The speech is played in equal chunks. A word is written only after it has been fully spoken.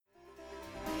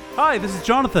Hi, this is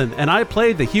Jonathan, and I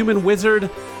play the human wizard,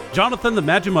 Jonathan the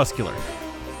Magimuscular.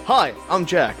 Hi, I'm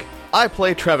Jack. I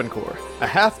play Travancore, a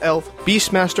half-elf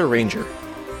Beastmaster Ranger.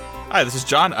 Hi, this is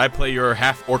John. I play your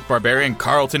half-orc barbarian,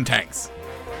 Carlton Tanks.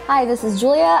 Hi, this is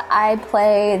Julia. I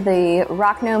play the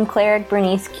rock gnome cleric,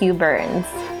 Bernice Q. Burns.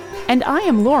 And I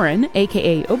am Lauren,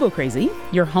 aka Obo Crazy,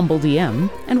 your humble DM,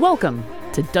 and welcome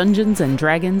to Dungeons and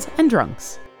Dragons and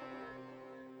Drunks.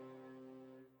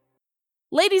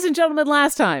 Ladies and gentlemen,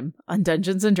 last time on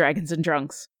Dungeons and Dragons and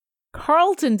Drunks,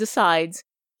 Carlton decides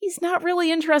he's not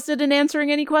really interested in answering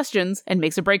any questions and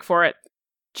makes a break for it.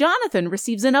 Jonathan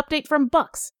receives an update from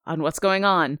Bucks on what's going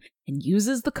on and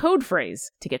uses the code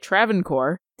phrase to get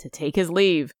Travancore to take his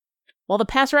leave. While the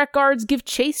Passerach guards give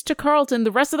chase to Carlton,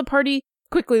 the rest of the party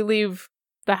quickly leave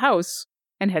the house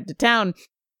and head to town.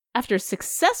 After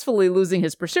successfully losing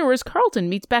his pursuers, Carlton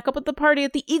meets back up with the party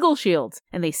at the Eagle Shields,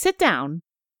 and they sit down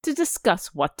to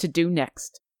discuss what to do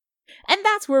next. And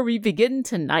that's where we begin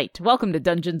tonight. Welcome to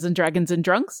Dungeons and Dragons and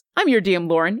Drunks. I'm your DM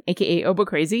Lauren, aka Obo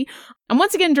Crazy. I'm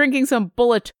once again drinking some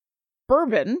Bullet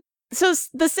bourbon. So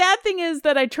the sad thing is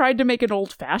that I tried to make an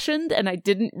old-fashioned, and I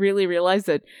didn't really realize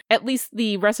that at least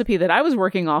the recipe that I was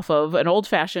working off of, an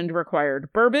old-fashioned, required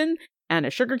bourbon and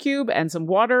a sugar cube and some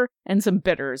water and some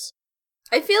bitters.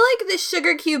 I feel like the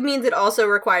sugar cube means it also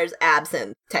requires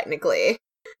absinthe, technically.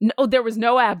 No, there was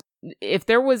no absinthe. If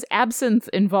there was absinthe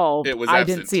involved, I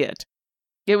didn't see it.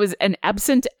 It was an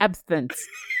absinthe.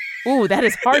 Ooh, that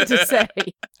is hard to say.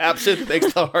 Absinthe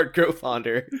makes the heart grow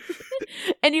fonder.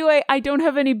 Anyway, I don't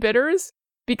have any bitters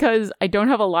because I don't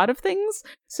have a lot of things.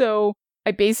 So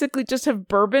I basically just have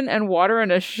bourbon and water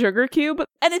and a sugar cube,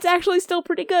 and it's actually still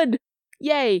pretty good.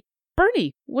 Yay.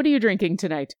 Bernie, what are you drinking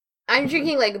tonight? I'm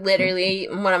drinking, literally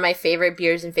one of my favorite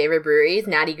beers and favorite breweries,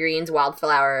 Natty Green's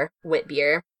Wildflower Wit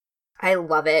Beer. I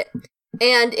love it.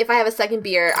 And if I have a second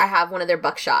beer, I have one of their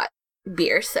Buckshot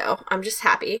beers, so I'm just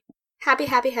happy. Happy.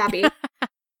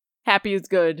 Happy is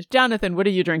good. Jonathan, what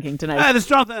are you drinking tonight? Hi, this is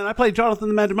Jonathan, and I play Jonathan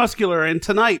the Magimuscular, and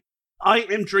tonight I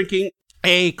am drinking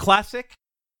a classic.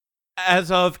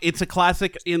 It's a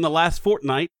classic in the last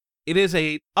fortnight. It is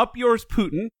a Up Yours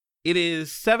Putin. It is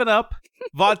 7-Up,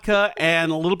 vodka,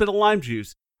 and a little bit of lime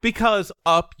juice, because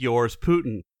Up Yours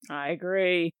Putin. I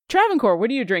agree. Travancore,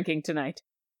 what are you drinking tonight?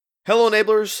 Hello,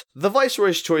 enablers. The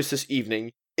Viceroy's choice this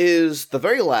evening is the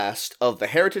very last of the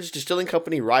Heritage Distilling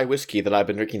Company rye whiskey that I've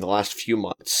been drinking the last few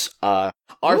months. Our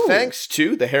thanks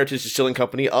to the Heritage Distilling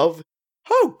Company of,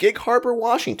 Gig Harbor,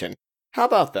 Washington. How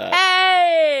about that?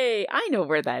 Hey! I know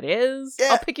where that is. Yeah.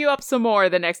 I'll pick you up some more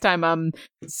the next time I'm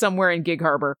somewhere in Gig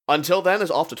Harbor. Until then, is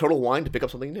off to Total Wine to pick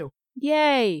up something new.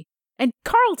 Yay! And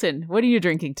Carlton, what are you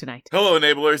drinking tonight? Hello,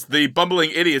 enablers. The bumbling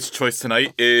idiot's choice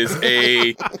tonight is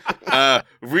a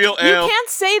real ale. You can't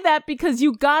say that because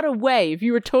you got away. If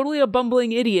you were totally a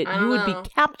bumbling idiot, you would be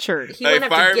captured. He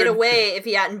wouldn't have to get away if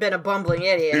he hadn't been a bumbling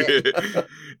idiot.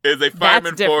 It's a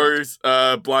Fireman Force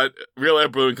blonde real ale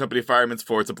brewing company. Fireman's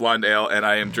Force. It's a blonde ale, and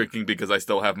I am drinking because I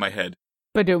still have my head.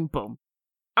 Ba-doom boom.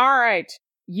 All right,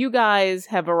 you guys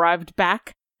have arrived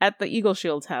back at the Eagle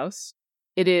Shield's house.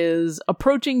 It is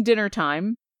approaching dinner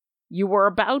time. You were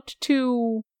about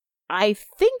to, I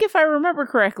think if I remember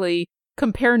correctly,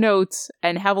 compare notes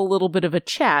and have a little bit of a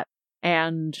chat,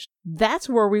 and that's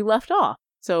where we left off.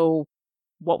 So,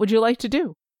 what would you like to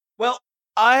do? Well,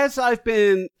 as I've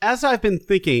been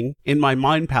thinking in my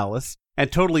mind palace and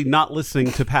totally not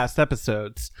listening to past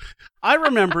episodes, I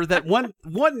remember that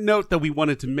one note that we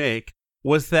wanted to make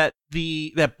was that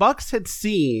that Bucks had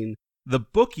seen the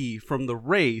bookie from the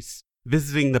race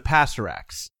visiting the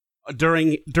Passerachs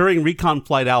during Recon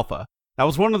Flight Alpha. That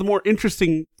was one of the more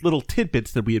interesting little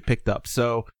tidbits that we had picked up.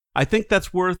 So I think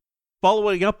that's worth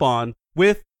following up on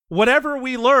with whatever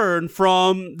we learn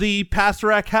from the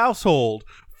Passerach household,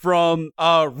 from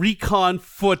Recon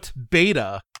Foot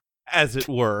Beta, as it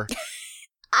were.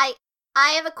 I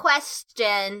have a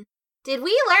question. Did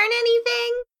we learn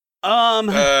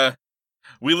anything?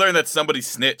 We learned that somebody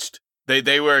snitched.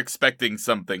 They were expecting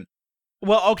something.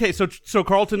 Well, okay, so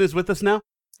Carlton is with us now?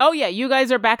 Oh yeah, you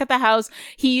guys are back at the house.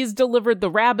 He's delivered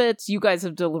the rabbits. You guys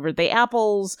have delivered the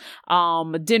apples.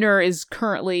 Dinner is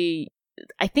currently,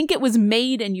 I think it was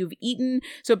made and you've eaten.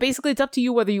 So basically it's up to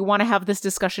you whether you want to have this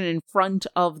discussion in front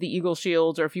of the Eagle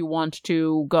Shields or if you want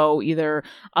to go either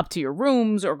up to your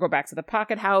rooms or go back to the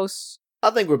pocket house.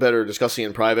 I think we're better discussing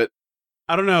in private.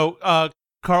 I don't know.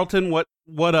 Carlton, what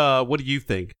do you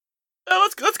think?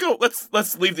 Let's go.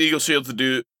 Let's leave the Eagle Shields to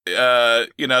do.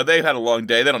 They've had a long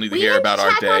day. They don't need to hear about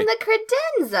our day. We need to check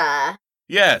on the credenza.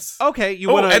 Yes. Okay, you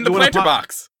want to and the planter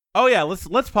box. Oh yeah,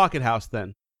 let's pocket house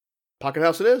then. Pocket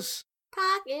house it is.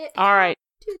 Pocket. All right.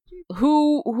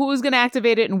 Who's going to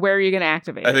activate it and where are you going to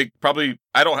activate it? I think probably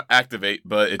I don't activate,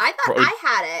 but it's I thought I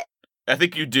had it. I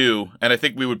think you do, and I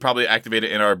think we would probably activate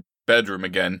it in our bedroom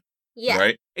again. Yeah.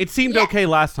 Right? It seemed Yeah. okay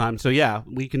last time, so yeah,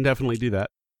 we can definitely do that.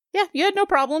 Yeah, you had no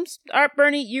problems. All right,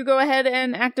 Bernie, you go ahead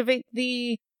and activate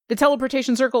the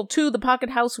teleportation circle to the pocket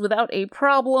house without a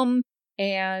problem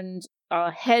and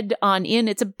head on in.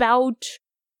 It's about,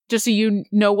 just so you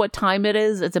know what time it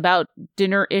is, it's about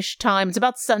dinner-ish time. It's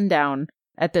about sundown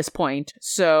at this point.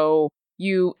 So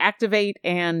you activate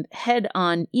and head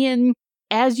on in.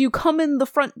 As you come in the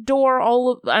front door,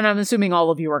 and I'm assuming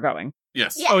all of you are going.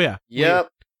 Yes. Yeah. Oh yeah. Yep.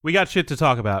 We got shit to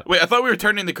talk about. Wait, I thought we were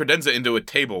turning the credenza into a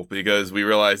table because we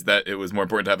realized that it was more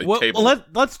important to have a table.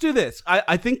 Let's do this.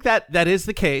 I think that is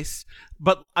the case,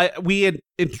 but we had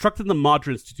instructed the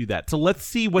Modrons to do that. So let's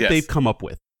see what Yes. they've come up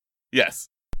with. Yes.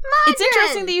 It's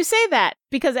interesting that you say that,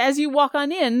 because as you walk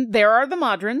on in, there are the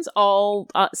Modrons all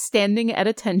standing at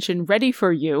attention, ready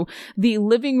for you. The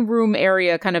living room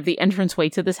area, kind of the entranceway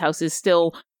to this house, is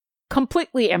still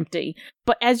completely empty.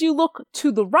 But as you look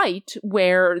to the right,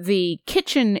 where the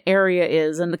kitchen area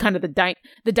is, and the kind of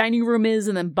the dining room is,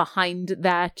 and then behind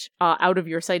that, out of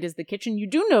your sight, is the kitchen, you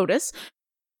do notice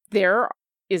there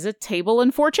is a table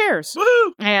and 4 chairs.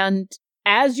 Woohoo! And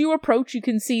as you approach, you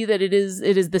can see that it is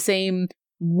the same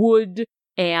wood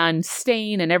and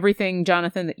stain and everything,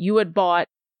 Jonathan, that you had bought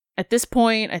at this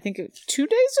point. I think it was 2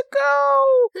 days ago.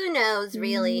 Who knows,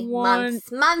 really? One-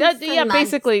 Months and Yeah, months.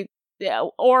 basically, yeah,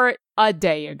 or a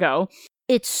day ago.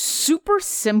 It's super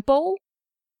simple,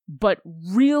 but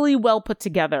really well put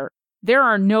together. There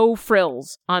are no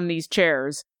frills on these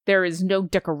chairs. There is no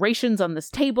decorations on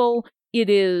this table. It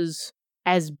is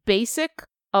as basic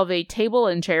of a table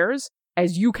and chairs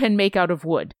as you can make out of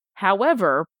wood.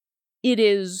 However, it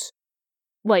is,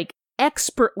 like,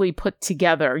 expertly put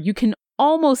together. You can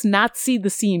almost not see the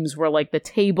seams where, like, the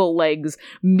table legs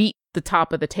meet the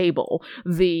top of the table.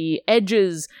 The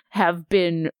edges have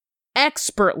been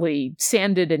expertly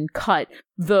sanded and cut.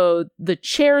 The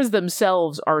chairs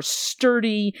themselves are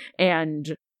sturdy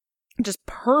and just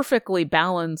perfectly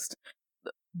balanced.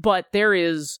 But there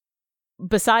is,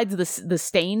 besides the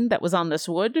stain that was on this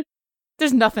wood,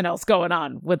 there's nothing else going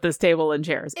on with this table and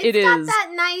chairs. It's got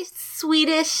that nice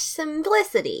Swedish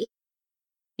simplicity.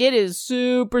 It is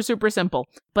super, super simple,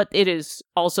 but it is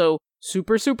also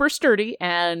super, super sturdy,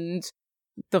 and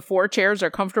the 4 chairs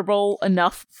are comfortable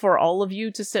enough for all of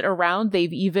you to sit around.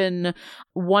 They've even,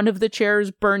 one of the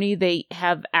chairs, Bernie, they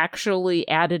have actually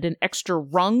added an extra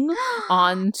rung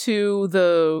onto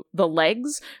the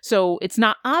legs, so it's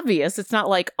not obvious. It's not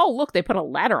like, oh, look, they put a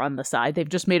ladder on the side. They've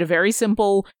just made a very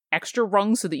simple extra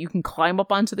rung so that you can climb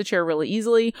up onto the chair really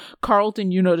easily.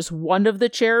 Carlton, you notice one of the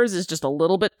chairs is just a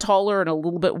little bit taller and a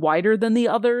little bit wider than the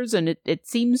others, and it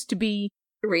seems to be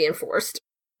Reinforced.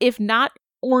 if not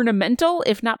ornamental,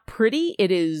 if not pretty,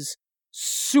 it is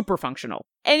super functional.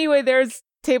 Anyway, there's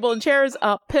table and chairs.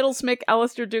 Piddlesmick,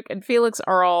 Alistair Duke, and Felix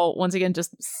are all, once again,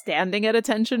 just standing at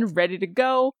attention, ready to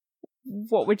go.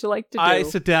 What would you like to do? I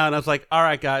sit down. I was like, all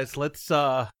right, guys, let's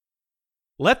talk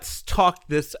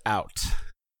this out.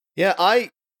 Yeah, I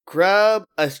grab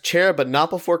a chair, but not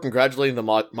before congratulating the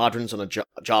Modrons on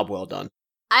a job well done.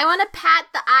 I want to pat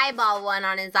the eyeball one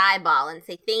on his eyeball and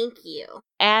say thank you.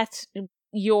 At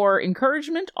your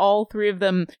encouragement, all 3 of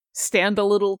them stand a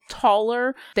little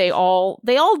taller. They all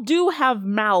do have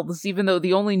mouths, even though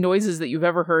the only noises that you've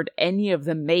ever heard any of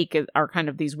them make are kind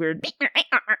of these weird.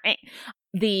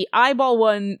 The eyeball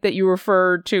one that you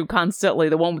refer to constantly,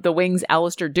 the one with the wings,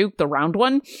 Alistair Duke, the round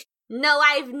one. No,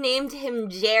 I've named him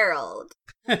Gerald.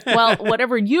 Well,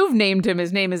 whatever you've named him,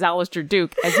 his name is Alistair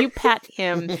Duke. As you pat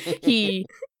him, he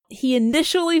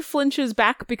initially flinches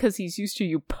back because he's used to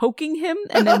you poking him,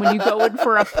 and then when you go in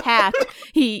for a pat,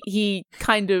 he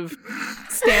kind of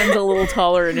stands a little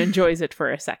taller and enjoys it for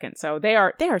a second. So they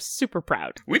are super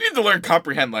proud. We need to learn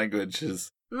comprehend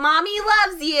languages. Mommy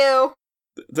loves you.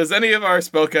 Does any of our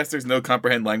spellcasters know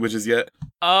comprehend languages yet? It's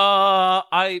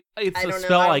I a don't know.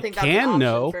 spell I don't I think that's an can option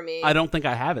know. for me. I don't think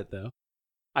I have it though.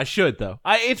 I should though.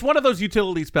 It's one of those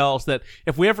utility spells that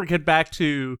if we ever get back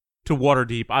to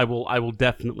Waterdeep, I will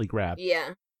definitely grab.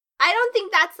 Yeah. I don't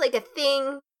think that's like a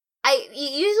thing.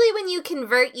 Usually when you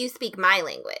convert, you speak my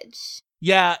language.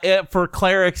 Yeah, for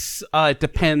clerics, it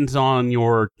depends on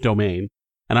your domain,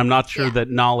 and I'm not sure Yeah. that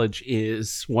knowledge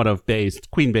is one of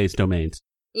Queen Bay's domains.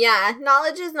 Yeah,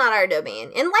 knowledge is not our domain.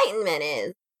 Enlightenment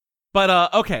is.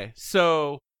 But okay,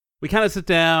 so we kind of sit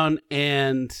down,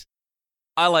 and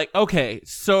okay,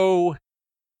 so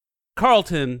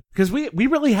Carlton, because we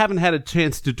really haven't had a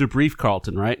chance to debrief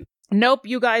Carlton, right? Nope,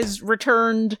 you guys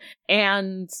returned,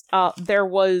 and there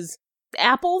was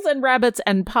apples and rabbits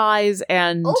and pies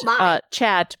and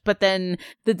chat, but then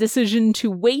the decision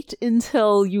to wait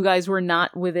until you guys were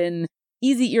not within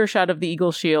easy earshot of the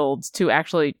Eagle Shields to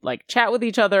actually chat with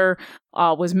each other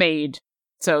was made.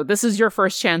 So this is your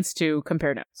first chance to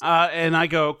compare notes. And I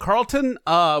go, Carlton,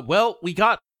 well, we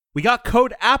got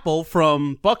code apple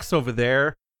from Bucks over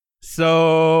there.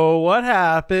 So what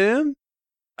happened?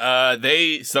 I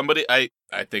think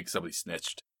somebody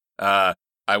snitched.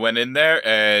 I went in there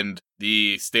and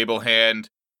the stable hand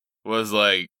was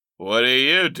like, "What are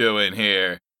you doing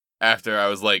here?" After I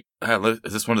was like,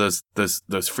 "Is this one of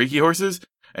those freaky horses?"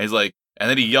 And he's like, and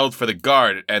then he yelled for the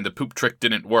guard and the poop trick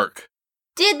didn't work.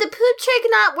 Did the poop trick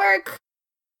not work?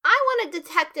 I want to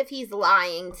detect if he's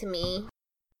lying to me.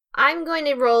 I'm going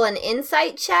to roll an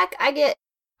insight check. Okay.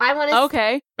 All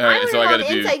right, so I got to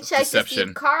do insight check deception. to see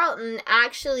if Carlton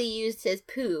actually used his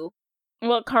poo.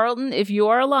 Well, Carlton, if you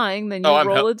are lying, then you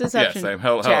roll a deception. Yes, I'm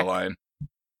hell lying.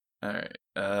 All right.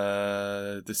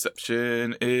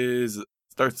 Deception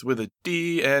starts with a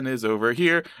D and is over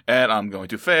here, and I'm going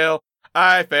to fail.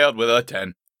 I failed with a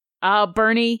 10.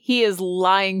 Bernie, he is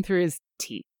lying through his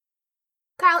teeth.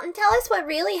 Carlton, tell us what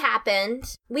really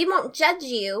happened. We won't judge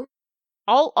you.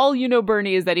 All you know,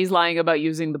 Bernie, is that he's lying about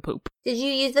using the poop. Did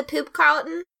you use the poop,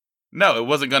 Carlton? No, it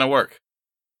wasn't going to work.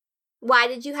 Why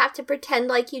did you have to pretend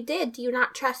like you did? Do you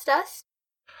not trust us?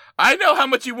 I know how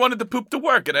much you wanted the poop to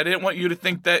work, and I didn't want you to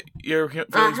think that your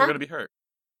feelings were going to be hurt.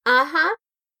 Uh-huh.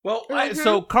 Well,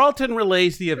 so Carlton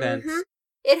relays the events. Mm-hmm.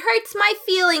 It hurts my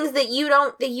feelings that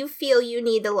you feel you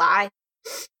need to lie.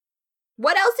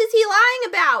 What else is he lying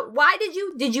about? Why did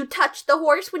you touch the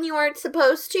horse when you weren't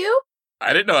supposed to?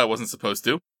 I didn't know I wasn't supposed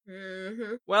to.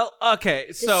 Mm-hmm. Well,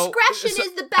 okay, so... Discretion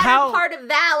is the better part of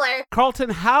valor. Carlton,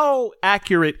 how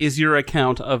accurate is your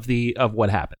account of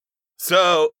what happened?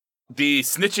 So, the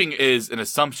snitching is an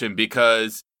assumption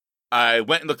because I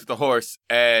went and looked at the horse,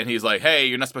 and he's like, "Hey,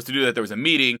 you're not supposed to do that. There was a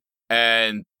meeting."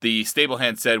 And the stable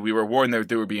hand said we were warned that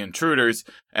there would be intruders,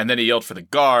 and then he yelled for the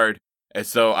guard. And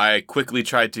so I quickly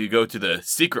tried to go to the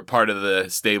secret part of the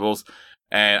stables,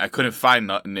 and I couldn't find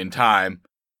nothing in time.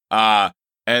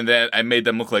 And then I made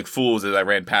them look like fools as I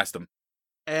ran past them.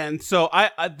 And so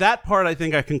I that part I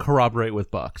think I can corroborate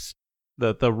with Bucks,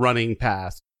 the running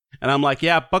past. And I'm like,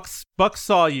 yeah, Bucks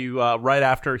saw you right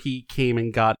after he came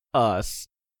and got us.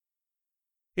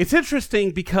 It's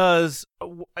interesting because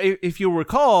if you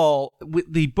recall,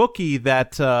 the bookie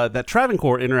that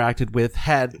Travancore interacted with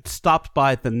had stopped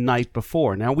by the night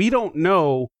before. Now, we don't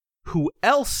know who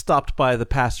else stopped by the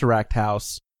Pasteract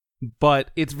house,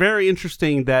 but it's very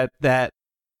interesting that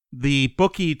the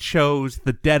bookie chose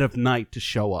the dead of night to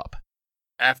show up.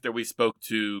 After we spoke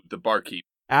to the barkeep.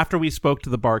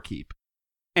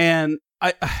 And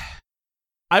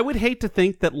I would hate to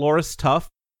think that Loris Tuff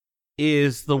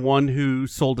is the one who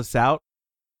sold us out.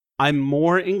 I'm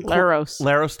more inclined...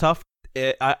 Laros Tuff.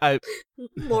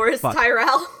 Loris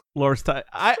Tyrell. Loris Tyrell.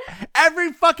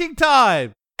 Every fucking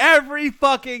time.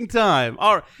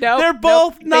 All right. They're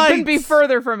both knights. They couldn't be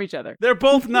further from each other. They're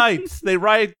both knights. They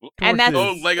ride horses. And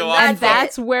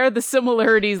that's where the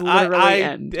similarities literally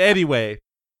end. Anyway.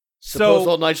 Suppose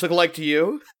all knights look alike to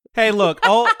you? Hey, look,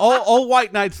 all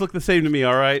white knights look the same to me,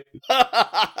 all right?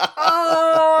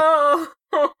 Oh,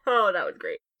 that was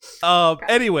great.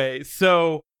 Anyway,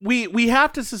 so we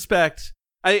have to suspect.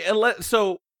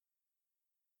 So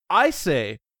I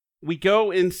say we go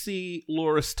and see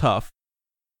Loris Tuff.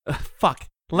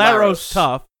 Laros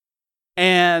Tuff,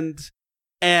 and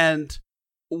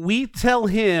we tell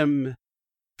him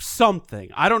something.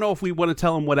 I don't know if we want to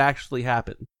tell him what actually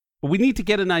happened. But we need to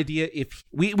get an idea if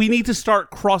we need to start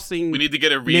crossing. We need to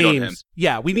get a read names. on him.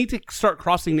 Yeah, we need to start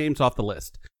crossing names off the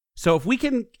list. So if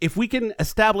we can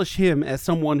establish him as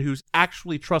someone who's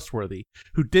actually trustworthy,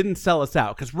 who didn't sell us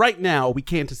out, because right now we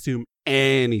can't assume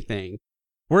anything.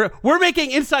 We're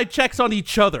making inside checks on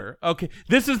each other. Okay,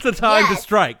 this is the time to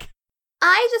strike.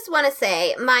 I just want to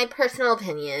say my personal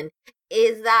opinion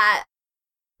is that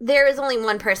there is only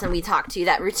one person we talk to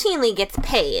that routinely gets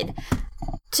paid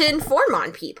to inform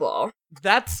on people.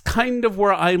 That's kind of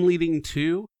where I'm leaning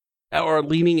to, or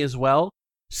leaning as well.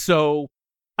 So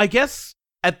I guess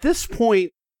at this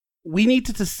point, we need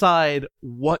to decide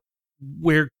what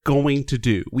we're going to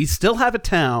do. We still have a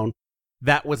town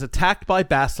that was attacked by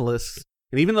basilisks,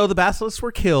 and even though the basilisks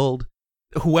were killed,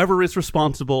 whoever is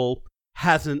responsible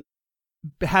hasn't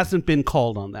been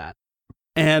called on that.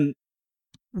 And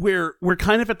we're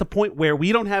kind of at the point where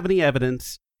we don't have any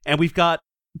evidence, and we've got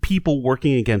people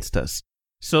working against us.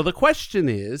 So the question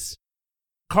is,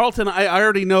 Carlton, I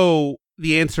already know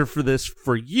the answer for this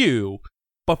for you,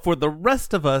 but for the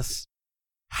rest of us,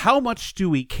 how much do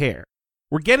we care?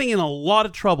 We're getting in a lot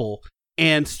of trouble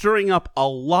and stirring up a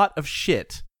lot of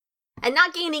shit. And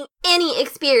not gaining any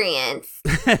experience.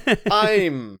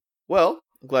 I'm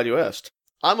glad you asked.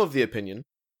 I'm of the opinion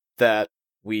that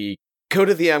we go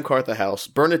to the Amcartha house,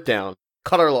 burn it down,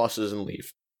 cut our losses, and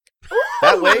leave.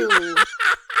 That way,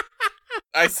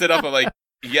 I sit up, I'm like,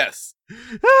 yes.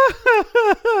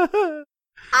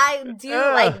 I do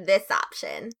like this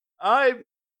option. I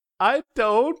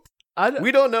don't.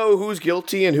 we don't know who's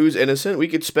guilty and who's innocent. We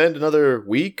could spend another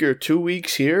week or 2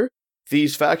 weeks here,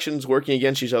 these factions working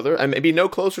against each other, and maybe no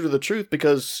closer to the truth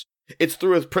because it's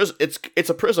through a prism. It's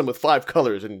a prism with 5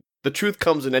 colors, and the truth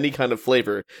comes in any kind of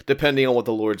flavor, depending on what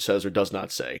the Lord says or does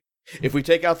not say. If we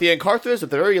take out the Ancarthras, at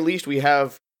the very least, we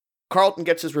have Carlton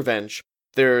gets his revenge.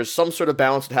 There's some sort of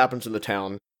balance that happens in the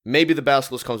town. Maybe the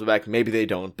Basilisk comes back, maybe they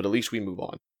don't, but at least we move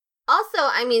on. Also,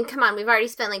 I mean, come on, we've already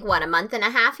spent a month and a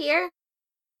half here?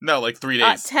 No, like 3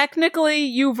 days. Technically,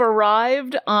 you've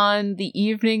arrived on the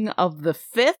evening of the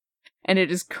 5th, and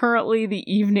it is currently the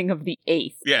evening of the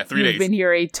 8th. Yeah, 3 days. You've been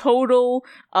here a total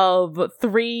of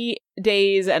 3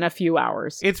 days and a few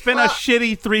hours. It's been a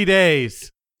shitty 3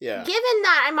 days. Yeah. Given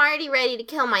that I'm already ready to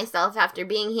kill myself after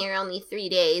being here only 3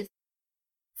 days,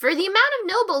 for the amount of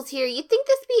nobles here, you'd think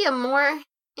this would be a more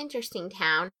interesting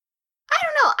town. I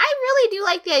don't know, I really do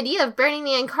like the idea of burning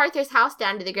the Ancartha's house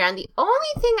down to the ground. The only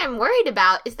thing I'm worried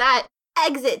about is that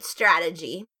exit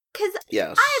strategy. Because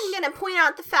Yes. I'm going to point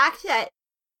out the fact that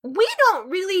we don't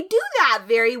really do that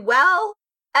very well.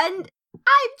 And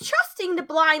I'm trusting the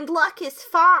blind luck is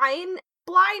fine.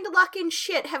 Blind luck and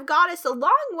shit have got us a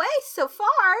long way so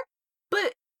far.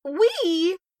 But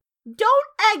we don't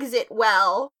exit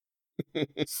well.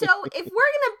 So if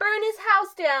we're going to burn his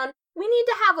house down, we need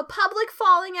to have a public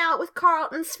falling out with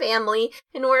Carlton's family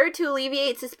in order to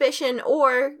alleviate suspicion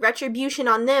or retribution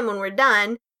on them when we're done.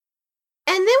 And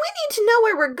then we need to know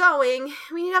where we're going.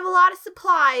 We need to have a lot of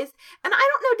supplies. And I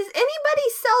don't know, does anybody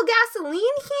sell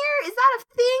gasoline here? Is that a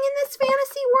thing in this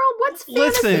fantasy world? What's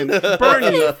fantasy? Listen,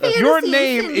 Bernie, Fantasy your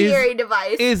name incendiary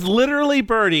device. is literally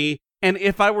Bernie, and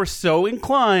if I were so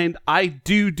inclined, I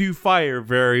do fire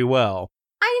very well.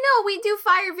 I know we do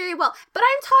fire very well, but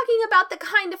I'm talking about the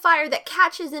kind of fire that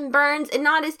catches and burns and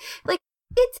not as,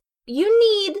 you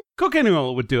need, Cocaine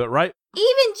oil would do it, right?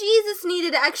 even Jesus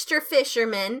needed extra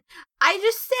fishermen. I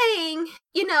just saying,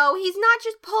 he's not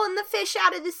just pulling the fish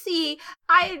out of the sea.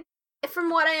 From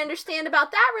what I understand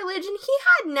about that religion, he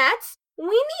had nets.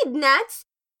 We need nets.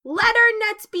 Let our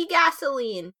nets be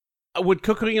gasoline. Would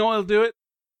cocaine oil do it?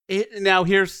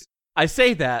 I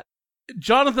say that.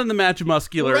 Jonathan the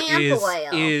Magimuscular Lamp oil.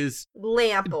 is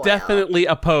Lamp oil. definitely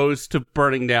opposed to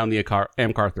burning down the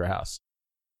Amcartha house.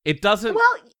 It doesn't.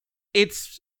 Well,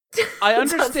 I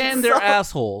understand they're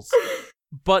assholes,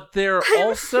 but they're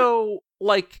also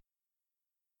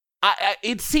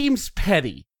it seems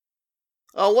petty.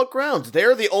 On what grounds?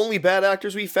 They're the only bad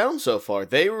actors we found so far.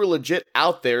 They were legit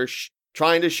out there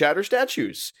trying to shatter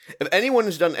statues. If anyone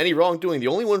has done any wrongdoing, the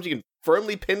only ones you can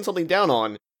firmly pin something down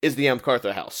on is the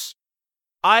Amcartha house.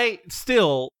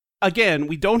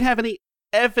 We don't have any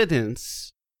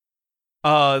evidence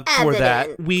for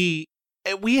that. We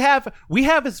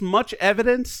have as much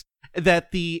evidence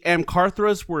that the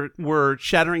Amcarthras were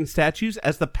shattering statues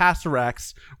as the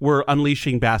Pasaracs were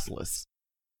unleashing basilisks.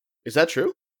 Is that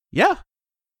true? Yeah.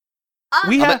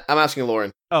 I'm asking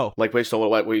Lauren. Oh. Based on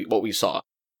what we saw.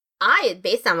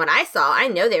 Based on what I saw, I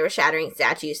know they were shattering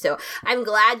statues, so I'm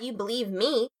glad you believe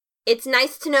me. It's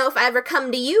nice to know if I ever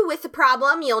come to you with a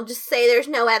problem, you'll just say there's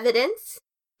no evidence.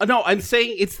 No, I'm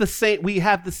saying it's the same. We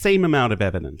have the same amount of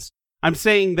evidence. I'm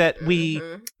saying that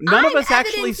none of us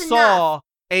actually saw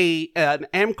an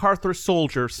Amcartha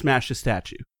soldier smash a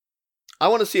statue. I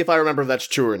want to see if I remember if that's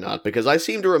true or not, because I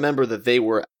seem to remember that they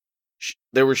were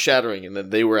shattering and that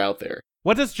they were out there.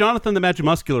 What does Jonathan the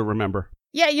Magimuscular remember?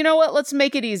 Yeah, you know what? Let's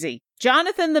make it easy.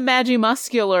 Jonathan the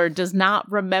Magimuscular does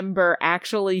not remember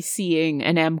actually seeing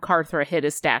an Amcartha hit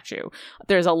a statue.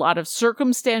 There's a lot of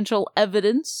circumstantial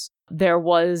evidence. There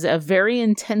was a very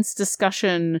intense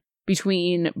discussion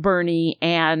between Bernie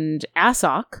and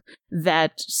Asok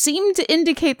that seemed to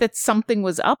indicate that something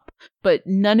was up, but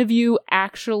none of you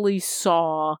actually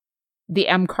saw the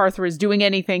Amcarthras doing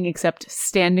anything except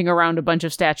standing around a bunch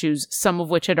of statues, some of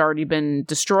which had already been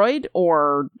destroyed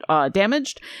or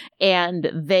damaged, and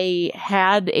they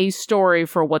had a story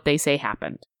for what they say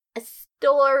happened. A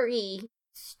story.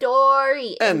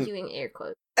 I'm doing air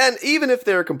quotes. And even if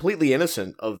they're completely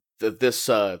innocent of this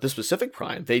specific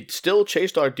crime, they still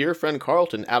chased our dear friend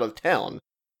Carlton out of town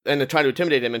and tried to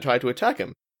intimidate him and tried to attack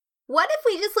him. What if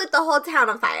we just lit the whole town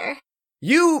on fire?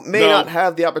 You may No. not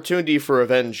have the opportunity for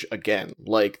revenge again.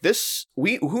 Like this,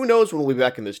 who knows when we'll be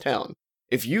back in this town.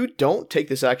 If you don't take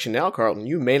this action now, Carlton,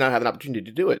 you may not have an opportunity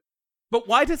to do it. But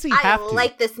why does he I have to?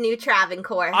 like this new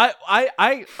Travancore.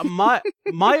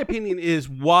 My opinion is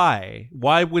why?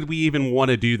 Why would we even want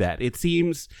to do that? It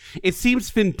seems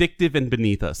vindictive and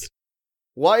beneath us.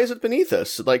 Why is it beneath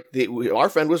us? Like, our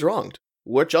friend was wronged.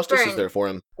 What justice is Burn. there for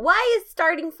him? Why is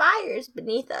starting fires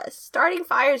beneath us? Starting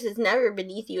fires is never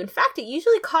beneath you. In fact, it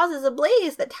usually causes a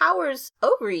blaze that towers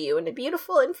over you in a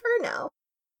beautiful inferno.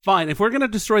 Fine, if we're going to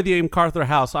destroy the MacArthur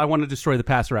house, I want to destroy the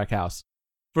Pasterak house.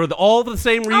 For all the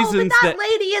same reasons Oh, but that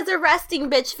lady is a resting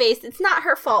bitch face. It's not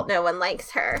her fault no one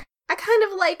likes her. I kind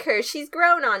of like her. She's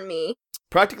grown on me.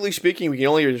 Practically speaking, we can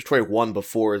only destroy one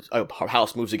before a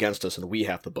house moves against us and we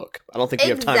have the book. I don't think we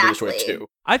have time to destroy Exactly. two.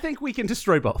 I think we can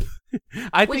destroy both.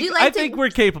 I Would think you like to- think we're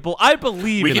capable. I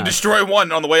believe We in can us. destroy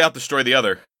one on the way out, destroy the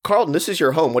other. Carlton, this is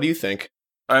your home. What do you think?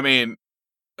 I mean,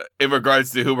 in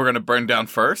regards to who we're going to burn down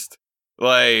first,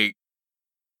 like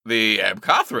the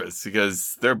Abkathras,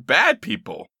 because they're bad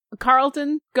people.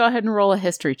 Carlton, go ahead and roll a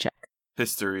history check.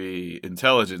 History,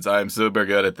 intelligence. I am super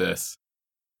good at this.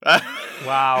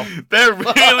 Wow. They're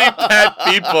really bad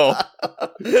people.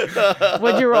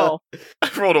 What'd you roll? I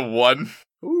rolled a 1,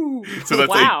 Ooh. so that's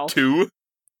Wow. a 2.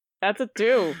 That's a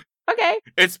 2. Okay.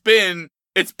 It's been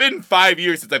 5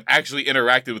 years since I've actually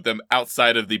interacted with them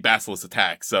outside of the Basilisk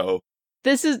attack, so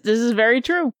This is very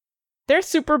true. They're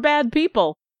super bad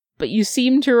people, but you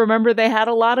seem to remember they had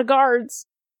a lot of guards.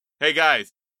 hey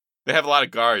guys, they have a lot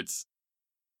of guards,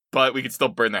 but we can still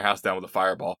burn their house down with a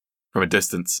fireball from a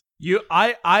distance.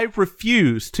 I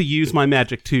refuse to use my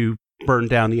magic to burn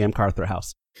down the MacArthur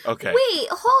house. Okay. Wait,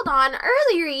 hold on.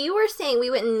 Earlier you were saying we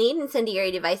wouldn't need incendiary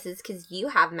devices because you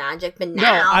have magic, but now,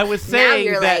 No, I was saying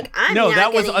now you're that- like, I'm no, not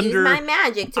that was going to use under- my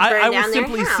magic to burn I down was their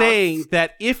simply house. saying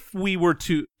that if we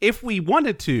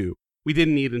wanted to, we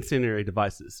didn't need incendiary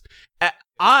devices.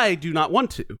 I do not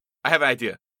want to. I have an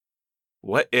idea.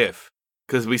 What if,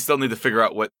 because we still need to figure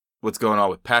out what's going on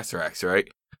with Pasterax, right?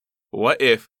 What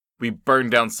if we burn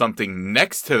down something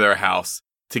next to their house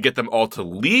to get them all to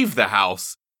leave the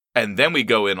house, and then we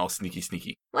go in all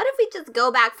sneaky? What if we just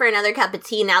go back for another cup of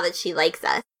tea now that she likes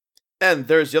us? And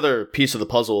there's the other piece of the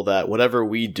puzzle that whatever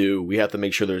we do, we have to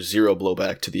make sure there's zero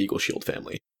blowback to the Eagle Shield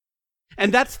family.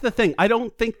 And that's the thing. I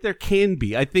don't think there can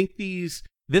be. I think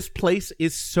this place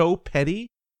is so petty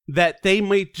that they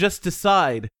might just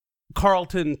decide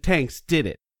Carlton Tanks did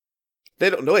it. They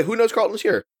don't know. Wait, who knows Carlton's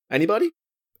here? Anybody?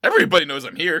 Everybody knows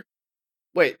I'm here.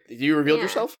 Wait, you revealed Yeah.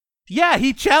 yourself? Yeah,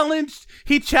 he challenged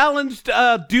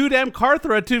Dude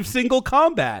MacArthur to single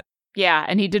combat. Yeah,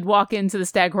 and he did walk into the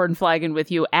Staghorn Flagon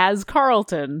with you as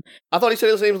Carlton. I thought he said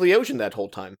his name was Leotian that whole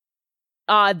time.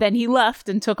 Then he left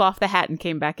and took off the hat and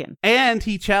came back in. And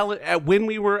he challenged when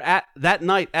we were at that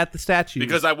night at the statue.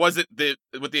 Because I wasn't,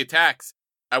 with the attacks,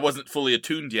 I wasn't fully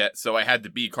attuned yet, so I had to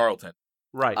be Carlton.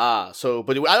 right.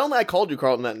 But I don't think I called you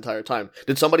Carlton that entire time.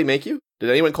 Did somebody make you? Did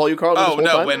anyone call you Carlton this Oh, whole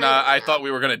no, time? when I thought we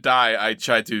were going to die, I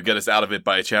tried to get us out of it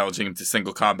by challenging him to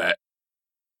single combat.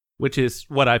 Which is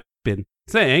what I've been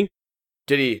saying.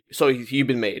 Did he? So you've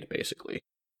been made, basically.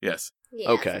 Yes. Yes.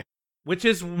 Okay. Which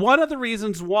is one of the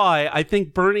reasons why I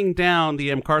think burning down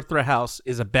the MacArthur house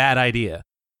is a bad idea.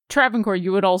 Travancore,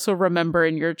 you would also remember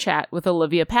in your chat with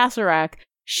Olivia Pasterak,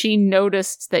 she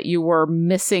noticed that you were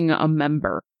missing a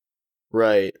member.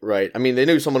 Right. I mean, they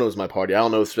knew someone was my party. I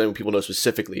don't know if any people know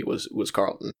specifically it was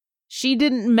Carlton. She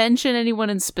didn't mention anyone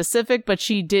in specific, but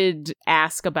she did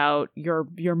ask about your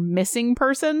missing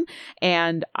person,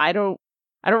 and I don't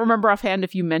remember offhand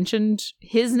if you mentioned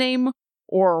his name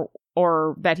or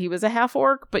that he was a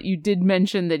half-orc, but you did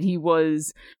mention that he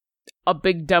was a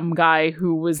big dumb guy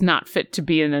who was not fit to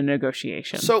be in a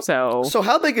negotiation. So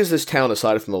how big is this town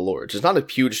aside from the Lords? It's not a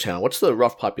huge town. What's the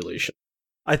rough population?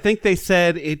 I think they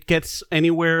said it gets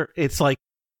anywhere. It's like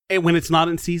when it's not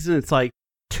in season, it's like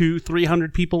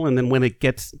 200-300 people, and then when it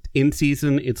gets in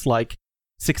season, it's like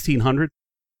 1,600.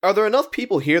 Are there enough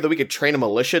people here that we could train a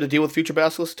militia to deal with future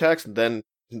basilisk attacks and then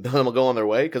they'll go on their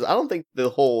way? Because I don't think the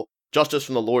whole justice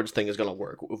from the Lords thing is going to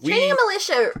work. Training a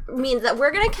militia means that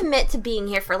we're going to commit to being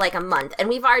here for like a month, and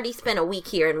we've already spent a week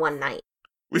here in one night.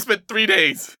 We spent 3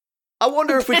 days. I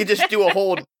wonder if we could just do a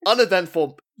whole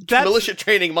uneventful militia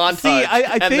training montage I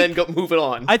and think- then move it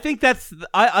on. I think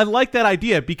I like that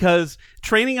idea because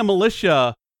training a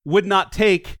militia would not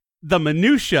take the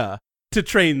minutia to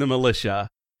train the militia.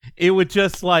 It would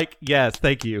just like, yes,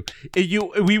 thank you.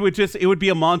 It would be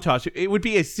a montage. It would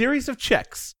be a series of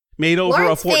checks made over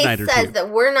Lauren's a fortnight face or says two. that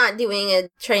we're not doing a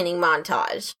training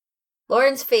montage.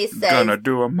 Lauren's face says Gonna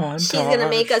do a montage. she's going to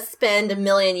make us spend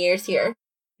 1,000,000 years here.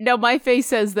 No, my face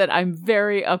says that I'm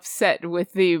very upset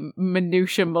with the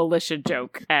minutia militia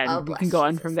joke, and we can go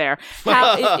on from there.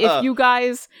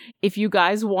 If you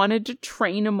guys wanted to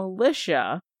train a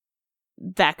militia,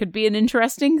 that could be an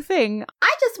interesting thing.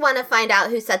 I just want to find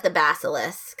out who set the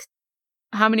basilisk.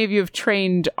 How many of you have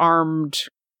trained armed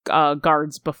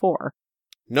guards before?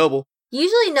 Noble.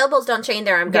 Usually nobles don't train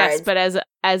their armed guards. Yes, but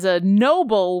as a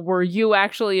noble, were you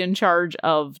actually in charge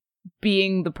of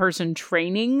being the person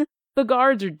training the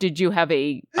guards, or did you have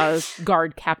a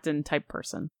guard captain type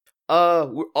person?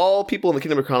 All people in the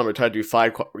Kingdom of Crown are tried to do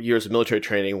 5 years of military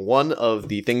training. One of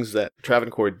the things that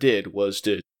Travancore did was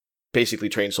to basically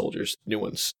train soldiers, new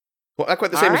ones. Well, not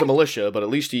quite the same as a militia, but at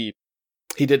least he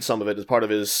did some of it as part of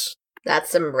his... That's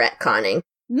some retconning.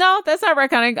 No, that's not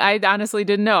retconning. I honestly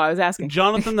didn't know. I was asking.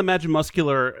 Jonathan the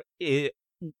Magimuscular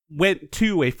went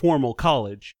to a formal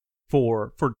college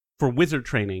for wizard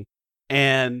training,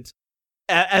 and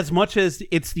as much as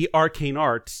it's the arcane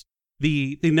arts,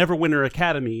 the Neverwinter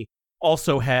Academy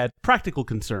also had practical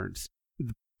concerns.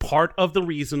 Part of the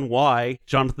reason why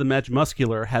Jonathan the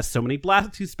Magimuscular has so many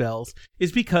blasty spells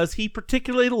is because he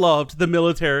particularly loved the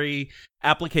military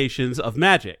applications of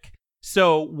magic.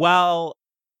 So while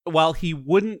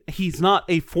he's not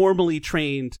a formally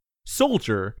trained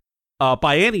soldier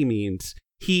by any means,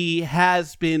 he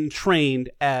has been trained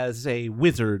as a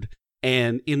wizard,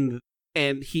 and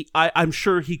I'm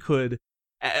sure he could,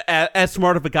 as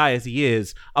smart of a guy as he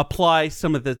is, apply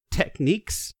some of the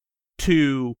techniques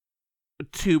to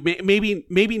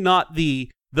maybe not the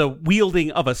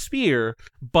wielding of a spear,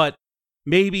 but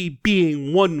maybe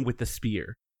being one with the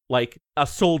spear, like a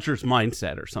soldier's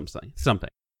mindset or something.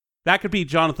 That could be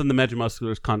Jonathan the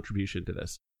Magimuscular's contribution to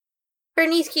this.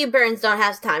 Bernice Q. Burns don't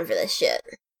have time for this shit.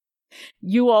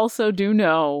 You also do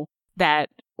know that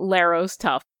Laros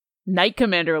Tuff, Knight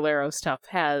Commander Laros Tuff,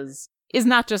 is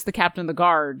not just the captain of the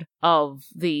guard of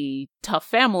the Tuff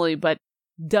family, but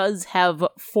does have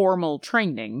formal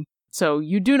training. So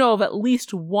you do know of at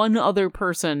least one other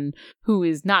person who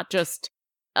is not just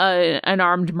an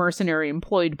armed mercenary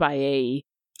employed by a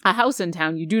house in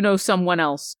town. You do know someone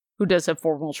else who does have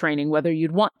formal training, whether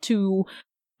you'd want to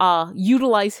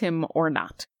utilize him or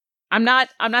not. I'm not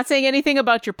saying anything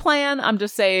about your plan. I'm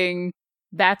just saying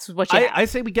that's what you have. I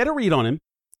say we get a read on him,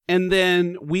 and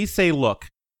then we say, look,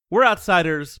 we're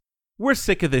outsiders. We're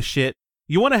sick of this shit.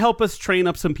 You want to help us train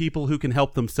up some people who can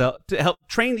help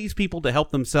train these people to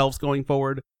help themselves going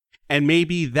forward, and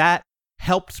maybe that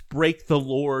helps break the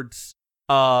Lord's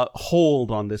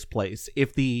hold on this place.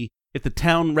 If the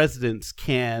town residents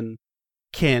can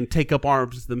take up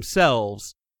arms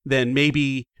themselves, then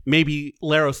maybe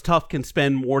Laros Tuff can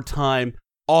spend more time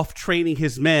off training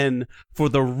his men for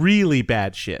the really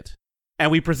bad shit,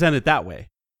 and we present it that way.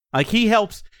 Like he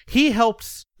helps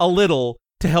a little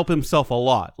to help himself a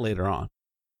lot later on.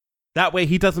 That way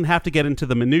he doesn't have to get into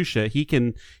the minutia. He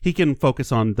can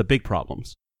focus on the big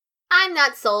problems. I'm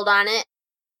not sold on it.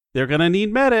 They're gonna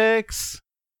need medics.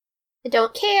 I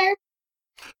don't care.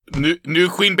 New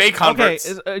Queen Bey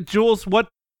converts. Okay, Jules,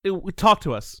 talk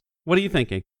to us. What are you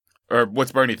thinking? Or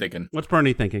what's Bernie thinking? What's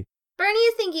Bernie thinking? Bernie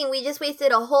is thinking we just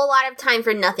wasted a whole lot of time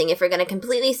for nothing if we're going to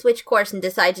completely switch course and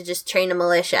decide to just train a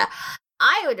militia.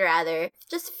 I would rather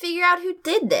just figure out who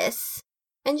did this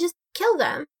and just kill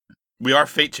them. We are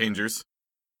fate changers.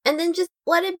 And then just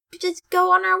let it just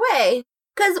go on our way.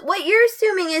 Because what you're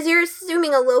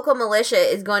assuming a local militia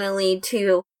is going to lead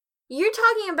to... You're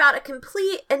talking about a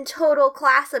complete and total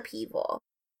class upheaval.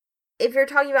 If you're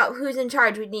talking about who's in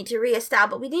charge, we need to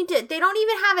reestablish. They don't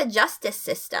even have a justice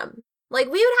system. Like,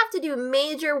 we would have to do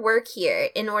major work here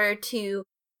in order to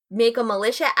make a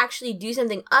militia actually do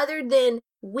something other than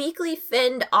weakly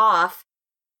fend off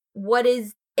what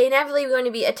is inevitably going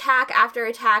to be attack after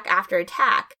attack after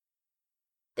attack.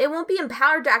 They won't be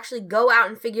empowered to actually go out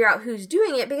and figure out who's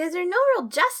doing it because there's no real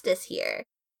justice here.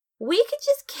 We could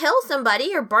just kill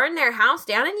somebody or burn their house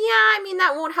down, and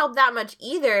that won't help that much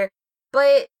either,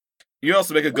 but... You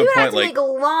also make a good point, point, we would have to make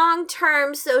a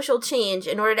long-term social change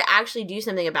in order to actually do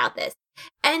something about this.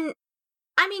 And,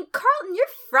 Carlton, you're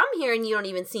from here and you don't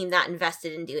even seem that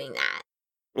invested in doing that.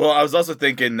 Well, I was also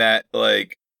thinking that,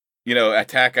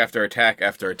 attack after attack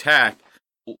after attack,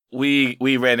 we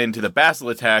ran into the Basil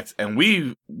attacks, and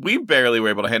we barely were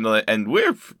able to handle it, and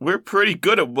we're pretty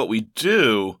good at what we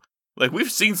do. Like,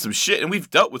 we've seen some shit, and we've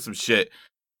dealt with some shit.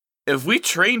 If we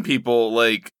train people,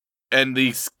 and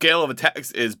the scale of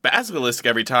attacks is basilisk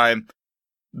every time,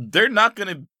 they're not going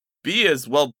to be as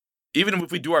well. Even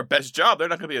if we do our best job, they're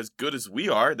not going to be as good as we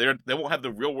are. They won't have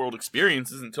the real world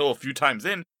experiences until a few times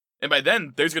in, and by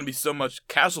then there's going to be so much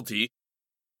casualty.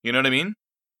 You know what I mean?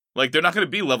 Like, they're not going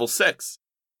to be level 6.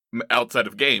 outside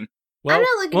of game. Well, I'm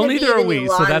not looking to neither are be the we, new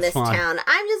so law in that's this fine. town.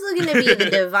 I'm just looking to be the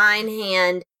divine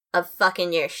hand of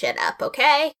fucking your shit up,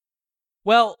 okay?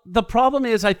 Well, the problem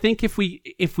is, I think if we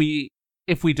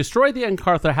destroy the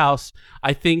Encartha house,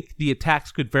 I think the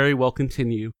attacks could very well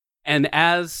continue. And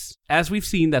as we've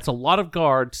seen, that's a lot of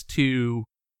guards to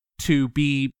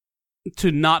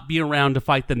not be around to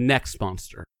fight the next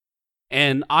monster.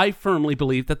 And I firmly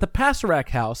believe that the Pasarac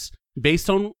house, based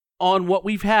on what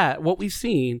we've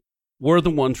seen, were the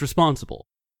ones responsible.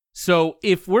 So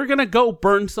if we're gonna go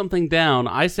burn something down,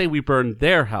 I say we burn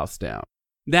their house down.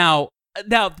 Now,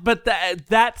 but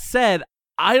that said,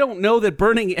 I don't know that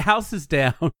burning houses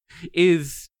down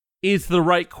is the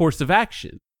right course of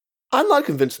action. I'm not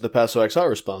convinced that the Pasaracs are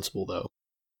responsible, though.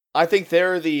 I think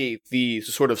they're the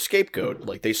sort of scapegoat.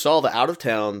 Like, they saw the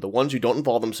out-of-town, the ones who don't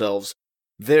involve themselves.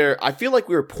 I feel like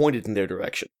we were pointed in their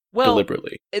direction,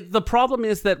 deliberately. The problem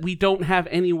is that we don't have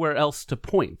anywhere else to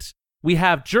point. We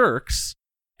have jerks,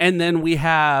 and then we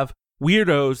have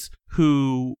weirdos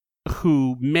who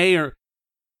may or...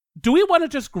 Do we want to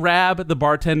just grab the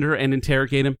bartender and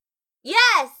interrogate him?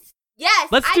 Yes!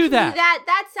 Let's I do can that.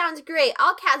 That sounds great.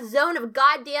 I'll cast Zone of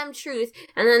Goddamn Truth,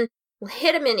 and then we'll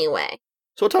hit him anyway.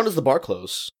 So what time does the bar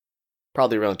close?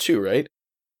 Probably around 2, right?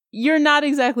 You're not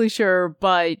exactly sure,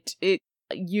 but it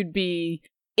would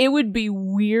be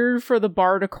weird for the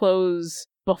bar to close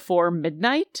before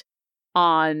midnight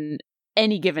on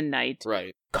any given night.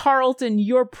 Right. Carlton,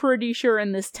 you're pretty sure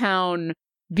in this town,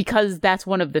 because that's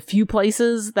one of the few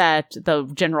places that the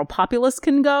general populace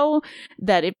can go,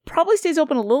 that it probably stays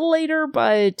open a little later,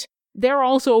 but they're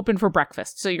also open for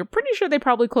breakfast. So you're pretty sure they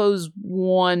probably close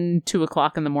 1, 2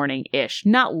 o'clock in the morning-ish,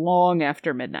 not long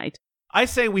after midnight. I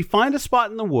say we find a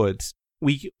spot in the woods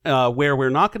where we're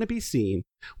not going to be seen.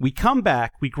 We come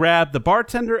back, we grab the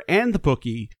bartender and the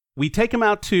bookie, we take them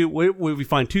out to where we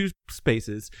find 2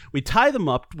 spaces, we tie them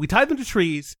up, we tie them to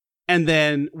trees, and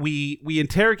then we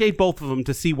interrogate both of them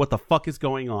to see what the fuck is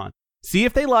going on. See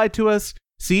if they lied to us.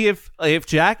 See if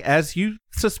Jack, as you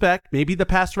suspect, maybe the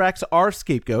Pasaracs are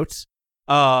scapegoats.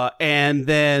 And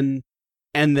then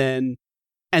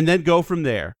go from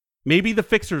there. Maybe the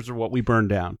fixers are what we burn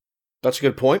down. That's a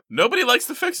good point. Nobody likes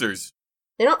the fixers.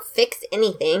 They don't fix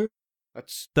anything.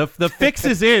 That's The fix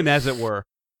is in, as it were.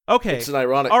 Okay. It's an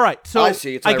ironic. All right. So I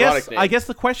see. It's an ironic name. I guess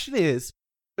the question is,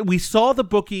 we saw the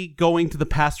bookie going to the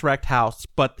Pasarac house,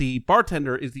 but the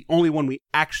bartender is the only one we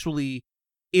actually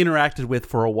interacted with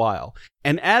for a while.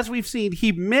 And as we've seen,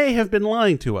 he may have been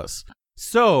lying to us.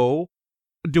 So,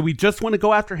 do we just want to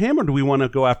go after him, or do we want to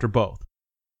go after both?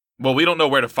 Well, we don't know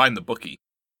where to find the bookie.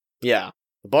 Yeah.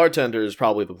 The bartender is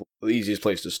probably the easiest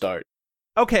place to start.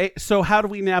 Okay, so how do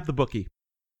we nab the bookie?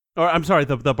 Or, I'm sorry,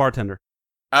 the bartender.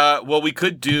 What we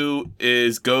could do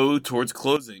is go towards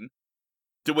closing.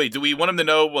 Do we want him to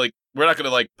know, like, we're not gonna,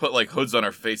 like, put, like, hoods on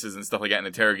our faces and stuff like that and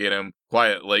interrogate him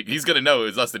quiet. Like, he's gonna know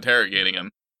it's us interrogating him.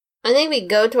 I think we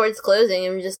go towards closing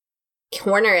and just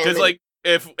corner him. Because, like,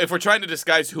 if we're trying to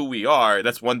disguise who we are,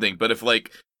 that's one thing. But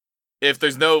if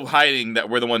there's no hiding that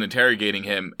we're the one interrogating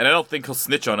him, and I don't think he'll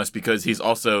snitch on us because he's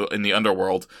also in the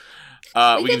underworld, we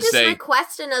can could just say...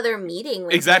 request another meeting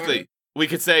with Exactly. him. We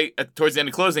could say, towards the end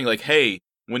of closing, like, hey,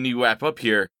 when you wrap up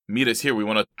here, meet us here. We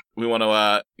want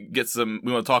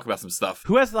to talk about some stuff.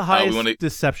 Who has the highest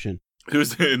deception?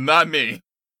 Who's not me?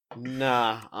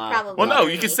 Nah. Probably. Well, no,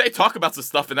 you me. can say talk about some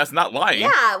stuff, and that's not lying.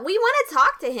 Yeah, we want to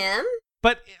talk to him.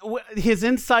 But his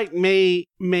insight may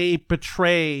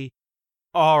betray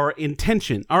our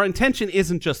intention. Our intention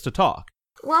isn't just to talk.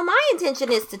 Well, my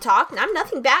intention is to talk, and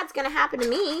nothing bad's going to happen to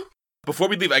me. Before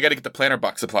we leave, I got to get the planter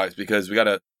box supplies because we got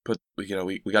to we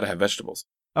got to have vegetables.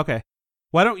 Okay.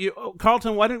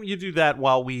 Carlton, why don't you do that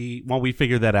while we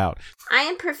figure that out? I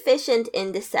am proficient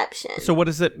in deception. So what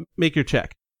does it make your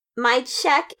check? My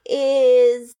check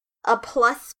is a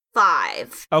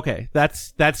 +5. Okay,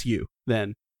 that's you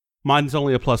then. Mine's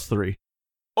only a +3.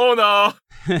 Oh no!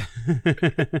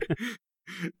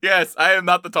 Yes, I am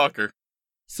not the talker.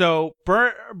 So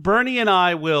Bernie and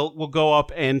I will go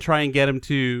up and try and get him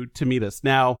to meet us.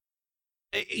 Now,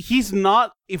 he's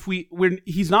not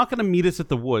he's not going to meet us at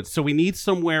the woods. So we need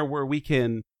somewhere where we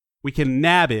can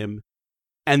nab him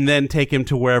and then take him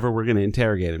to wherever we're going to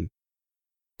interrogate him.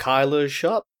 Kyla's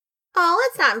shop. Oh,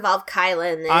 let's not involve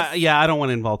Kyla in this. Yeah, I don't want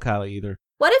to involve Kyla either.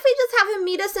 What if we just have him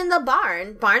meet us in the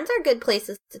barn? Barns are good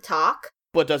places to talk.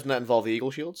 But doesn't that involve the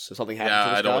Eagle Shields? If something happens to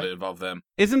this I don't guy? want to involve them.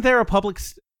 Isn't there a public...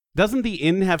 Doesn't the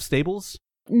inn have stables?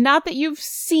 Not that you've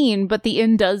seen, but the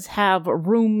inn does have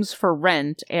rooms for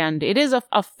rent, and it is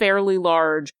a fairly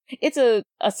large... It's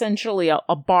essentially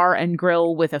a bar and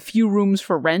grill with a few rooms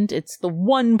for rent. It's the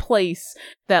one place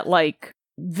that, like,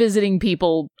 visiting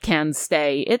people can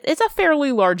stay. It's a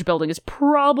fairly large building. It's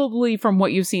probably, from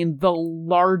what you've seen, the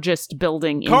largest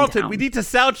building in Carlton, town. we need to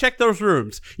sound check those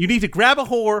rooms. You need to grab a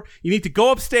whore. You need to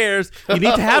go upstairs. You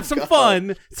need to have some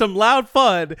fun, some loud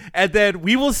fun, and then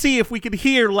we will see if we can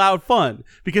hear loud fun.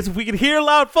 Because if we can hear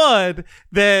loud fun,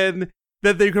 then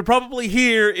they could probably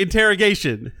hear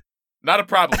interrogation. Not a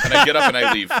problem. And I get up and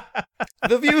I leave.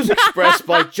 The views expressed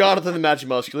by Jonathan the Magic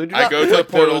Muscular do I not go to reflect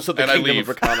the portal portals of the and I Kingdom leave.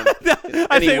 of Arcanum.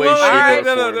 I Any say, way, well, shape, all right,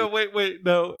 or no, form. wait,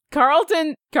 no.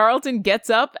 Carlton gets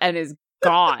up and is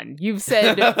gone. You've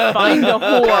said find a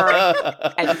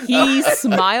whore, and he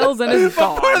smiles and is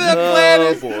But part of gone. that plan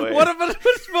is, boy. one of us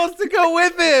was supposed to go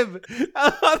with him.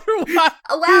 Otherwise,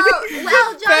 Well,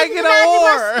 Jonathan banging the a Magic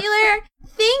whore. Muscular,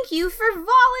 thank you for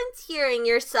volunteering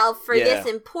yourself for this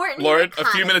important Lauren, a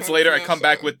few minutes later, I reconnaissance come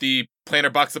back mission. with the planter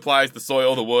box supplies, the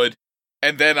soil, the wood,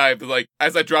 and then I like,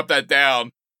 as I drop that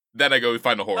down, then I go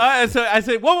find a horse. So I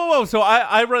say, whoa. So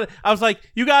I was like,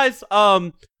 you guys,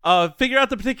 figure out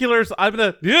the particulars. I'm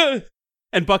gonna,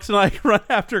 and Bucks and I run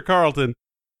after Carlton.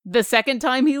 The second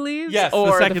time he leaves? Yes, the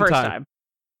or second first time.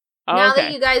 Now Okay.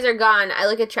 that you guys are gone, I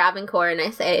look at Travancore and I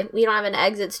say, we don't have an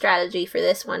exit strategy for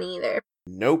this one either.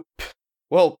 Nope.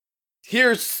 Well,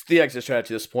 here's the exit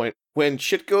strategy at this point. When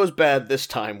shit goes bad this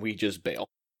time, we just bail.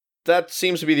 That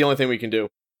seems to be the only thing we can do.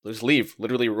 Just leave.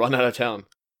 Literally run out of town.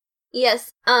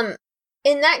 Yes,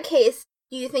 in that case,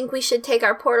 do you think we should take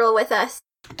our portal with us?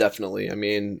 Definitely. I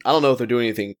mean, I don't know if they're doing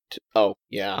anything oh,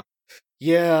 yeah.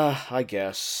 Yeah, I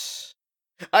guess.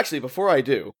 Actually, before I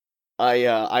do,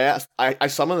 I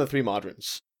summon the 3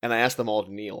 Modrons, and I asked them all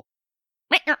to kneel.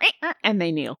 And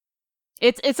they kneel.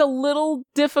 It's a little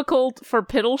difficult for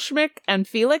Piddleschmick and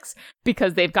Felix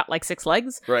because they've got like 6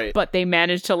 legs, Right. but they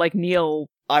manage to like kneel.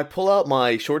 I pull out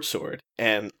my short sword,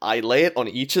 and I lay it on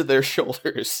each of their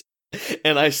shoulders,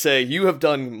 and I say, you have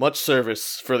done much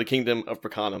service for the Kingdom of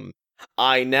Prakanam.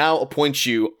 I now appoint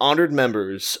you honored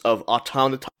members of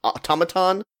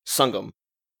Automaton Sangam.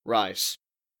 Rise.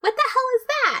 What the hell is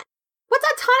that? What's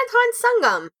Automaton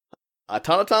Sangam?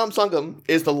 Automaton Sangam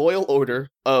is the loyal order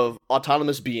of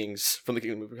autonomous beings from the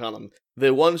Kingdom of Prakanam,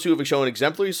 the ones who have shown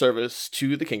exemplary service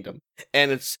to the kingdom,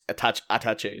 and its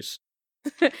attaches.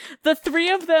 The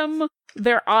 3 of them,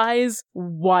 their eyes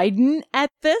widen at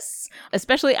this,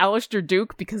 especially Alistair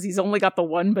Duke, because he's only got the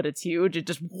one, but it's huge. It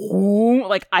just,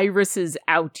 like, irises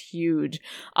out huge.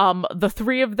 The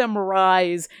 3 of them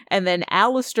rise, and then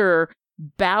Alistair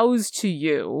bows to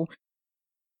you,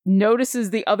 notices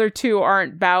the other 2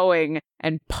 aren't bowing,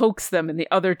 and pokes them, and the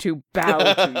other 2 bow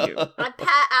to you. I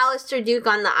pat Alistair Duke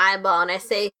on the eyeball and I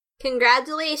say,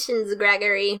 congratulations,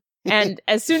 Gregory. And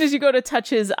as soon as you go to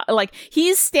touch his, like,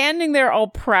 he's standing there all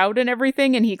proud and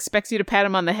everything, and he expects you to pat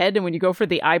him on the head, and when you go for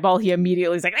the eyeball, he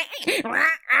immediately is like,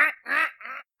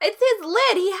 It's his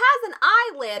lid. He has an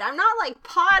eyelid. I'm not like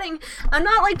potting. I'm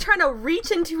not like trying to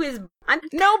reach into his. no,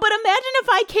 but imagine if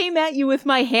I came at you with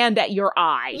my hand at your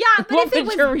eye. Yeah, but What if it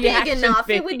would your was big reaction enough,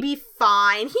 be? it would be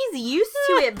fine. He's used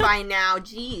to it by now.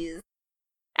 Jeez.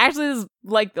 Actually, this is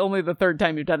like only the 3rd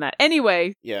time you've done that.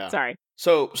 Anyway, Yeah. sorry.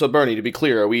 So Bernie, to be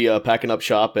clear, are we packing up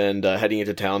shop and heading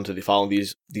into town to follow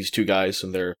these 2 guys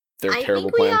and their I terrible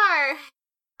think plan? we are.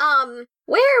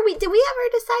 Where are we? Did we ever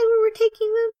decide where we're taking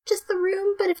them? Just the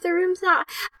room? But if the room's not,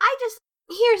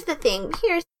 here's the thing.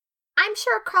 I'm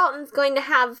sure Carlton's going to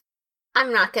have.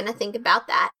 I'm not going to think about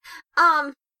that.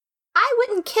 I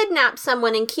wouldn't kidnap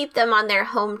someone and keep them on their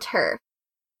home turf.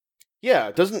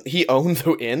 Yeah, doesn't he own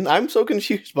the inn? I'm so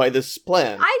confused by this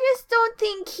plan. I just don't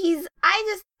think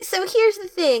so here's the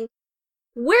thing.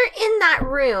 We're in that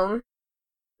room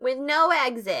with no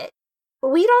exit.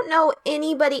 We don't know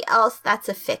anybody else that's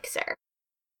a fixer.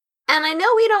 And I know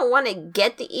we don't want to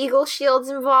get the Eagle Shields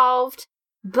involved,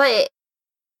 but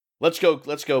Let's go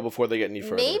before they get any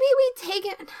further. maybe we take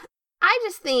it. I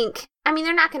just think, I mean,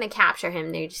 they're not going to capture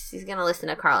him. He's going to listen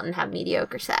to Carlton and have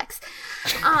mediocre sex.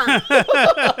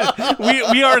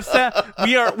 we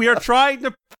are trying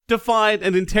to find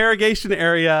an interrogation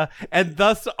area, and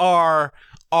thus are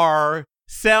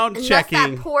sound Unless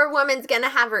checking. that poor woman's going to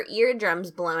have her eardrums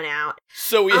blown out.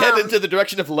 So we head into the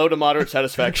direction of low to moderate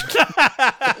satisfaction.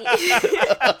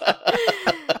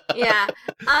 Yeah.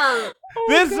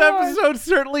 This episode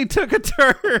certainly took a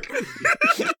turn.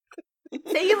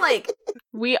 Saying like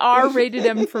We are rated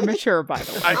M for mature, by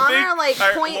the way. I on think our like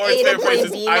our point Lawrence A to Van point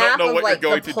Francis, B I don't map know of what like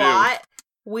you're going the to plot.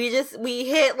 We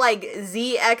hit like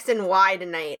Z, X, and Y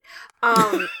tonight.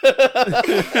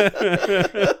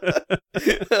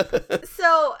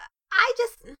 So I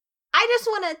just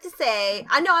wanted to say,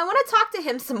 I want to talk to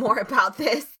him some more about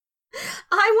this.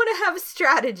 I want to have a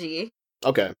strategy.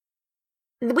 Okay.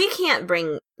 We can't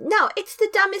bring... No, it's the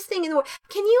dumbest thing in the world.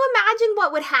 Can you imagine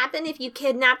what would happen if you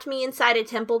kidnapped me inside a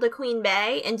temple to Queen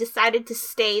Bey and decided to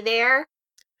stay there?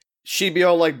 She'd be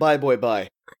all like, bye, boy, bye.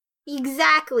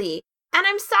 Exactly. And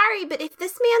I'm sorry, but if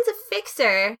this man's a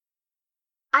fixer,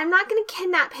 I'm not going to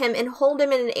kidnap him and hold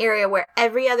him in an area where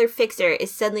every other fixer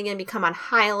is suddenly going to become on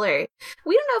high alert.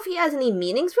 We don't know if he has any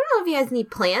meetings. We don't know if he has any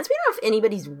plans. We don't know if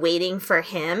anybody's waiting for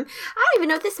him. I don't even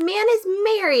know if this man is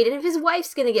married and if his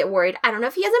wife's going to get worried. I don't know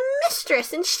if he has a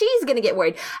mistress and she's going to get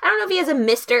worried. I don't know if he has a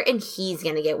mister and he's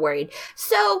going to get worried.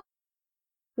 So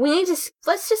let's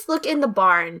just look in the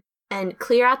barn and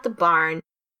clear out the barn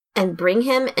and bring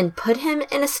him and put him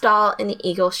in a stall in the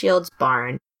Eagle Shield's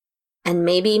barn. And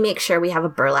maybe make sure we have a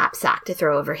burlap sack to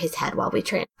throw over his head while we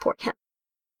transport him.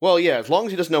 Well, yeah, as long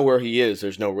as he doesn't know where he is,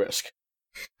 there's no risk.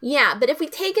 Yeah, but if we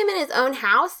take him in his own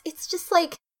house, it's just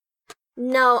like,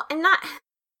 no,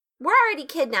 we're already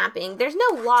kidnapping. There's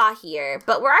no law here,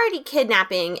 but we're already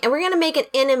kidnapping, and we're going to make an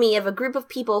enemy of a group of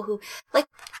people who, like,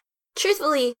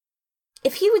 truthfully,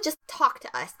 if he would just talk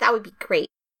to us, that would be great.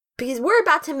 Because we're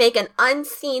about to make an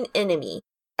unseen enemy.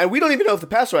 And we don't even know if the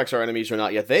Passeraks are enemies or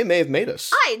not yet. They may have made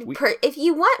us. If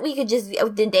you want, we could just...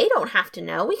 They don't have to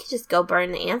know. We could just go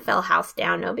burn the Amphel house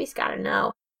down. Nobody's got to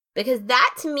know. Because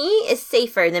that, to me, is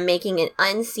safer than making an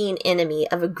unseen enemy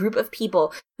of a group of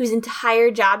people whose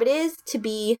entire job it is to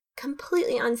be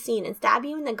completely unseen and stab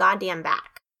you in the goddamn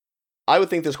back. I would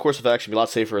think this course of action would be a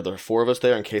lot safer if there were 4 of us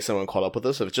there in case someone caught up with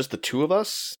us. If it's just the 2 of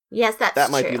us... Yes, that's true.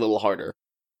 That might be a little harder.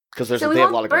 Because they have a lot of So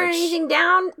we won't burn anything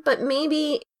down, but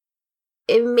maybe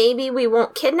we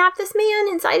won't kidnap this man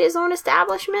inside his own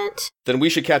establishment. Then we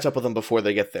should catch up with them before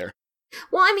they get there.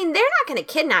 Well, I mean, they're not going to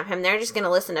kidnap him. They're just going to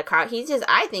listen to Carl. He's just,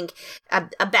 I think,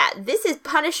 this is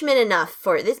punishment enough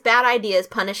for this bad idea is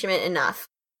punishment enough.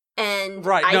 And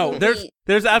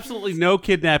there's absolutely no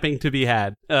kidnapping to be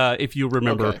had. If you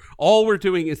remember, okay. All we're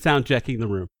doing is sound checking the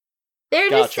room. They're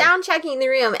just sound checking the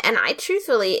room, and I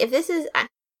truthfully, if this is,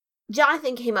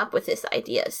 Jonathan came up with this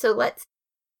idea, so let's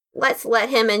let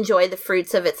him enjoy the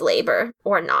fruits of its labor,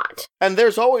 or not. And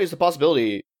there's always the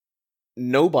possibility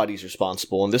nobody's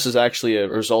responsible, and this is actually a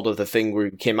result of the thing where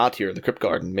we came out here, the Crypt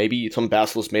Garden. Maybe some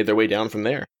basilisks made their way down from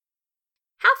there.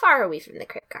 How far are we from the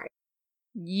Crypt Garden?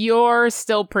 You're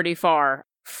still pretty far.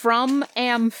 From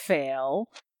Amphail,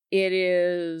 it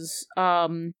is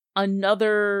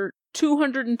another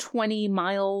 220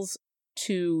 miles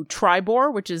to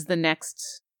Triboar, which is the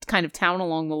next kind of town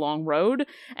along the long road,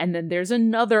 and then there's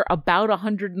another about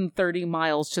 130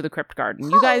 miles to the Crypt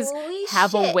Garden. You guys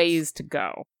have a ways to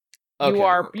go.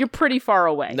 Okay. You're pretty far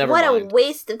away. What a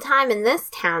waste of time in this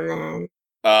town, then.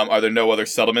 Are there no other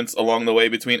settlements along the way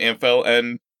between Amphail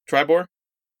and Triboar?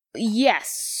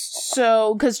 Yes.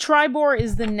 So, because Triboar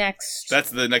is the next...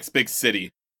 That's the next big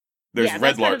city. There's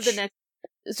Red Larch.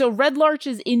 So Red Larch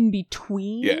is in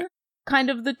between kind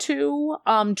of the two.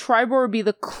 Triboar would be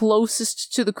the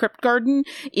closest to the Crypt Garden.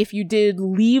 If you did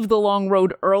leave the long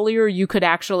road earlier, you could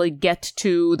actually get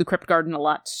to the Crypt Garden a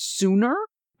lot sooner.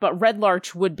 But Red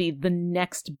Larch would be the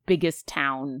next biggest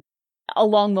town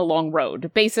along the long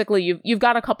road. Basically, you've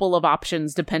got a couple of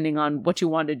options depending on what you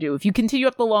want to do. If you continue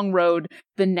up the long road,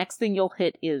 the next thing you'll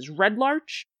hit is Red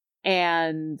Larch.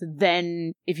 And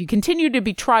then if you continue to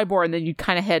be Triboar, and then you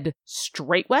kind of head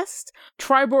straight west,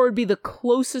 Triboar would be the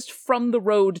closest from the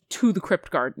road to the Crypt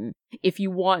Garden. If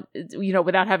you want,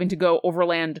 without having to go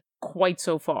overland quite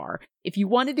so far. If you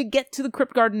wanted to get to the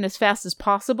Crypt Garden as fast as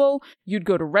possible, you'd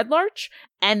go to Red Larch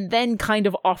and then kind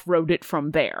of off-road it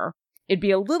from there. It'd be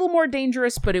a little more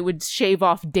dangerous, but it would shave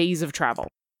off days of travel.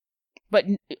 But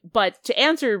to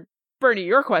answer, Bernie,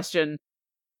 your question,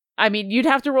 I mean, you'd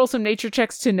have to roll some nature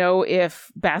checks to know if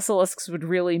basilisks would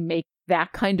really make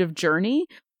that kind of journey,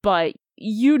 but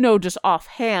just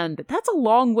offhand, that's a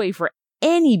long way for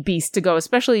any beast to go,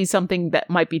 especially something that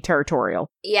might be territorial.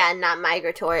 Yeah, not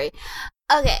migratory.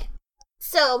 Okay,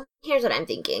 so here's what I'm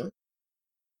thinking.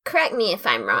 Correct me if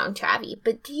I'm wrong, Travi,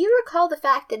 but do you recall the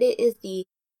fact that it is the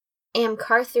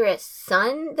Amcartharus'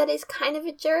 son that is kind of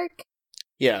a jerk?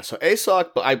 Yeah, so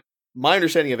Aesok, my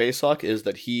understanding of Aesok is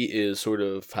that he is sort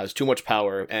of has too much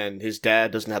power, and his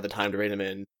dad doesn't have the time to rein him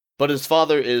in. But his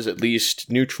father is at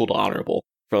least neutral to honorable,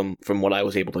 from what I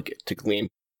was able to glean.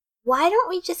 Why don't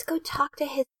we just go talk to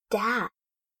his dad?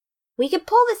 We could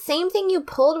pull the same thing you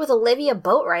pulled with Olivia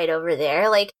Boatwright over there,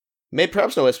 Maybe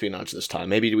perhaps no espionage this time.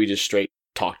 Maybe we just straight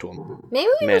talk to him. Maybe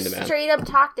we just straight up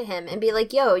talk to him and be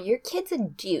like, yo, your kid's a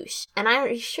douche. And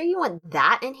I'm sure you want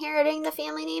that inheriting the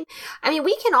family name? I mean,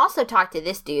 we can also talk to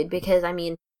this dude because,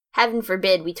 heaven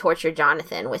forbid we torture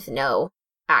Jonathan with no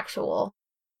actual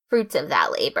fruits of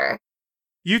that labor.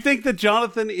 You think that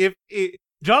Jonathan,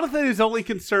 Jonathan is only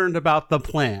concerned about the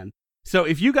plan. So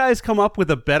if you guys come up with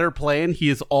a better plan, he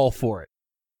is all for it.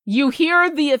 You hear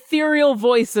the ethereal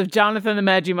voice of Jonathan the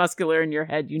Magimuscular in your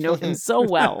head. You know him so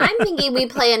well. I'm thinking we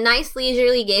play a nice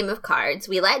leisurely game of cards.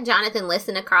 We let Jonathan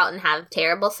listen to Carlton have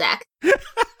terrible sex.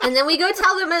 And then we go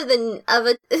tell them of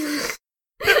a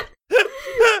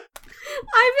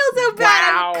I feel so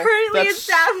bad. Wow. I'm currently That's-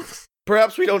 established.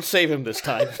 Perhaps we don't save him this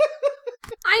time.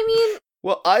 I mean,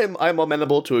 Well, I'm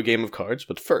amenable to a game of cards,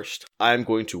 but first, I'm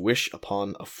going to wish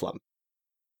upon a flump.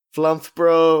 Flump,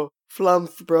 bro.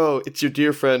 It's your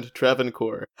dear friend,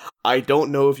 Travancore. I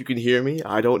don't know if you can hear me.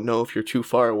 I don't know if you're too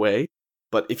far away.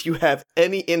 But if you have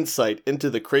any insight into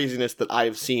the craziness that I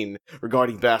have seen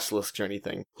regarding basilisks or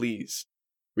anything, please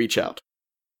reach out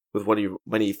with one of your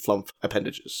many flump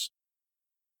appendages.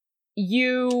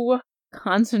 You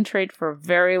concentrate for a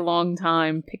very long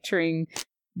time, picturing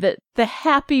the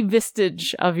happy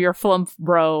vestige of your flump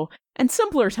bro and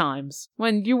simpler times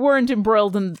when you weren't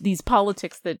embroiled in these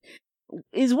politics. That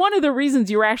is one of the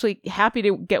reasons you were actually happy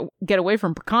to get away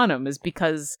from Percanum, is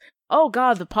because, oh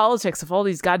god, the politics of all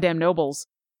these goddamn nobles.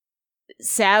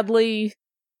 Sadly,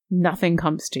 nothing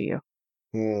comes to you.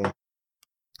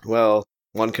 Well,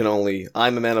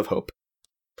 I'm a man of hope.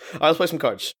 Let's play some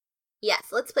cards. yes,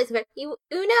 let's play some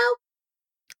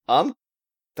Uno.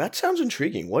 That sounds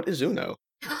intriguing. What is Uno?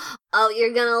 Oh,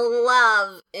 you're gonna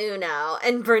love Uno.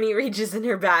 And Bernie reaches in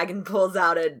her bag and pulls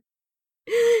out a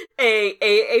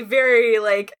very,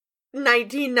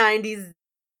 1990s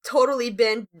totally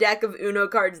bent deck of Uno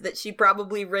cards that she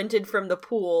probably rented from the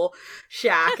pool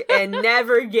shack and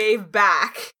never gave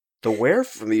back. The where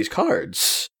from these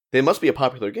cards? They must be a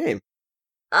popular game.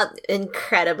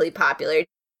 Incredibly popular.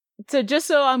 So just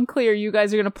so I'm clear, you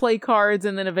guys are going to play cards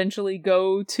and then eventually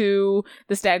go to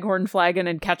the Staghorn Flagon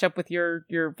and catch up with your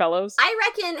fellows? I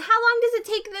reckon, how long does it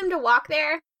take them to walk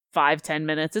there? 5-10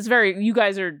 minutes. You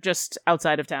guys are just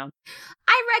outside of town.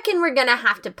 I reckon we're gonna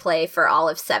have to play for all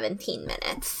of 17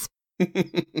 minutes.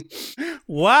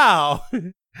 Wow.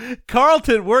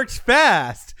 Carlton works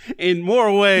fast in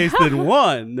more ways than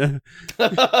one.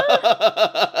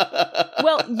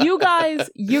 Well, you guys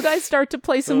start to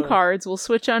play some cards. We'll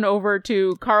switch on over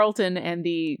to Carlton and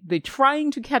the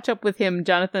trying to catch up with him,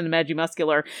 Jonathan the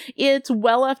Magimuscular. It's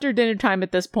well after dinner time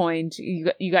at this point.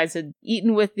 You guys had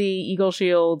eaten with the Eagle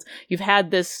Shield. You've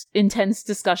had this intense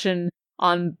discussion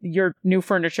on your new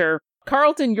furniture.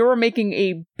 Carlton, you're making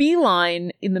a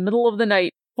beeline in the middle of the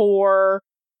night for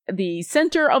the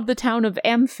center of the town of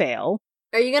Amphale.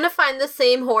 Are you gonna find the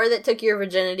same whore that took your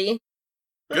virginity?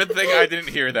 Good thing I didn't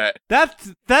hear that.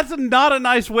 That's not a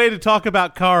nice way to talk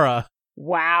about Kara.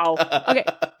 Wow. Okay,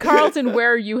 Carlton,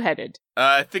 where are you headed?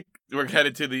 I think we're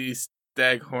headed to the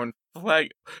Staghorn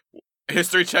Flag.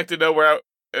 History check to know where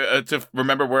to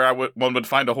remember where one would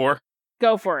find a whore.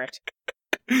 Go for it.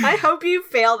 I hope you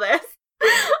fail this.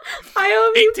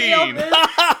 I hope you fail 18. this. Wow.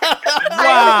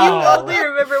 I hope you only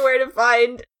remember where to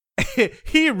find.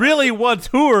 He really wants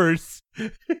whores.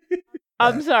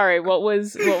 I'm sorry, what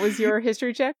was your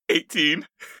history check? 18.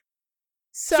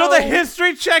 So the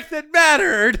history check that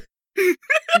mattered.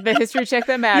 The history check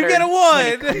that matters. You get a 1.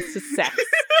 When it comes to sex.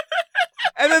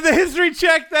 And then the history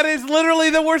check that is literally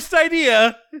the worst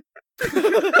idea.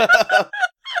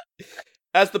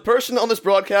 As the person on this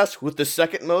broadcast with the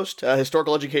second most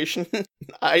historical education,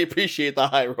 I appreciate the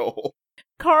high roll.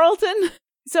 Carlton,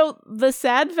 so the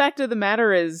sad fact of the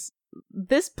matter is,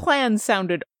 this plan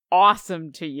sounded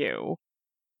awesome to you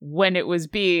when it was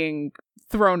being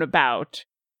thrown about,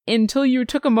 until you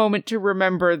took a moment to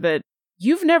remember that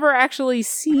you've never actually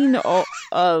seen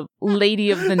a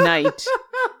Lady of the Night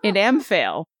in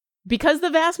Amphale. Because the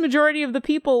vast majority of the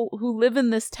people who live in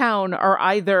this town are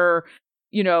either,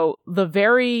 the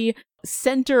very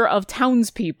center of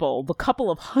townspeople, the couple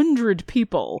of 100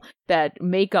 people that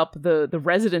make up the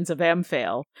residents of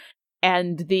Amphale,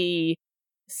 and the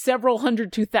several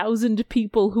hundred to 1,000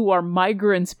 people who are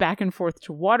migrants back and forth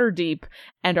to Waterdeep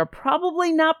and are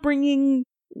probably not bringing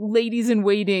ladies in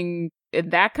waiting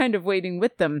and that kind of waiting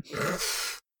with them.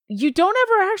 You don't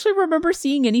ever actually remember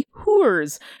seeing any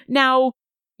whores. Now,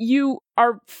 you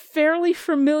are fairly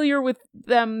familiar with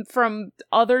them from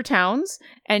other towns,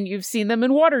 and you've seen them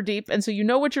in Waterdeep, and so you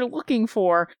know what you're looking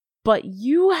for, but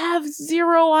you have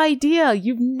zero idea.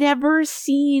 You've never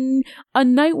seen a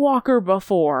Nightwalker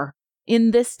before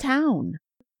in this town.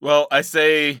 Well, I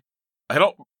say I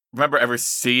don't remember ever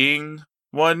seeing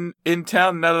one in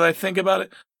town now that I think about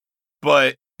it,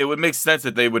 but it would make sense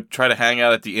that they would try to hang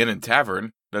out at the inn and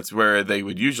tavern. That's where they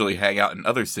would usually hang out in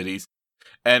other cities.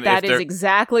 And that is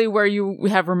exactly where you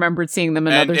have remembered seeing them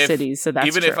in other cities, so that's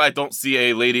even true. if I don't see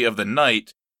a Lady of the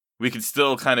Night, we could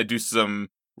still kind of do some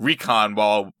recon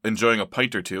while enjoying a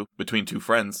pint or two between two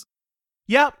friends.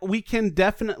 Yep, we can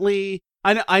definitely.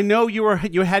 I know you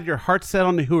had your heart set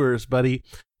on the Hooers, buddy,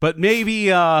 but maybe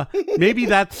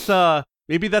that's the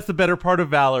better part of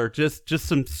valor. Just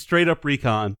some straight up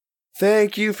recon.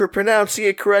 Thank you for pronouncing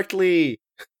it correctly.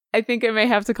 I think I may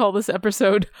have to call this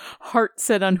episode Heart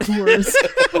Set on Hooers.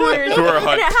 Hooers. Hooer And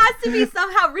hunt. it has to be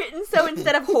somehow written so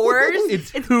instead of horrors,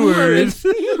 It's Hooers.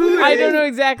 I don't know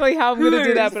exactly how I'm going to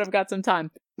do that, but I've got some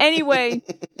time. Anyway,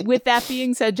 with that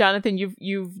being said, Jonathan,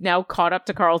 you've now caught up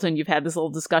to Carlton. You've had this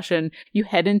little discussion. You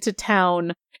head into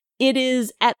town. It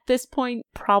is, at this point,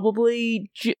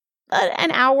 probably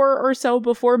an hour or so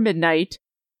before midnight.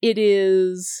 It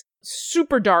is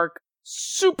super dark,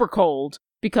 super cold,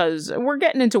 because we're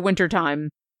getting into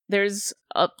wintertime. There's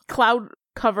a cloud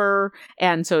cover,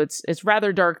 and so it's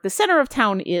rather dark. The center of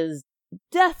town is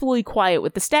deathly quiet,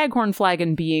 with the Staghorn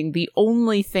Flagon being the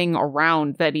only thing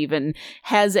around that even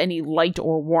has any light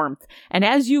or warmth. And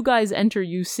as you guys enter,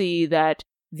 you see that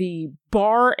the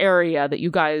bar area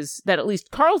that at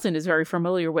least Carlton is very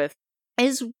familiar with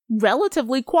is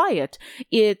relatively quiet.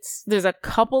 There's a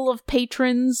couple of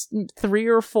patrons, 3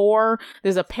 or 4.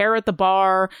 There's a pair at the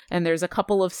bar, and there's a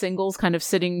couple of singles kind of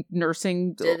sitting,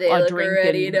 nursing Do they a look drink.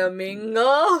 ready and to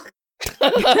mingle?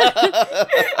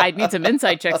 I'd need some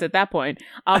insight checks at that point.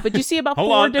 But you see about Hold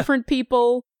 4 on. different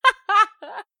people.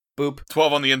 Boop.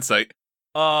 12 on the insight.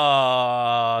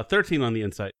 13 on the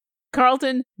insight.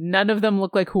 Carlton, none of them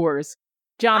look like whores.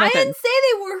 I Jonathan, didn't say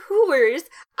they were hooers.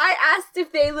 I asked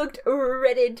if they looked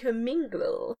ready to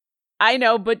mingle. I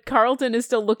know, but Carlton is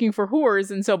still looking for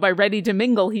whores, and so by ready to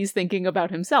mingle, he's thinking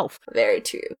about himself. Very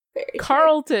true. Very true.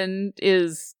 Carlton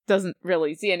doesn't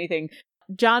really see anything.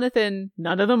 Jonathan,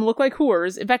 none of them look like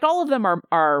whores. In fact, all of them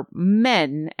are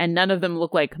men, and none of them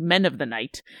look like men of the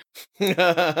night.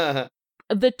 The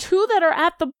 2 that are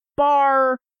at the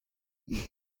bar,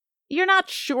 you're not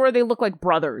sure they look like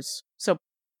brothers, so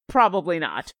probably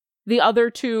not. The other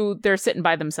 2, they're sitting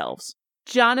by themselves.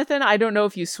 Jonathan, I don't know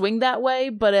if you swing that way,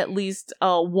 but at least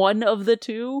one of the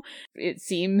 2, it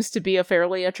seems to be a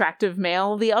fairly attractive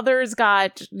male. The other's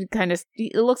got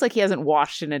it looks like he hasn't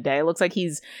washed in a day. It looks like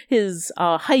his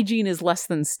hygiene is less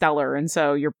than stellar, and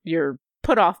so you're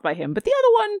put off by him. But the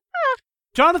other one,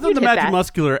 Jonathan You'd the hit Magic that.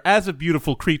 Muscular, as a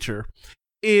beautiful creature,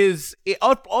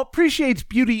 appreciates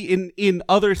beauty in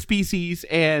other species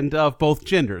and of both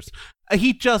genders.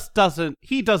 He just doesn't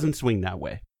swing that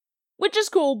way. which is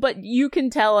cool, but you can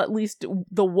tell at least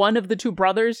the one of the 2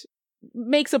 brothers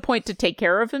makes a point to take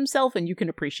care of himself, and you can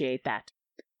appreciate that.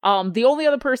 The only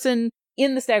other person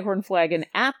in the Staghorn Flagon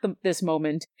at this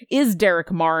moment is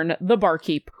Derek Marn, the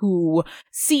barkeep, who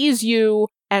sees you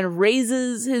and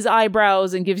raises his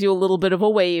eyebrows and gives you a little bit of a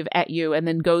wave at you, and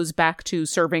then goes back to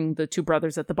serving the 2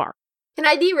 brothers at the bar. Can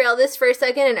I derail this for a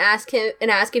second and ask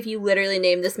if you literally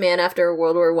named this man after a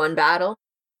World War I battle?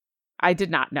 I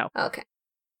did not know. Okay.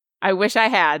 I wish I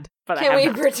had, but I Can have we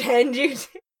not. pretend you did?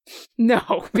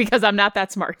 No, because I'm not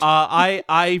that smart.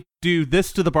 I do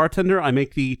this to the bartender. I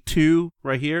make the 2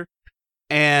 right here,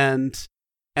 and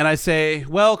I say,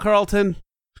 "Well, Carlton,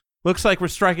 looks like we're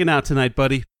striking out tonight,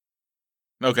 buddy."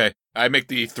 Okay, I make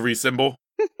the 3 symbol.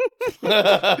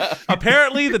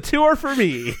 Apparently, the 2 are for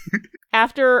me.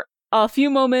 After a few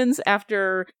moments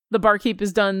after the barkeep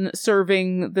is done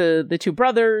serving the 2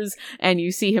 brothers, and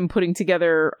you see him putting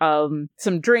together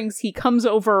some drinks, he comes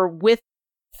over with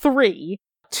 3,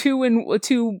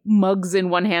 2 mugs in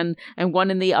one hand and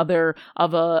one in the other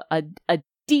of a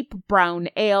deep brown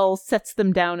ale, sets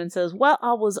them down and says, "Well,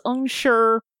 I was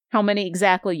unsure how many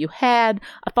exactly you had.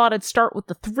 I thought I'd start with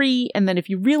the 3, and then if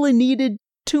you really needed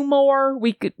 2 more,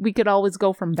 we could always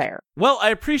go from there." Well, I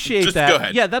appreciate Just that. go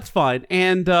ahead. Yeah, that's fine.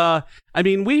 And I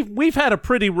mean, we've had a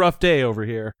pretty rough day over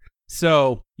here,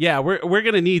 so yeah, we're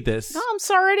gonna need this. Oh, I'm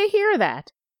sorry to hear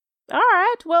that. All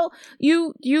right. Well,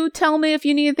 you tell me if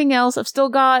you need anything else. I've still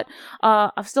got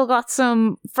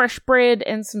some fresh bread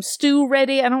and some stew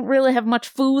ready. I don't really have much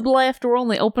food left. We're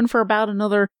only open for about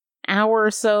another hour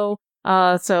or so.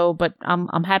 But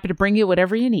I'm happy to bring you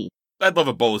whatever you need. I'd love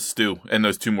a bowl of stew and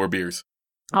those 2 more beers.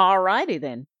 All righty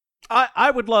then. I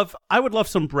would love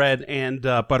some bread and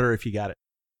butter if you got it.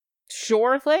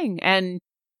 Sure thing. And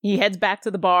he heads back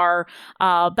to the bar.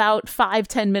 About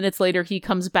 5-10 minutes later, he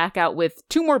comes back out with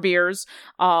 2 more beers,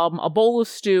 a bowl of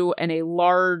stew, and a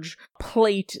large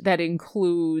plate that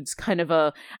includes kind of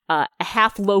a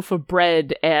half loaf of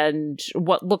bread and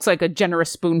what looks like a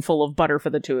generous spoonful of butter for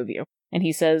the 2 of you. And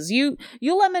he says, "You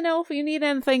let me know if you need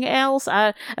anything else.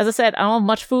 As I said, I don't have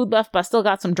much food left, but I still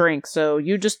got some drinks. So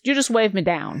you just wave me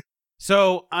down."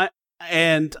 So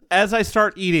And as I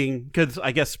start eating, because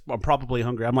I guess I'm probably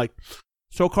hungry, I'm like,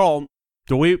 so Carl,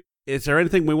 is there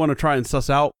anything we want to try and suss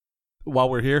out while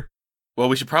we're here? Well,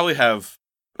 we should probably have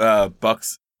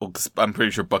Bucks. Well, 'cause I'm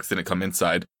pretty sure Bucks didn't come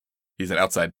inside. He's an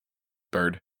outside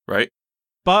bird, right?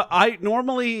 But I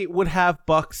normally would have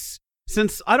Bucks,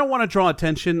 since I don't want to draw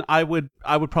attention. I would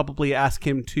probably ask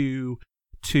him to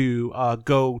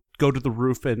go to the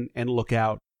roof and look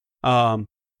out. And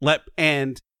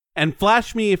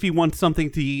flash me if he wants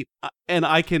something to eat, and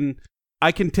I can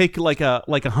take like a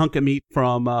hunk of meat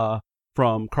from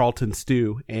Carlton's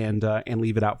stew and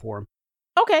leave it out for him.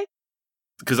 Okay.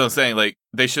 Because I'm saying, like,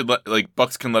 they should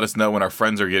Bucks can let us know when our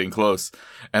friends are getting close,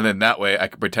 and then that way I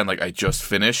can pretend like I just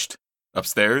finished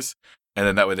upstairs, and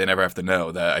then that way they never have to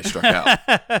know that I struck out.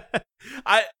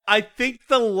 I think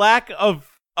the lack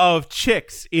of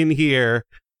chicks in here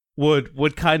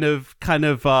would kind of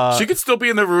she could still be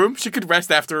in the room. She could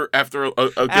rest after a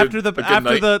good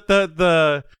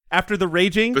night. After the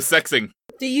raging, the sexing.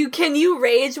 Can you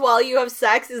rage while you have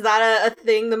sex? Is that a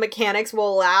thing the mechanics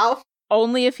will allow?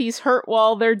 Only if he's hurt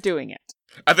while they're doing it.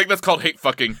 I think that's called hate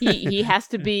fucking. He has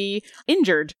to be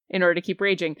injured in order to keep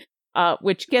raging,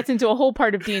 which gets into a whole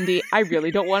part of D&D I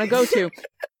really don't want to go to.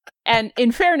 And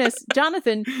in fairness,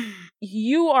 Jonathan,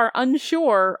 you are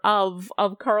unsure of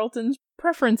Carlton's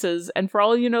preferences, and for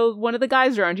all you know, one of the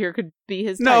guys around here could be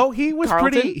his type. No, he was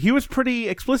Carlton? pretty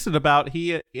explicit about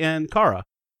he and Kara.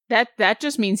 That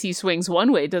just means he swings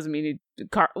one way. It doesn't mean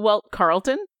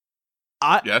Carlton?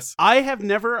 Yes. I have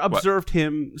never observed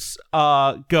him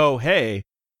go, hey,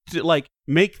 to, like,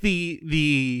 make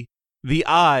the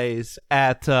eyes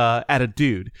at a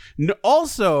dude.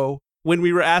 Also, when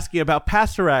we were asking about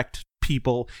Pasteract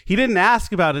people, he didn't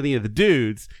ask about any of the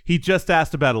dudes. He just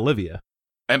asked about Olivia.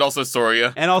 And also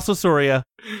Soria. And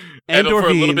Dorvine. For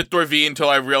a little bit Dorvine until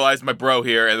I realized my bro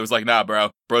here, and it was like, nah,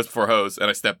 bro. Bro's before hoes, and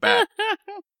I stepped back.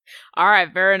 All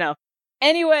right, fair enough.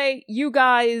 Anyway, you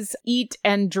guys eat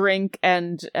and drink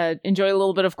and enjoy a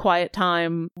little bit of quiet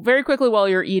time. Very quickly while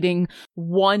you're eating,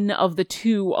 one of the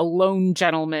two alone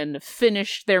gentlemen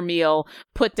finish their meal,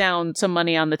 put down some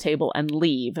money on the table, and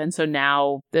leave. And so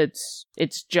now it's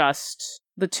just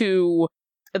the two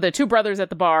brothers at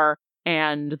the bar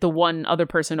and the one other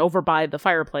person over by the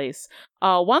fireplace.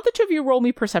 Why don't the two of you roll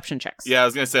me perception checks? Yeah, I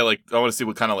was gonna say, like, I want to see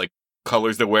what kind of, like,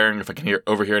 colors they're wearing, if I can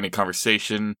overhear any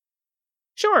conversation.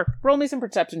 Sure, roll me some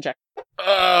perception check.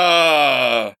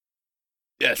 Yes.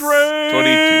 Drake!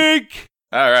 22.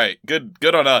 All right,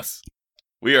 good on us.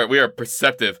 We are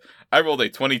perceptive. I rolled a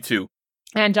 22.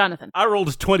 And Jonathan. I rolled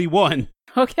a 21.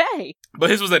 Okay. But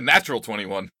his was a natural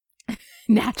 21.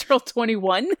 Natural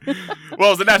 21? Well, it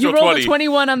was a natural 20. You rolled a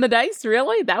 21 on the dice?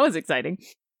 Really? That was exciting.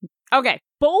 Okay,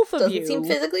 both of you. Doesn't seem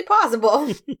physically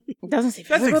possible. Doesn't seem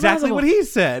physically That's exactly possible. what he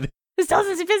said. This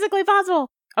doesn't seem physically possible.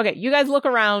 Okay, you guys look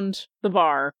around the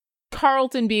bar.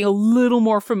 Carlton being a little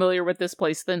more familiar with this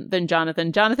place than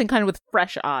Jonathan. Jonathan kind of with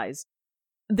fresh eyes.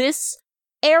 This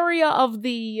area of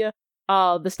the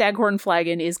Staghorn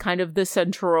Flagon is kind of the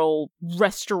central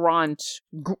restaurant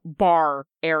bar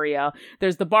area.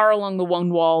 There's the bar along the one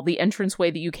wall. The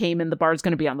entranceway that you came in, the bar's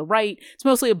going to be on the right. It's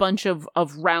mostly a bunch of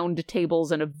round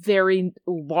tables and a very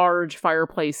large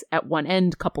fireplace at one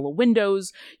end, couple of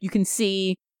windows. You can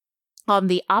see on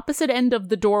the opposite end of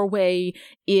the doorway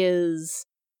is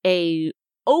a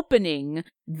opening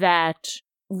that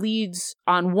leads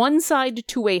on one side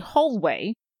to a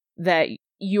hallway that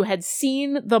you had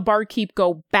seen the barkeep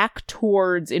go back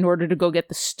towards in order to go get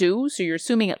the stew, so you're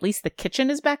assuming at least the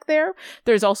kitchen is back there.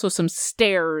 There's also some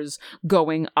stairs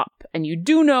going up, and you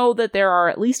do know that there are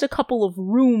at least a couple of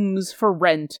rooms for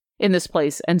rent in this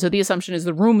place, and so the assumption is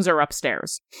the rooms are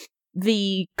upstairs.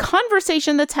 The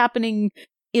conversation that's happening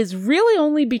is really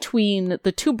only between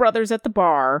the two brothers at the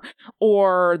bar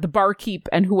or the barkeep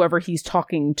and whoever he's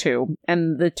talking to.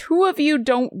 And the two of you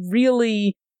don't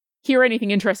really hear anything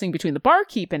interesting between the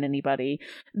barkeep and anybody.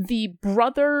 The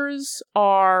brothers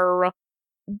are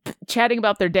chatting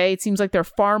about their day. It seems like they're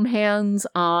farm hands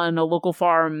on a local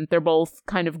farm. They're both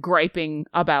kind of griping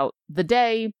about the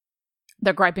day.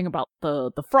 They're griping about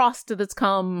the frost that's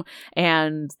come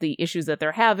and the issues that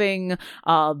they're having.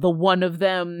 The one of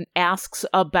them asks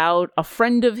about a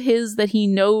friend of his that he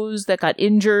knows that got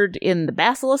injured in the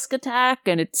basilisk attack,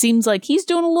 and it seems like he's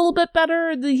doing a little bit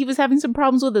better. He was having some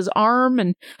problems with his arm,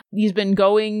 and he's been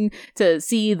going to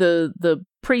see the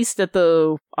priest at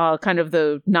the kind of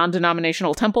the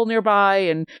non-denominational temple nearby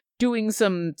and doing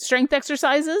some strength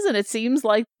exercises, and it seems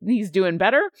like he's doing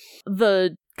better.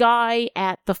 The guy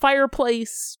at the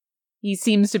fireplace, he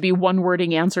seems to be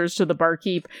one-wording answers to the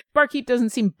barkeep. Barkeep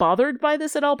doesn't seem bothered by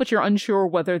this at all, but you're unsure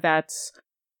whether that's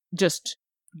just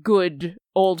good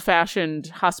old-fashioned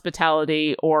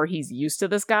hospitality or he's used to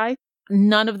this guy.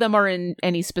 None of them are in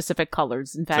any specific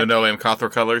colors. In fact, So no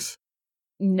Amcothra colors?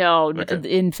 no. Okay.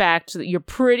 In fact, you're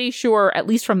pretty sure, at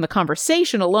least from the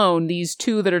conversation alone, these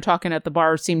two that are talking at the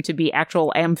bar seem to be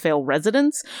actual Amphale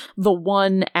residents. The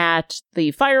one at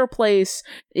the fireplace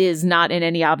is not in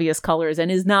any obvious colors and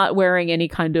is not wearing any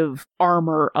kind of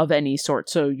armor of any sort,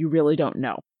 so you really don't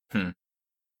know. Okay.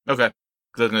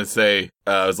 'Cause I was going to say,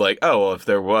 I was like, oh, well, if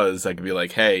there was, I could be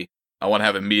like, hey, I want to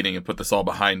have a meeting and put this all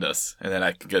behind us, and then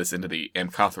I can get us into the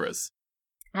Amcothras.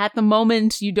 At the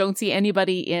moment, you don't see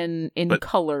anybody in But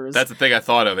colors. That's the thing I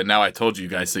thought of, and now I told you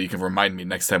guys so you can remind me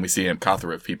next time we see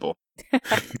Amcothra people.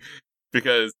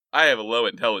 Because I have a low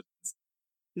intelligence.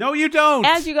 No, you don't.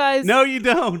 As you guys, No, you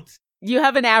don't. you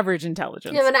have an average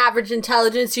intelligence. You have an average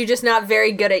intelligence, you're just not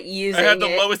very good at using I have the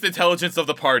it. lowest intelligence of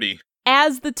the party.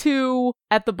 As the two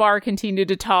at the bar continue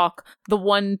to talk, the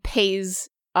one pays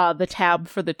the tab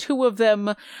for the two of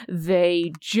them.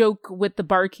 They joke with the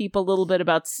barkeep a little bit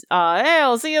about, hey,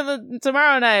 I'll see you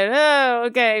tomorrow night. Oh,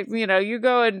 okay. You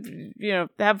go and,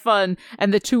 have fun.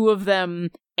 And the two of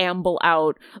them amble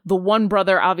out. The one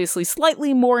brother, obviously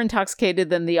slightly more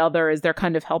intoxicated than the other, as they're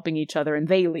kind of helping each other, and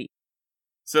they leave.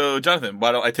 So, Jonathan,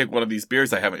 why don't I take one of these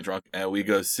beers I haven't drunk, and we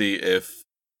go see if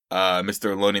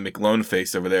Mr. Loney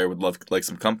McLoneface over there would like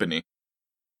some company.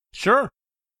 Sure.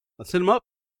 Let's hit him up.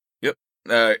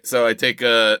 So I take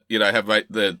I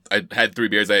had 3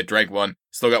 beers, I had drank one,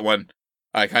 still got one.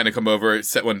 I kind of come over,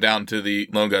 set one down to the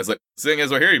lone guys, like, seeing as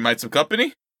we're here, you might some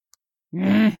company?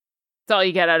 That's all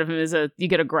you get out of him is you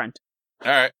get a grunt.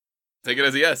 Alright, take it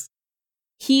as a yes.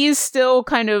 He is still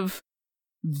kind of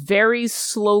very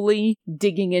slowly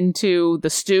digging into the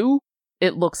stew.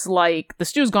 It looks like the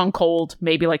stew's gone cold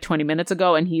maybe like 20 minutes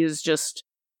ago, and he is just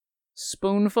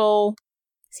spoonful.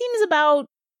 Seems about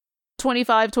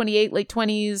 25, 28, late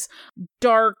 20s,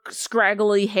 dark,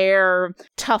 scraggly hair,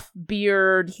 tough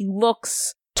beard. He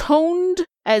looks toned,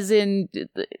 as in,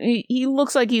 he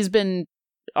looks like he's been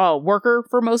a worker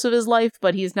for most of his life,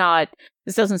 but he's not,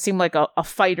 this doesn't seem like a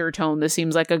fighter tone. This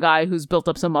seems like a guy who's built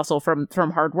up some muscle from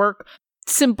hard work.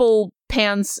 Simple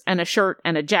pants and a shirt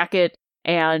and a jacket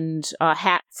and a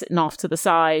hat sitting off to the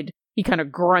side. He kind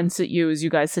of grunts at you as you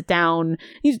guys sit down.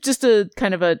 He's just a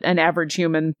kind of an average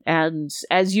human. And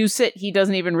as you sit, he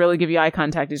doesn't even really give you eye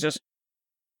contact. He's just...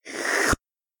 It's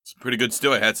a pretty good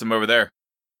stew, I had some over there.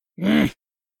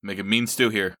 Make a mean stew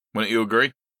here. Wouldn't you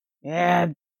agree?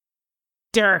 Yeah,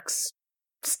 Derek's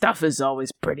stuff is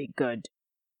always pretty good.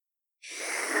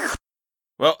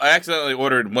 Well, I accidentally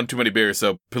ordered one too many beers,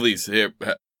 so please, here,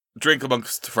 drink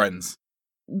amongst friends.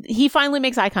 He finally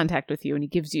makes eye contact with you, and he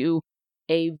gives you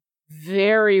a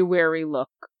very wary look.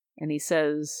 And he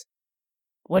says,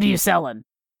 "What are you selling?"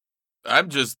 I'm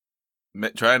just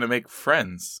trying to make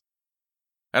friends.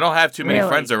 I don't have too many Really?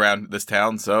 friends around this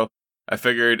town, so I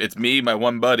figured it's me, my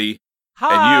one buddy,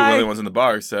 Hi. and you were the only ones in the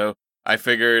bar, so I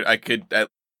figured I could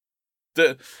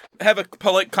have a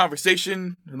polite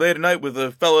conversation late at night with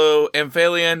a fellow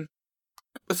Amphalian.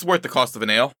 It's worth the cost of an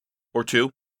ale or two.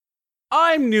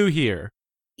 I'm new here.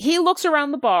 He looks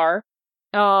around the bar.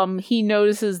 He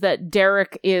notices that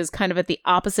Derek is kind of at the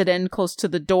opposite end, close to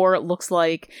the door. It looks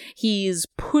like he's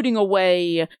putting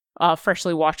away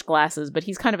freshly washed glasses, but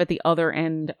he's kind of at the other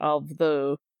end of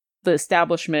the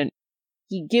establishment.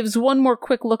 He gives one more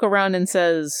quick look around and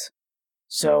says,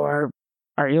 "So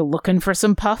are you looking for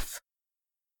some puff?"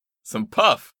 Some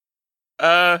puff.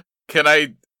 Can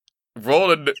I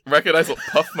roll and recognize what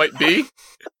puff might be?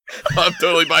 I'm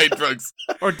totally buying drugs.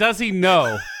 Or does he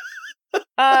know?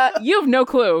 You have no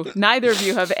clue. Neither of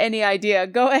you have any idea.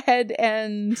 Go ahead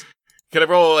and... Can I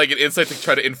roll like an insight to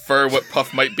try to infer what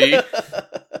puff might be?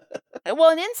 Well,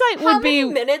 an insight would How be...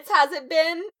 many minutes has it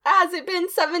been? Has it been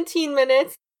 17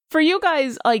 minutes? For you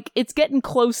guys, like, it's getting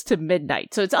close to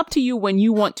midnight, so it's up to you when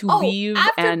you want to leave.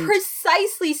 After And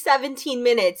precisely 17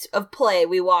 minutes of play,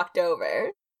 we walked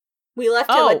over. We left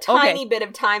him Oh, a tiny okay. bit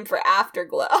of time for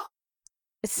afterglow.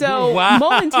 so Wow.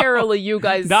 momentarily, you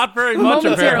guys, Not very much,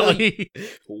 Momentarily.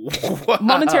 apparently. Wow.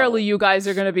 momentarily, you guys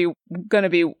are gonna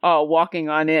be walking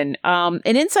on in. And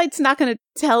insight's not gonna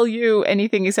tell you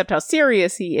anything except how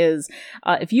serious he is.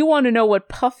 If you want to know what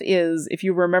puff is, if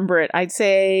you remember it, I'd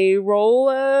say roll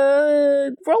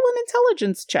an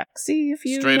intelligence check. See if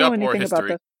you Straight know up or anything about history?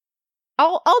 the.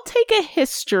 I'll take a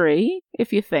history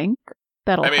if you think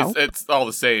that'll I mean, help. it's all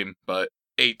the same, but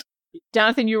 8.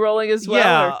 Jonathan, you rolling as well?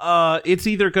 Yeah, or- it's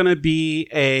either going to be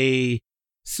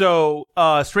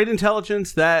straight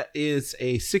intelligence, that is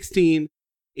a 16.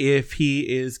 If he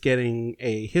is getting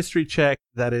a history check,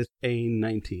 that is a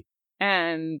 19.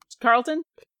 And Carlton?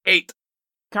 8.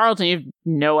 Carlton, you have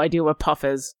no idea what puff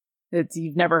is.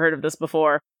 You've never heard of this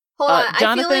before. Hold on,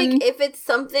 Jonathan? I feel like if it's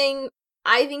something,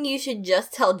 I think you should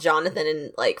just tell Jonathan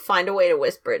and, like, find a way to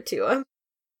whisper it to him.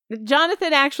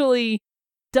 Jonathan actually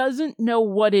doesn't know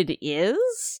what it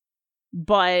is,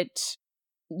 but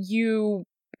you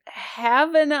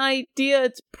have an idea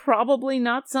it's probably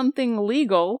not something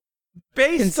legal.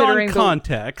 Based on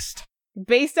context.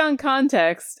 Based on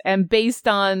context and based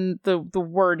on the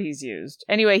word he's used.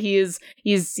 Anyway, he's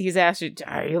asked you,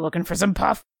 are you looking for some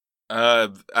puff?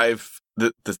 I'm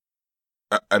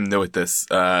new at this.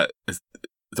 Do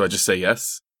I just say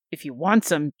yes? If you want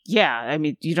some, yeah. I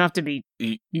mean, you don't have to be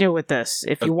new at this.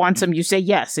 If you want some, you say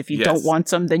yes. If you don't want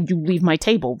some, then you leave my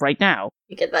table right now.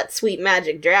 You get that sweet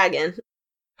magic dragon.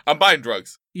 I'm buying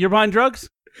drugs. You're buying drugs?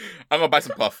 I'm gonna buy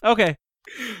some puff. Okay.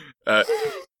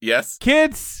 Yes?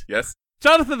 Kids, Yes?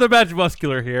 Jonathan the Magic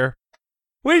Muscular here.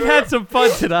 We've had some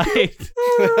fun tonight.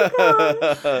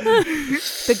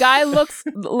 The guy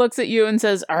looks at you and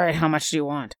says, all right, how much do you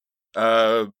want?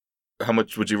 How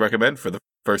much would you recommend for the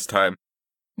first time?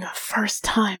 First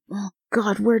time? Oh,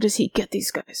 God, where does he get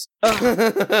these guys?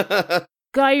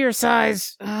 Guy your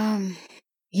size.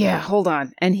 Yeah, hold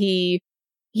on. And he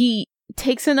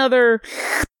takes another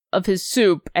of his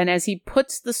soup, and as he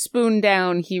puts the spoon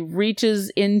down, he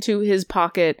reaches into his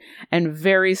pocket and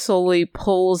very slowly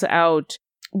pulls out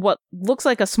what looks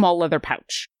like a small leather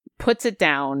pouch, puts it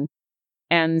down,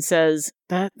 and says,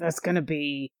 that's gonna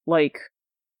be like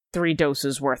 3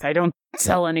 doses worth. I don't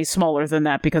sell any smaller than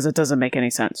that because it doesn't make any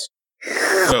sense.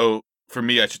 So, for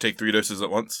me, I should take 3 doses at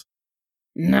once?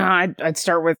 No, I'd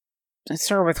start with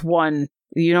 1.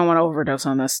 You don't want to overdose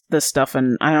on this stuff,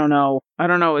 and I don't know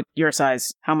at your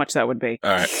size how much that would be. All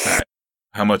right.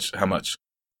 How much?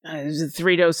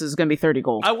 3 doses is going to be 30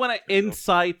 gold. I want to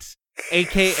insight,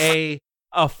 aka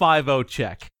a 5-0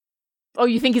 check. Oh,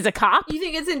 you think he's a cop? You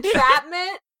think it's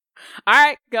entrapment? All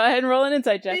right, go ahead and roll an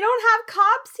insight check. They don't have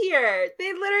cops here.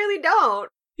 They literally don't.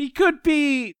 He could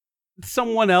be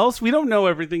someone else. We don't know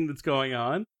everything that's going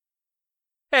on.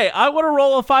 Hey, I want to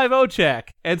roll a 5-0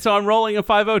 check, and so I'm rolling a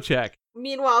 5-0 check.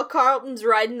 Meanwhile, Carlton's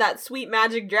riding that sweet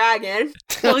magic dragon.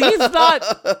 Well,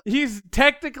 he's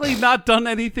technically not done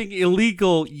anything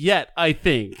illegal yet, I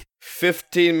think.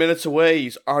 15 minutes away,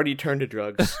 he's already turned to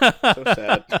drugs. So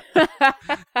sad.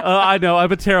 I know,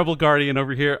 I'm a terrible guardian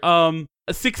over here. A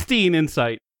 16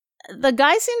 insight. The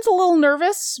guy seems a little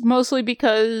nervous, mostly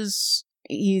because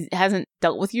he hasn't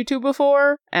dealt with you two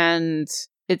before, and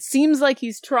it seems like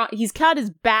he's got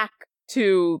his back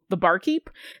to the barkeep,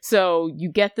 so you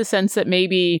get the sense that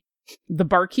maybe the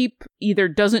barkeep either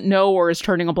doesn't know or is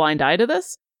turning a blind eye to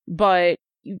this, but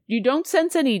you don't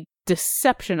sense any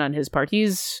deception on his part.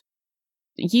 He's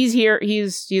here,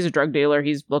 he's a drug dealer,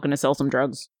 he's looking to sell some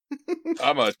drugs.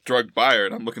 I'm a drug buyer,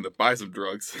 and I'm looking to buy some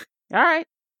drugs. All right.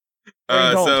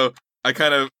 So I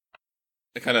kind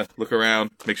of look around,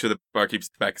 make sure the barkeep's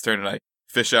back is turned, and I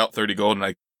fish out 30 gold, and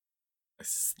I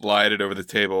slide it over the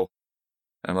table.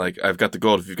 I'm like, I've got the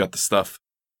gold if you've got the stuff.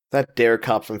 That dare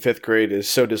cop from 5th grade is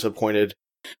so disappointed.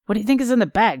 What do you think is in the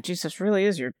bag? Jesus, really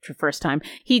is your first time.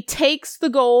 He takes the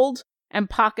gold and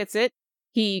pockets it.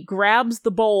 He grabs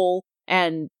the bowl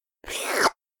and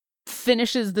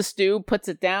finishes the stew, puts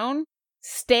it down,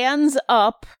 stands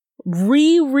up,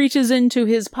 reaches into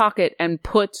his pocket and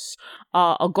puts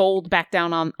a gold back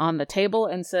down on the table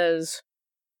and says,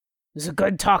 "It was a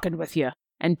good talking with you,"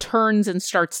 and turns and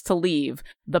starts to leave.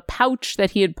 The pouch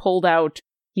that he had pulled out,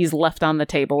 he's left on the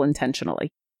table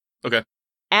intentionally. Okay.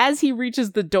 As he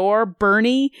reaches the door,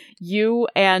 Bernie, you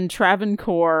and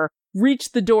Travancore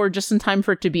reach the door just in time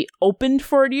for it to be opened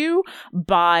for you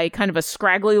by kind of a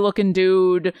scraggly-looking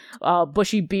dude,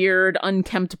 bushy beard,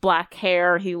 unkempt black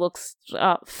hair. He looks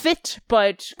fit,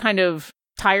 but kind of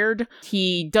tired.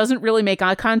 He doesn't really make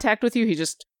eye contact with you. He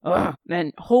just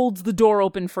then holds the door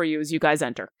open for you as you guys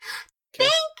enter.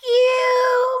 Thank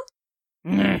you!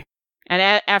 And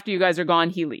after you guys are gone,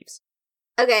 he leaves.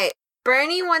 Okay,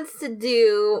 Bernie wants to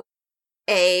do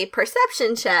a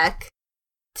perception check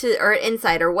or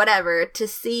insight or whatever to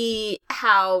see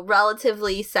how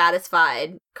relatively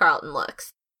satisfied Carlton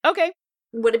looks. Okay.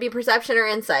 Would it be perception or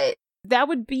insight? That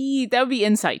would be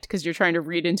insight, because you're trying to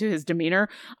read into his demeanor.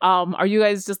 Are you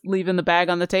guys just leaving the bag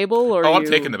on the table, or? I'm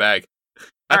taking the bag.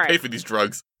 I pay for these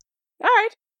drugs. All right.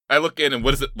 I look in, and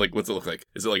what is it like? What's it look like?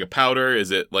 Is it like a powder?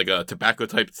 Is it like a tobacco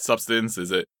type substance?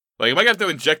 Is it like, am I gonna have to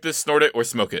inject this, snort it, or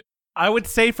smoke it? I would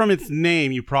say from its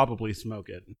name, you probably smoke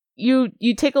it. You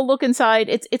take a look inside.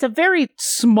 It's a very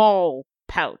small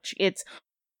pouch. It's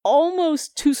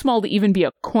almost too small to even be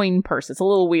a coin purse. It's a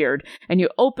little weird. And you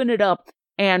open it up,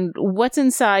 and what's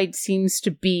inside seems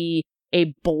to be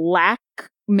a black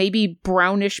maybe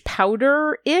brownish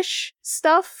powder-ish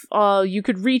stuff. You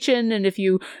could reach in, and if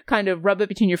you kind of rub it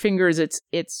between your fingers, it's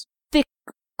thick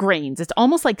grains. It's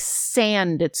almost like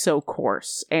sand. It's so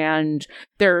coarse, and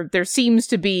there seems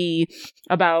to be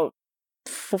about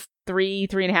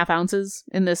 3.5 ounces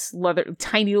in this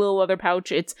tiny little leather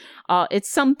pouch. It's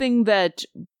something that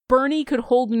Bernie could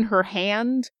hold in her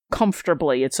hand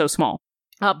comfortably. It's so small.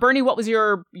 Bernie, what was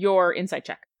your insight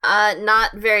check?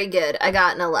 Not very good. I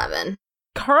got an 11.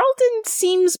 Carlton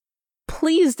seems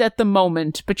pleased at the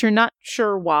moment, but you're not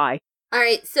sure why. All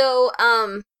right, so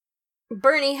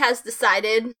Bernie has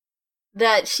decided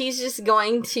that she's just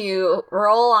going to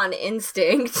roll on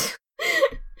instinct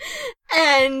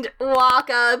and walk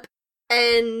up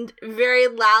and very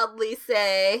loudly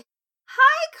say,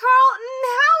 "Hi, Carlton,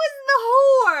 how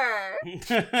is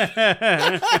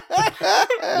the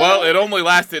whore?" Well, it only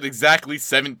lasted exactly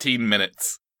 17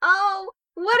 minutes. Oh,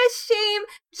 what a shame.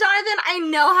 Jonathan, I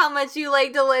know how much you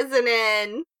like to listen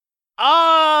in.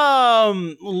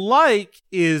 Like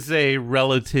is a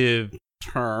relative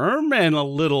term and a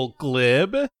little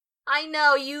glib. I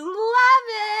know, you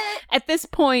love it. At this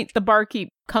point, the barkeep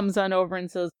comes on over and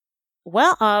says,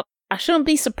 "Well, I shouldn't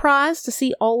be surprised to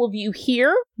see all of you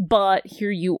here, but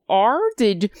here you are.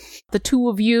 Did the two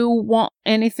of you want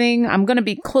anything? I'm going to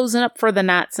be closing up for the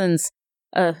night since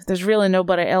there's really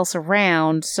nobody else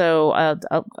around, so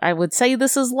I would say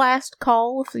this is last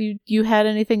call if you had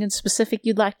anything in specific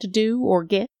you'd like to do or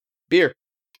get." Beer.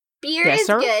 Beer Yes, is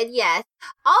sir? good, yes.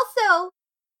 Also,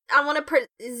 I want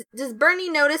to... does Bernie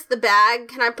notice the bag?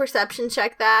 Can I perception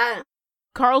check that?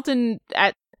 Carlton,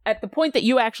 at the point that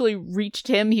you actually reached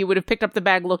him, he would have picked up the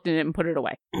bag, looked in it, and put it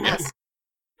away. Yes.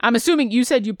 I'm assuming you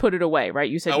said you put it away, right?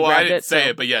 You said you Well, I grabbed didn't say so-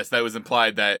 it, but yes, that was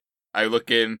implied that I look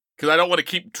in, because I don't want to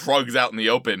keep drugs out in the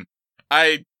open.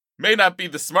 I may not be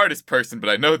the smartest person,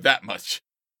 but I know that much.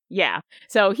 Yeah.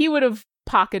 So he would have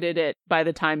pocketed it by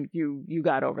the time you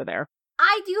got over there.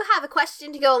 I do have a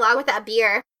question to go along with that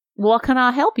beer. What can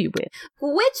I help you with?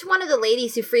 Which one of the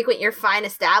ladies who frequent your fine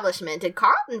establishment did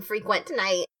Carlton frequent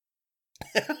tonight?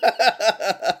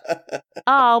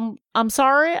 I'm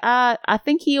sorry. I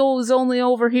think he was only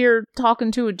over here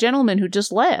talking to a gentleman who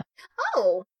just left.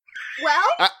 Oh,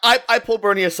 well, I pull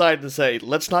Bernie aside and say,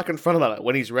 let's not confront him about it.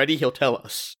 When he's ready, he'll tell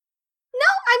us. no,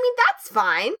 I mean, that's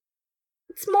fine.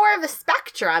 It's more of a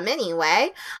spectrum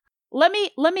anyway. Let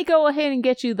me go ahead and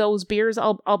get you those beers.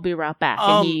 I'll be right back.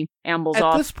 And he ambles At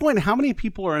off. this point, how many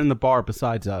people are in the bar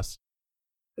besides us?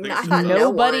 I thought no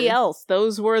Nobody one. else.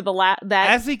 Those were the that.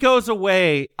 As he goes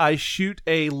away, I shoot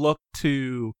a look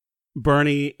to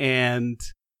Bernie and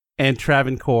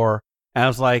Travancore. And I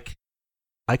was like,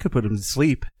 I could put him to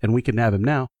sleep, and we can nab him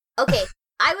now. Okay,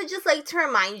 I would just like to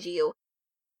remind you,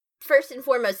 first and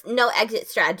foremost, no exit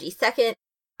strategy. Second,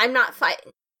 I'm not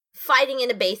fighting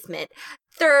in a basement.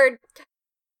 Third,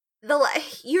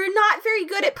 you're not very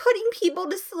good at putting people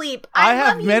to sleep. I love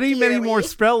have you many dearly. more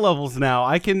spell levels now.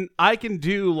 I can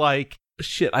do like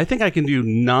shit. I think I can do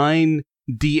 9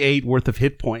 D8 worth of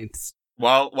hit points.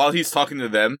 While he's talking to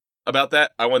them about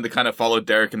that, I wanted to kind of follow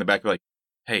Derek in the back, like,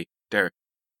 "Hey, Derek,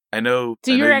 I know."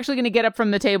 So I know you're you- actually going to get up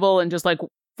from the table and just like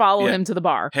follow Yeah. him to the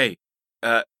bar. Hey,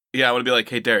 yeah, I want to be like,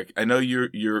 "Hey, Derek, I know you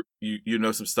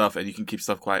know some stuff and you can keep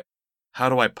stuff quiet. How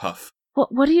do I puff?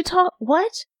 What do you talk?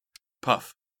 What?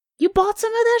 Puff. You bought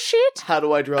some of that shit? How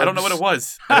do I drugs? I don't know what it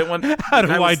was. I didn't want. How do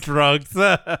the guy I was- drugs?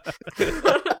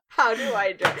 How do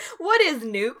I do? What is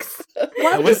nukes?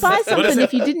 Why would What you is- buy what is something it?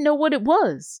 if you didn't know what it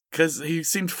was? Because he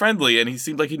seemed friendly and he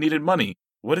seemed like he needed money.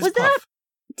 What is Was puff?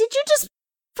 that- Did you just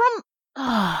from?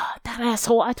 That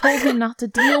asshole! I told him not to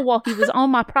deal while he was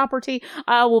on my property.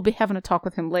 I will be having a talk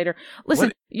with him later. Listen,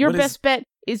 What- your what is- best bet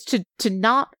is to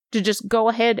just go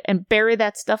ahead and bury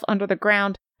that stuff under the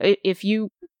ground. If you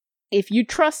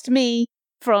trust me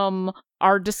from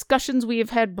our discussions we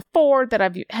have had before that I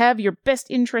have your best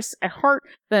interests at heart,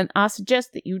 then I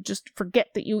suggest that you just forget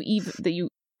that you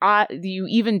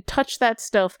even touch that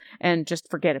stuff and just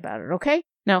forget about it. Okay?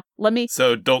 Now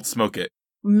So don't smoke it.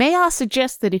 May I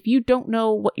suggest that if you don't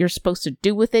know what you're supposed to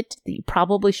do with it, that you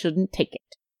probably shouldn't take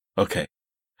it. Okay.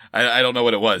 I don't know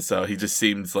what it was, so he just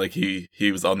seems like he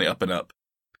was on the up and up.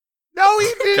 No, he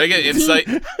didn't. Can I get insight?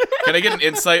 Can I get an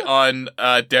insight on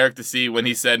Derek to see when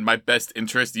he said my best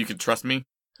interest, you can trust me?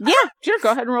 Yeah, sure.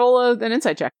 Go ahead and roll an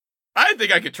insight check. I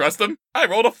think I could trust him. I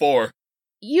rolled a 4.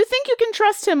 You think you can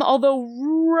trust him, although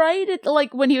right at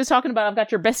like when he was talking about I've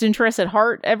got your best interests at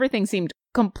heart, everything seemed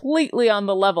completely on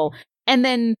the level. And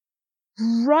then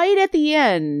right at the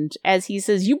end, as he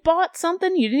says, you bought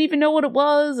something, you didn't even know what it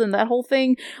was, and that whole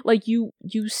thing, like you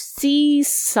see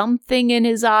something in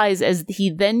his eyes as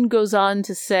he then goes on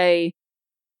to say,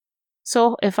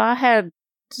 So if I had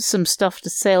some stuff to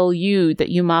sell you that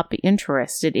you might be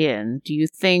interested in, do you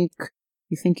think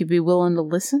you'd be willing to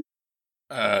listen?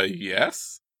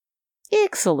 Yes.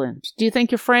 Excellent. Do you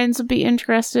think your friends would be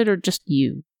interested, or just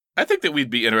you? I think that we'd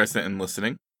be interested in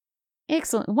listening.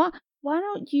 Excellent. Why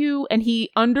don't you... And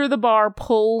he, under the bar,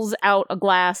 pulls out a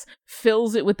glass,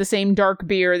 fills it with the same dark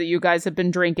beer that you guys have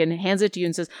been drinking, hands it to you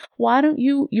and says, why don't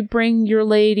you bring your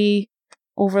lady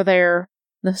over there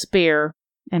this beer,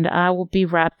 and I will be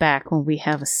right back when we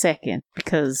have a second.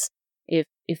 Because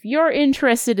if you're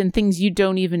interested in things you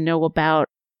don't even know about,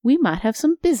 we might have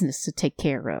some business to take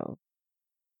care of.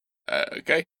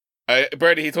 Okay.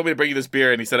 Brady, he told me to bring you this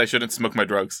beer, and he said I shouldn't smoke my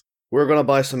drugs. We're gonna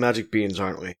buy some magic beans,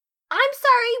 aren't we? I'm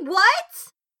sorry,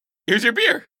 what? Here's your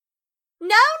beer.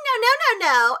 No.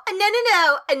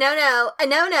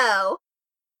 No.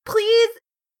 Please.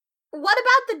 What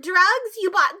about the drugs?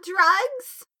 You bought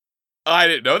drugs? I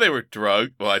didn't know they were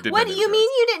drugs. Well, I didn't. What do you mean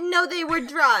you didn't know they were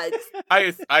drugs?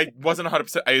 I wasn't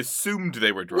 100%. I assumed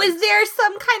they were drugs. Was there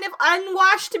some kind of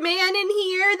unwashed man in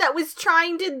here that was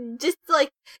trying to just,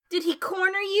 did he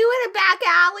corner you in a back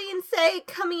alley and say,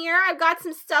 come here, I've got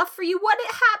some stuff for you? What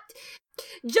it happened?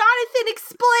 Jonathan,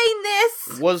 explain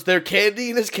this! Was there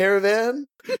candy in his caravan?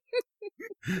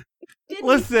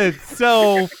 Listen,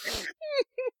 so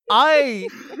I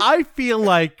feel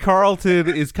like Carlton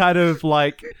is kind of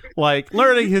like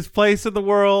learning his place in the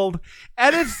world,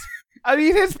 and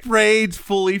his brain's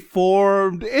fully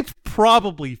formed. It's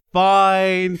probably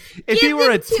fine. If he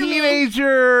were a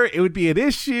teenager, it would be an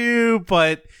issue,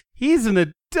 but he's an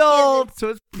adult, so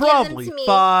it's probably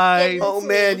fine. Oh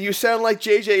man, you sound like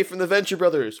JJ from the Venture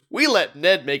Brothers. We let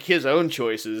Ned make his own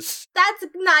choices. That's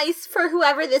nice for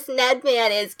whoever this Ned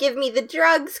man is. Give me the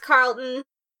drugs, Carlton.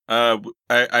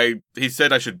 He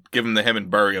said I should give him to him and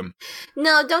bury him.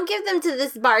 No, don't give them to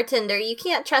this bartender. You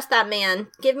can't trust that man.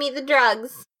 Give me the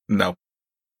drugs. No.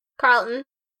 Carlton.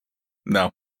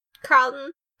 No.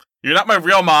 Carlton. You're not my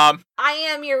real mom. I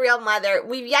am your real mother.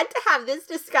 We've yet to have this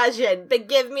discussion, but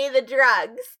give me the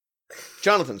drugs.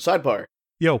 Jonathan, sidebar.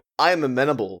 Yo. I am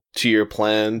amenable to your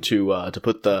plan to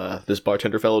put this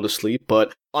bartender fellow to sleep,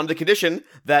 but on the condition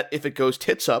that if it goes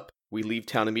tits up, we leave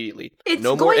town immediately. It's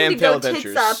no more going to go Amphale tits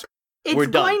adventures. up. It's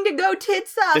going to go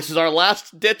tits up. This is our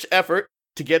last ditch effort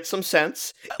to get some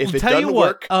sense. If it Tell you doesn't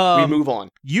what, work, we move on.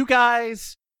 You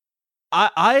guys,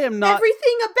 I am not.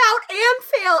 Everything about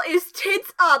Amphale is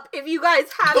tits up. If you guys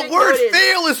haven't The word noticed.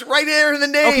 "fail" is right there in the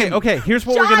name. Okay. Here's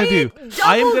what we're gonna do.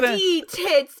 I am gonna D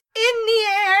tits in the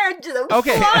air. Just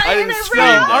Okay, flying I didn't around. scream.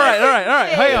 all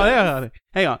right.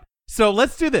 Hang on. So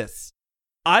let's do this.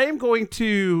 I am going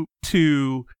to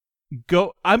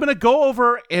go. I'm going to go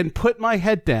over and put my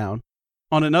head down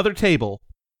on another table,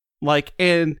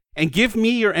 and give me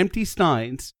your empty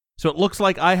steins. So it looks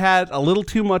like I had a little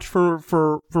too much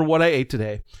for what I ate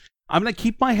today. I'm going to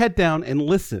keep my head down and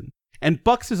listen. And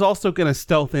Bucks is also going to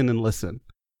stealth in and listen.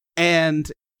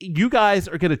 And you guys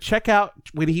are going to check out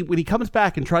when he comes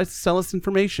back and tries to sell us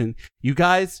information. You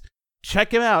guys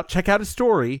check him out, check out his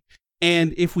story.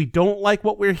 And if we don't like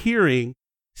what we're hearing,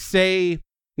 say,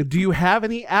 do you have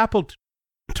any apple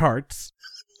tarts?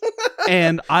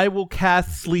 And I will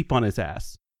cast sleep on his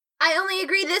ass. I only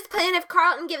agree this plan if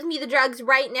Carlton gives me the drugs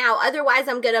right now. Otherwise,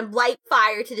 I'm gonna light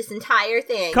fire to this entire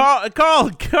thing.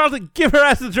 Carlton, give her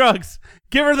ass the drugs.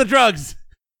 Give her the drugs.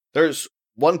 There's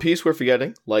one piece we're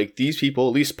forgetting. These people,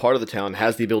 at least part of the town,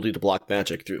 has the ability to block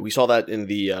magic. We saw that in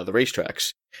the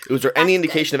racetracks. Was there any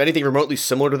indication of anything remotely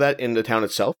similar to that in the town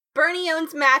itself? Bernie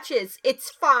owns matches.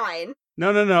 It's fine.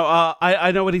 No.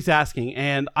 I know what he's asking,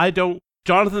 and I don't.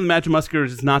 Jonathan the Magic Musketeer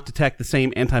does not detect the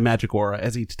same anti-magic aura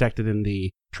as he detected in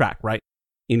the track, right?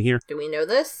 In here? Do we know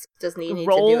this? Doesn't he need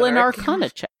Roll to do an Arcana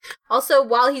check. Also,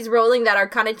 while he's rolling that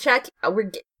Arcana check,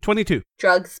 we're 22.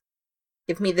 drugs.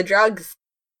 Give me the drugs.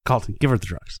 Carlton, give her the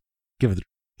drugs.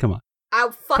 Come on.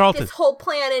 I'll fuck Carlton. this whole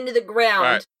plan into the ground.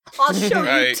 Right. I'll show you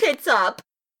Right. tits up.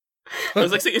 I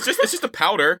was like, it's just a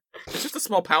powder. It's just a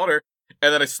small powder.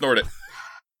 And then I snort it.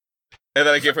 And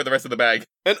then I give her the rest of the bag.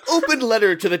 An open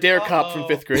letter to the dare cop from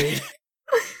 5th grade.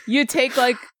 You take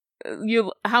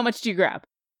how much do you grab?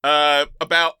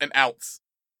 About an ounce.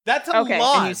 That's a Okay,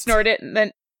 lot. and you snort it, and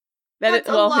then That's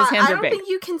a his lot. hands I are don't big. think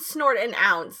you can snort an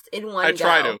ounce in one I go.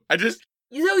 try to.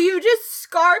 So you just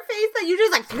Scarface that? You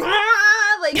just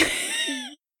like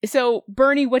So,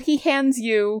 Bernie, what he hands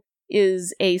you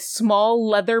is a small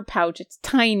leather pouch. It's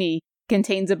tiny,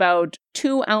 contains about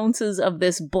 2 ounces of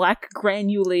this black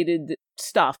granulated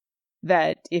stuff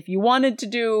that if you wanted to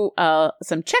do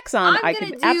some checks on, I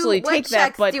could absolutely take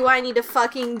that. But do I need to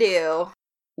fucking do?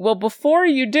 well, before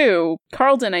you do,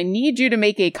 Carlton, I need you to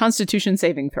make a Constitution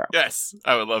saving throw. Yes,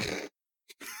 I would love to.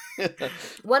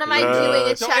 What am I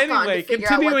doing a So check on anyway, to figure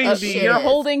out what continuing this the- shit You're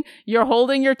is?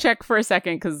 holding your check for a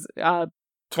second because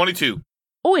 22.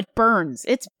 oh, it burns.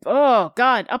 It's oh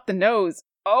god, up the nose.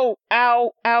 Oh,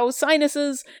 ow,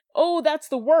 sinuses. Oh, that's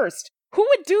the worst. Who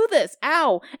would do this?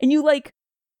 Ow. And you like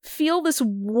feel this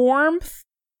warmth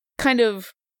kind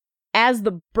of as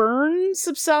the burn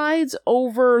subsides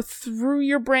over through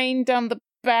your brain down the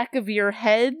back of your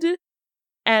head.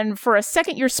 And for a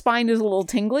second, your spine is a little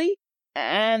tingly,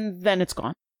 and then it's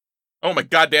gone. Oh, my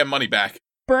goddamn money back.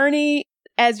 Bernie,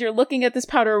 as you're looking at this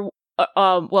powder,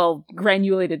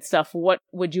 granulated stuff, what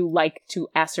would you like to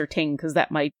ascertain? Because that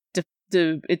might,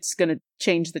 it's going to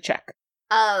change the check.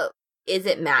 Is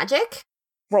it magic?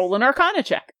 Roll an Arcana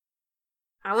check.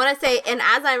 I want to say, and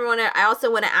as I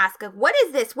also want to ask, what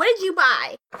is this? What did you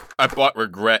buy? I bought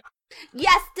regret.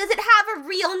 Yes, does it have a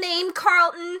real name,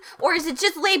 Carlton? Or is it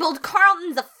just labeled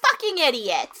Carlton's a fucking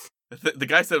idiot? The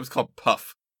guy said it was called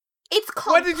Puff. It's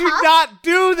called What did you Puff? not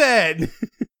do then?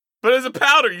 But it's a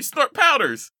powder. You snort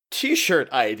powders. T-shirt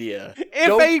idea. If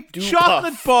Don't a do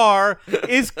chocolate Puff. bar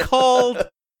is called,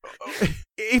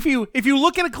 if you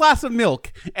look at a glass of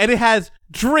milk and it has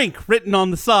drink written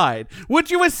on the side, would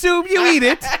you assume you eat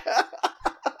it?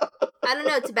 I don't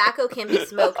know, tobacco can be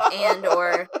smoked and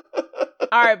or...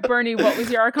 All right, Bernie, what was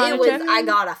your Arcana check? I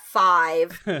got a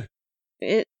 5.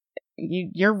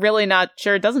 You're really not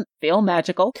sure. It doesn't feel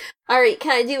magical. Alright,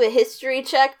 can I do a history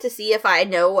check to see if I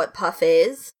know what Puff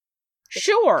is?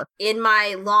 Sure. In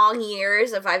my long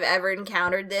years, if I've ever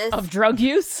encountered this. Of drug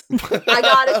use? I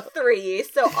got a 3,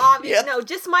 so obviously, Yeah. no,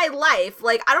 just my life.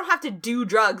 Like, I don't have to do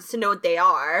drugs to know what they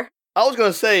are. I was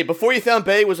gonna say, before you found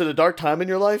Bay, was it a dark time in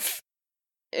your life?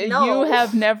 No. You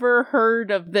have never heard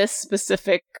of this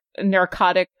specific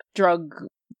narcotic drug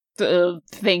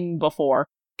thing before.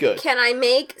 Good. Can I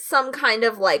make some kind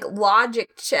of, like,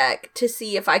 logic check to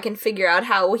see if I can figure out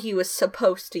how he was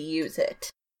supposed to use it?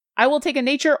 I will take a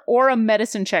nature or a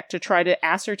medicine check to try to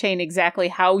ascertain exactly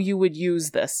how you would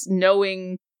use this,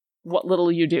 knowing what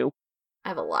little you do. I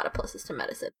have a lot of pluses to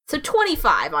medicine. So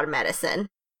 25 on medicine.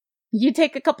 You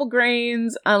take a couple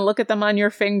grains and look at them on your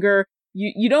finger.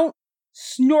 You don't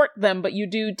snort them, but you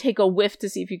do take a whiff to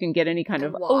see if you can get any kind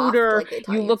of Waft, odor. like they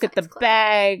taught You you in look at the science class.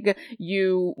 bag.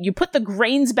 You put the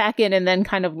grains back in and then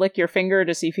kind of lick your finger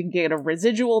to see if you can get a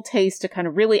residual taste to kind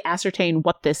of really ascertain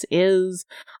what this is.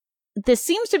 This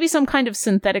seems to be some kind of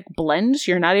synthetic blend,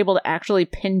 so you're not able to actually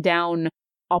pin down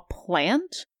a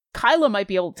plant. Kyla might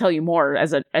be able to tell you more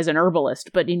as an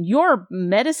herbalist, but in your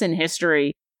medicine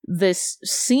history, this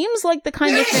seems like the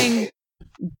kind of thing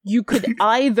you could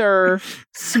either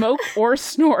smoke or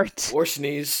snort Or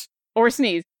sneeze. or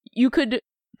sneeze. You could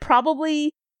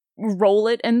probably roll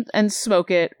it and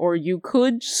smoke it, or you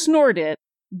could snort it,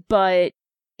 but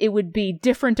it would be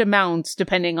different amounts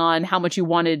depending on how much you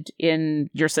wanted in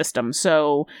your system.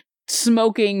 So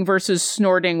smoking versus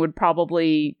snorting would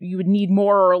probably, you would need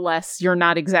more or less. You're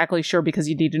not exactly sure because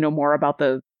you need to know more about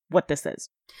what this is.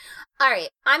 All right,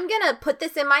 I'm gonna put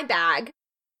this in my bag,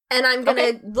 and I'm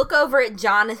gonna look over at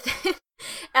Jonathan,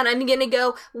 and I'm gonna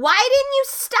go, why didn't you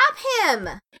stop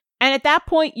him? And at that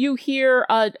point, you hear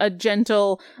a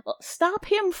gentle, stop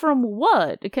him from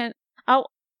what?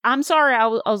 I'm sorry, I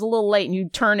was a little late. And you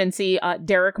turn and see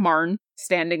Derek Marn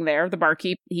standing there, the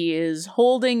barkeep. He is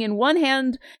holding in one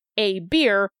hand a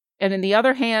beer, and in the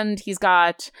other hand, he's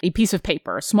got a piece of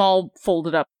paper, a small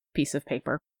folded up piece of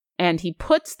paper. And he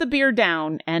puts the beer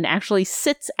down and actually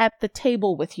sits at the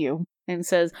table with you and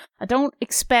says, I don't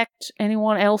expect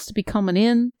anyone else to be coming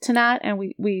in tonight, and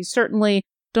we certainly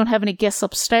don't have any guests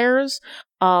upstairs,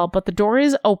 but the door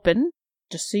is open,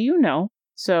 just so you know.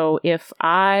 So if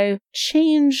I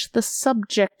change the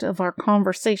subject of our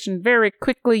conversation very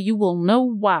quickly, you will know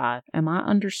why. Am I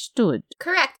understood?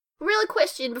 Correct. Real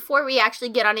question before we actually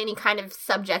get on any kind of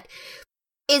subject.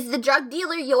 Is the drug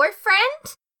dealer your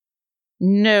friend?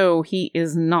 No, he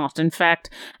is not. In fact,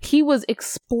 he was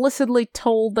explicitly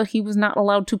told that he was not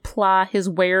allowed to ply his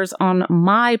wares on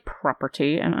my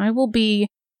property, and I will be...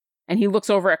 And he looks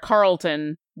over at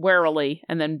Carlton warily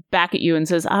and then back at you and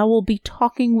says, I will be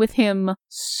talking with him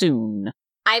soon.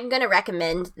 I'm gonna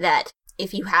recommend that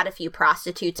if you had a few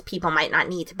prostitutes, people might not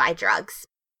need to buy drugs.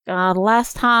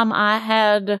 Last time I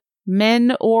had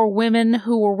men or women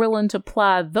who were willing to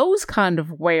ply those kind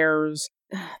of wares,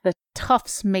 the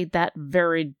toughs made that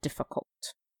very difficult.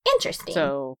 Interesting.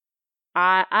 So,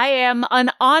 I am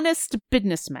an honest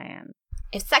businessman.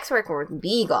 If sex work were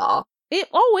legal...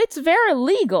 It's very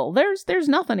legal. There's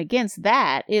nothing against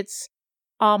that. It's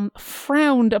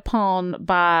frowned upon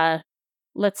by,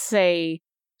 let's say,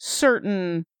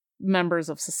 certain members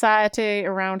of society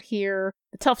around here.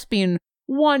 The toughs being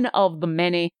one of the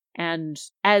many. And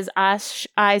as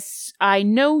I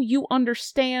know you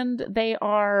understand, they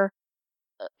are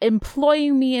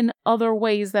employing me in other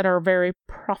ways that are very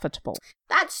profitable.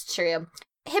 That's true.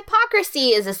 Hypocrisy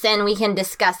is a sin we can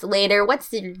discuss later. What's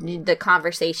the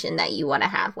conversation that you want to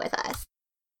have with us?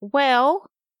 Well,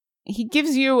 he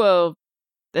gives you a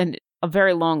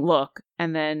very long look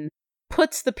and then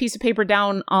puts the piece of paper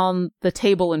down on the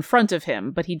table in front of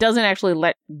him, but he doesn't actually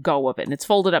let go of it, and it's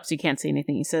folded up so you can't see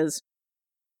anything. He says,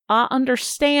 I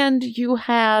understand you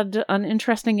had an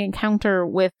interesting encounter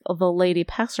with the Lady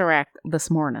Passerak this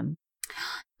morning.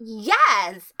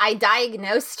 Yes, I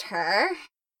diagnosed her.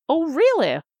 Oh,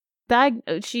 really?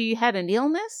 She had an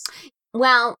illness?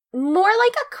 Well, more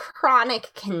like a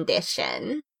chronic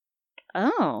condition.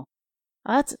 Oh,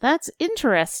 that's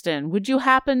interesting. Would you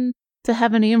happen to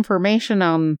have any information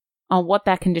on what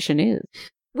that condition is?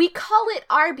 We call it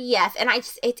RBF, and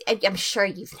I'm sure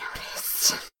you've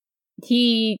noticed.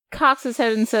 He cocks his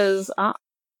head and says,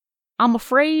 I'm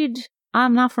afraid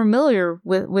I'm not familiar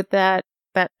with that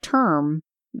term.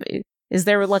 Is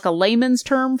there like a layman's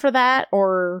term for that,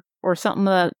 or something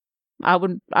that I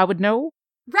would know?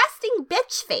 Resting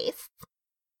bitch face.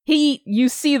 You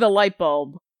see the light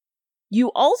bulb.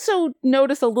 You also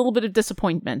notice a little bit of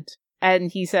disappointment,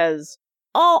 and he says,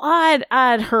 "Oh,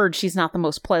 I'd heard she's not the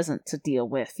most pleasant to deal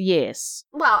with. Yes."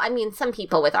 Well, I mean, some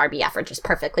people with RBF are just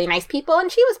perfectly nice people,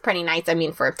 and she was pretty nice. I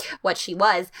mean, for what she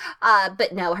was.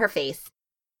 But no, her face.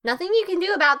 Nothing you can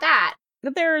do about that.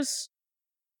 There's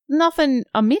nothing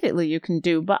immediately you can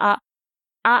do, but I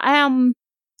am,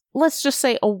 let's just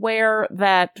say, aware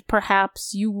that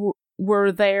perhaps you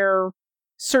were there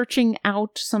searching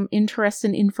out some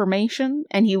interesting information.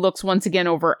 And he looks once again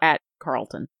over at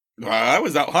Carlton. I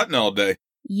was out hunting all day.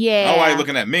 Yeah. Oh, why are you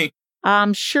looking at me?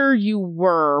 I'm sure you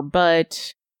were,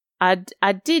 but I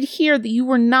did hear that you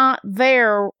were not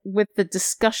there with the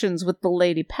discussions with the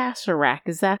Lady Passerak.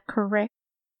 Is that correct?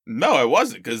 No, I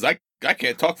wasn't, because I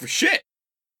can't talk for shit.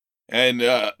 And,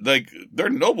 they're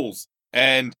nobles.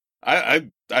 And I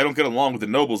don't get along with the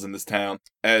nobles in this town,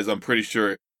 as I'm pretty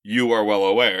sure you are well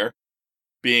aware,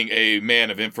 being a man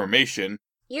of information.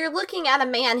 You're looking at a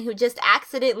man who just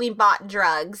accidentally bought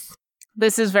drugs.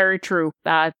 This is very true.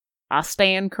 I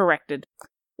stand corrected.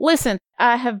 Listen,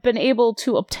 I have been able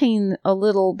to obtain a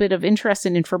little bit of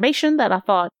interesting information that I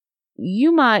thought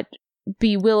you might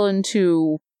be willing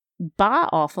to buy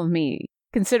off of me,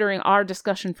 considering our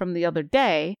discussion from the other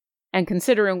day, and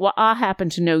considering what I happen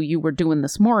to know you were doing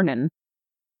this morning.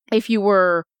 If you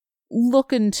were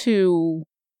looking to,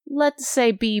 let's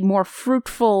say, be more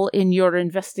fruitful in your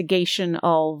investigation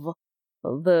of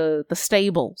the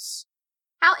stables.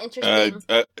 How interesting.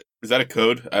 Is that a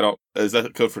code? Is that a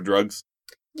code for drugs?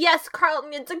 Yes,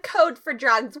 Carlton, it's a code for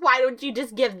drugs. Why don't you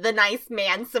just give the nice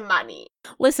man some money?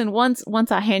 Listen, once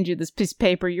I hand you this piece of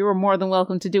paper, you are more than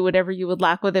welcome to do whatever you would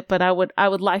like with it, but I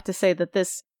would like to say that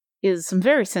this is some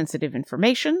very sensitive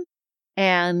information,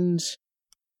 and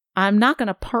I'm not going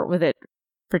to part with it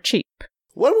for cheap.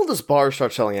 When will this bar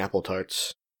start selling apple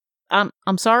tarts?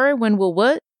 I'm sorry, when will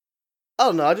what? I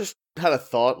don't know, I just had a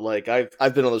thought, like,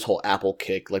 I've been on this whole apple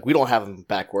kick, like, we don't have them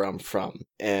back where I'm from,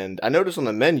 and I noticed on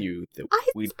the menu that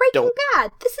we it's Breaking don't...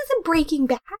 Bad. This isn't Breaking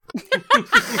Bad.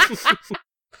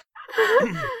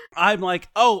 I'm like,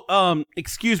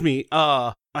 excuse me,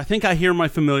 I think I hear my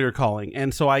familiar calling,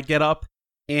 and so I get up,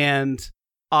 and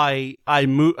I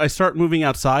start moving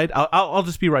outside. I'll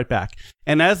just be right back.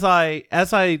 And as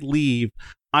I leave,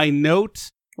 I note...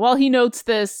 While he notes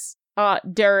this,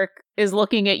 Derek is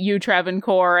looking at you,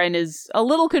 Travancore, and is a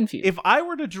little confused. If I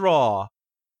were to draw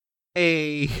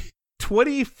a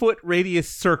 20-foot radius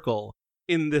circle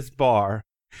in this bar,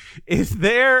 is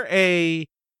there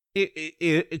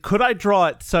could I draw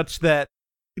it such that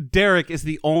Derek is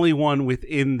the only one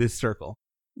within this circle?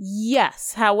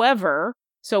 Yes. However,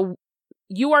 so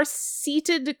you are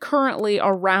seated currently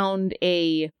around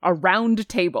a round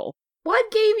table.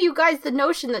 What gave you guys the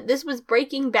notion that this was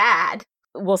Breaking Bad?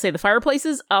 We'll say the fireplace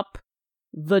is up,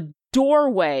 the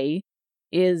doorway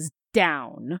is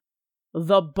down,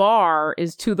 the bar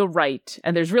is to the right,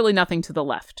 and there's really nothing to the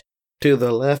left. To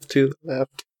the left.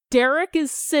 Derek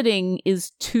is sitting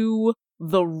is to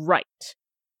the right.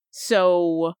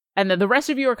 So, and then the rest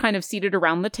of you are kind of seated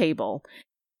around the table.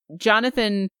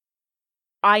 Jonathan,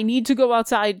 I need to go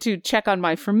outside to check on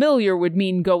my familiar would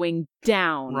mean going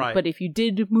down. Right. But if you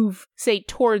did move, say,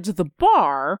 towards the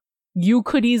bar, you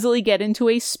could easily get into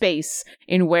a space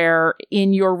in where,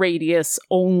 in your radius,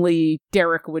 only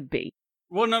Derek would be.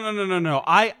 Well, no.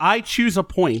 I choose a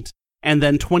point, and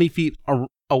then 20 feet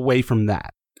away from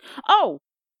that. Oh,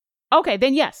 Okay,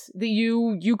 then yes,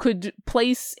 you could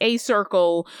place a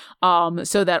circle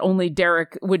so that only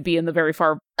Derek would be in the very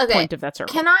far point of that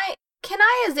circle. Can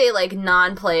I as a like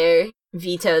non-player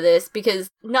veto this, because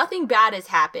nothing bad has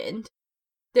happened.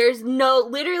 There's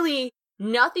literally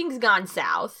nothing's gone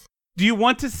south. Do you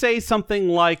want to say something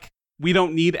like, we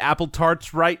don't need apple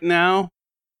tarts right now?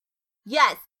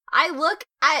 Yes. I look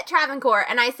at Travancore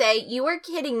and I say, you were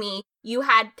kidding me. You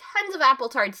had tons of apple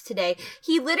tarts today.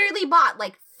 He literally bought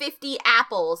like 50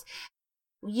 apples.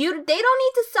 They don't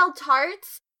need to sell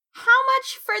tarts. How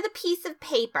much for the piece of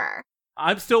paper?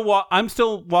 I'm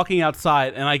still walking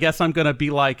outside, and I guess I'm gonna be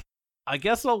like, I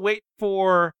guess I'll wait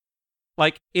for,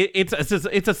 like, it's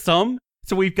a sum.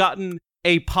 So we've gotten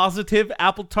a positive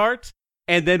apple tart,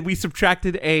 and then we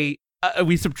subtracted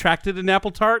an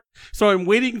apple tart. So I'm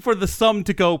waiting for the sum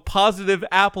to go positive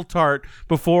apple tart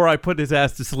before I put his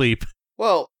ass to sleep.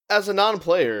 Well, as a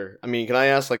non-player, I mean, can I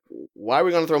ask, like, why are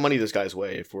we going to throw money this guy's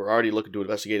way if we're already looking to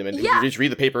investigate him and just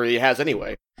read the paper he has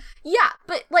anyway? Yeah,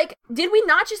 but, like, did we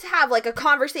not just have, like, a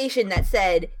conversation that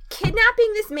said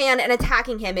kidnapping this man and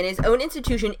attacking him in his own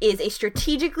institution is a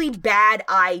strategically bad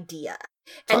idea?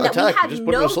 And that we have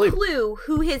no clue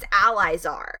who his allies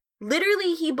are.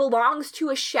 Literally, he belongs to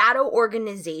a shadow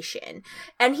organization.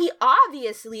 And he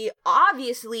obviously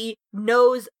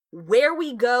knows where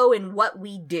we go and what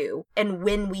we do and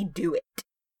when we do it.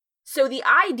 So the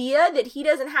idea that he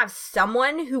doesn't have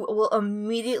someone who will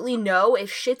immediately know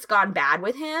if shit's gone bad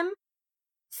with him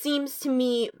seems to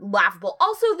me laughable.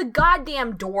 Also, the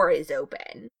goddamn door is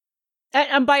open.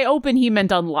 And by open, he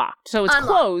meant unlocked. So it's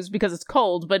closed because it's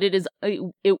cold, but it is...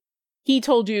 he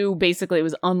told you basically it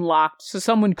was unlocked so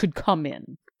someone could come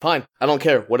in. Fine. I don't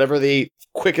care. Whatever the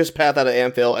quickest path out of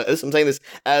Amphill, I'm saying this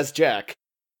as Jack,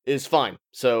 is fine.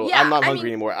 So yeah, I'm not hungry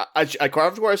anymore. I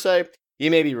carved where I say, you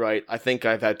may be right. I think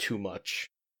I've had too much.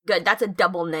 Good. That's a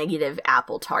double negative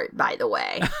apple tart, by the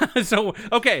way. So,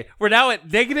 okay, we're now at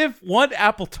 -1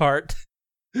 apple tart.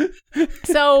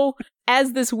 So,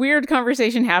 as this weird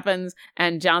conversation happens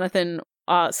and Jonathan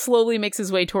slowly makes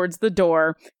his way towards the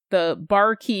door, the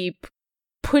barkeep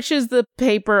pushes the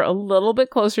paper a little bit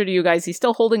closer to you guys. He's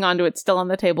still holding onto it, still on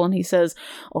the table, and he says,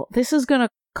 "Oh, this is going to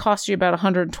cost you about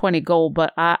 120 gold,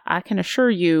 but I can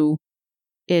assure you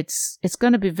it's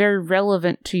going to be very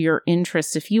relevant to your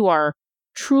interests if you are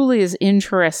truly as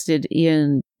interested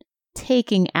in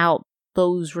taking out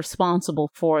those responsible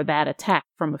for that attack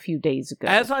from a few days ago."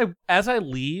 As I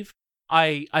leave,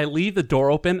 I leave the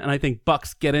door open, and I think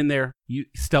Bucks, get in there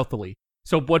stealthily.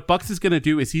 So what Bucks is going to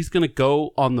do is he's going to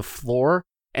go on the floor,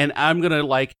 and I'm going to,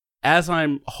 like, as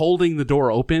I'm holding the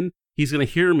door open, he's going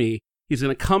to hear me. He's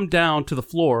going to come down to the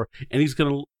floor, and he's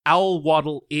going to owl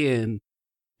waddle in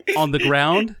on the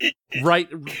ground,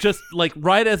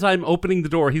 right as I'm opening the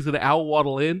door. He's going to owl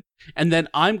waddle in, and then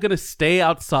I'm going to stay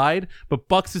outside, but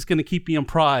Bucks is going to keep me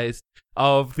apprised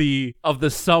of the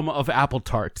sum of apple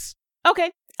tarts.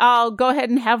 Okay, I'll go ahead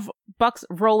and have Bucks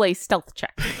roll a stealth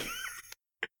check.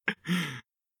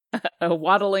 A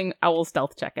waddling owl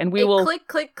stealth check, and we will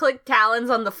click talons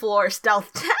on the floor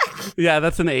stealth check. Yeah,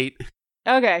 that's an 8.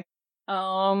 Okay.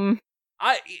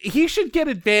 He should get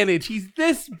advantage. He's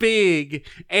this big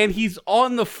and he's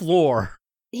on the floor.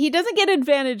 He doesn't get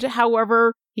advantage,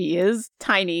 however, he is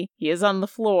tiny. He is on the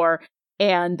floor,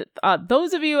 and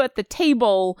those of you at the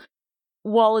table,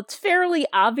 while it's fairly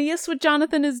obvious what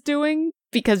Jonathan is doing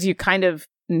because you kind of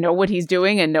know what he's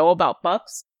doing and know about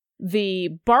Bucks, the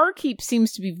barkeep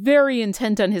seems to be very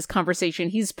intent on his conversation.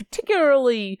 He's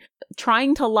particularly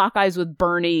trying to lock eyes with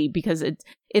Bernie because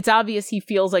it's obvious he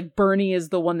feels like Bernie is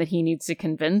the one that he needs to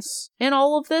convince in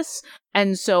all of this.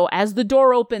 And so as the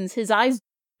door opens, his eyes,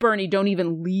 Bernie, don't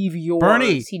even leave yours.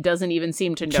 Bernie, he doesn't even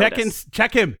seem to notice.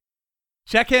 Check him.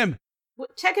 Check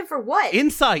him for what?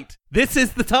 Insight. This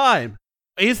is the time.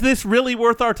 Is this really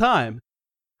worth our time?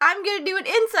 I'm gonna do an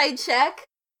insight check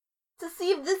to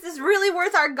see if this is really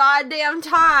worth our goddamn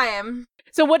time.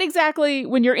 So what exactly,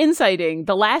 when you're inciting,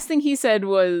 the last thing he said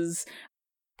was...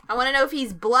 I want to know if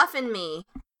he's bluffing me.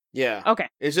 Yeah. Okay.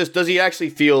 It's just, does he actually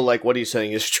feel like what he's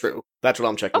saying is true? That's what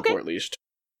I'm checking for, at least.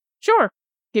 Sure.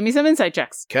 Give me some insight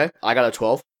checks. Okay. I got a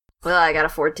 12. Well, I got a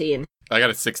 14. I got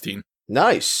a 16.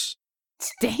 Nice.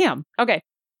 Damn. Okay.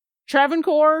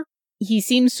 Travancore, he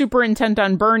seems super intent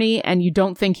on Bernie, and you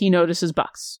don't think he notices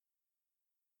Bucks.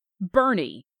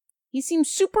 Bernie, he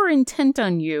seems super intent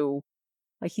on you,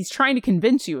 like he's trying to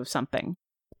convince you of something.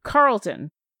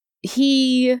 Carlton,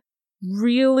 he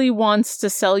really wants to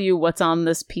sell you what's on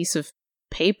this piece of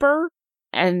paper,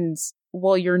 and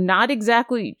while you're not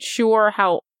exactly sure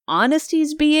how honest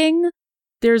he's being,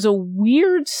 there's a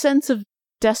weird sense of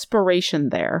desperation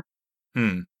there.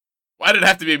 Why did it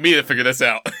have to be me to figure this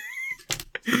out?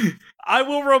 I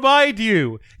will remind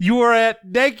you, you are at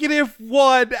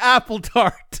 -1 apple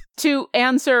tart. To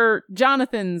answer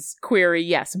Jonathan's query,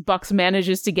 yes, Bucks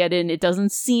manages to get in. It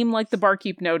doesn't seem like the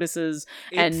barkeep notices,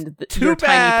 and your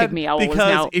tiny pygmy owl is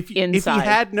now if inside. he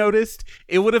had noticed,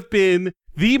 it would have been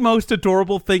the most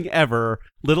adorable thing ever.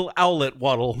 Little owlet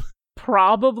waddle.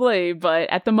 Probably, but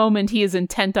at the moment he is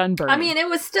intent on burning. I mean, it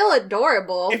was still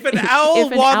adorable. If an owl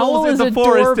If an waddles owl in is the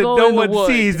forest and adorable no in the one wood.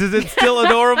 sees, is it still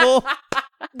adorable?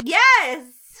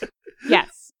 Yes!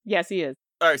 Yes, he is.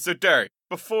 All right, so Derek,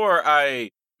 before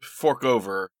I fork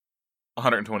over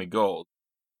 120 gold,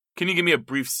 can you give me a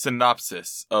brief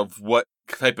synopsis of what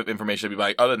type of information I'd be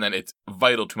buying, other than it's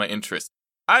vital to my interest?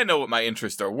 I know what my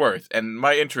interests are worth, and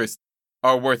my interests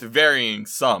are worth varying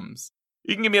sums.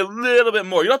 You can give me a little bit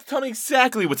more. You don't have to tell me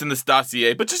exactly what's in this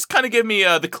dossier, but just kind of give me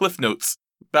the cliff notes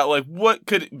about, like, what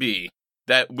could it be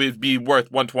that would be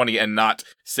worth 120 and not,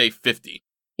 say, 50.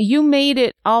 You made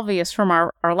it obvious from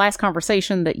our last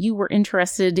conversation that you were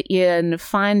interested in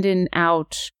finding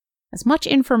out as much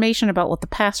information about what the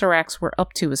Passeraks were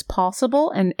up to as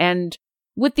possible, and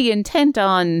with the intent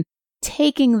on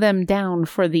taking them down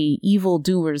for the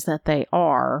evildoers that they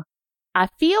are. I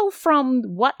feel from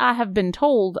what I have been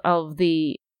told of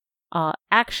the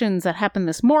actions that happened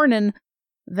this morning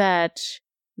that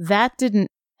didn't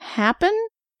happen,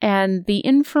 and the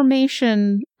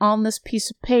information on this piece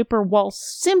of paper, while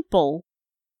simple,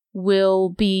 will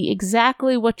be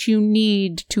exactly what you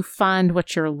need to find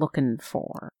what you're looking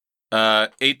for.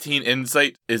 18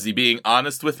 insight. Is he being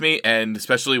honest with me? And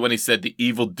especially when he said the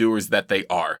evildoers that they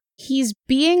are. He's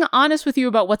being honest with you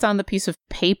about what's on the piece of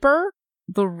paper.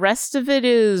 The rest of it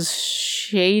is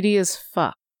shady as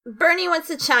fuck. Bernie wants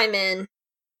to chime in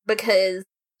because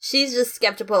she's just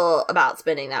skeptical about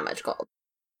spending that much gold.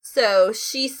 So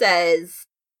she says,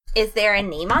 is there a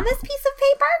name on this piece of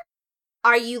paper?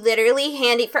 Are you literally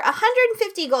handing, for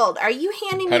 150 gold, are you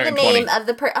handing me the 120. name of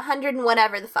the 100 and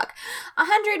whatever the fuck?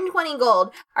 120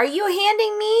 gold. Are you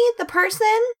handing me the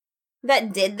person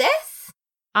that did this?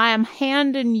 I am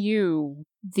handing you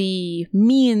the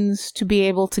means to be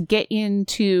able to get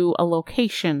into a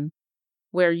location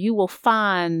where you will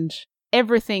find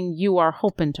everything you are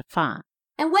hoping to find.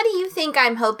 And what do you think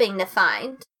I'm hoping to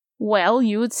find? Well,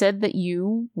 you had said that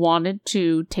you wanted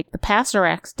to take the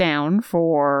Passeraks down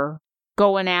for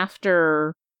going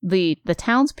after the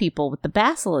townspeople with the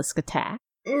basilisk attack.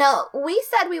 No, we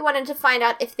said we wanted to find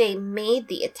out if they made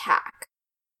the attack.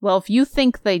 Well, if you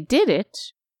think they did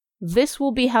it, this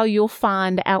will be how you'll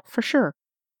find out for sure.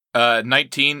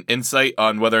 19 insight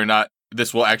on whether or not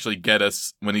this will actually get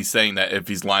us, when he's saying that, if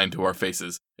he's lying to our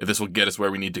faces, if this will get us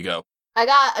where we need to go. I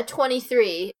got a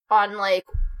 23 on, like,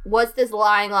 what's this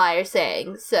lying liar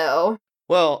saying, so...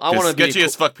 Well, I want to be sketchy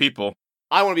as fuck people.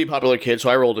 I want to be a popular kid, so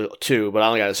I rolled a 2, but I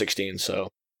only got a 16, so...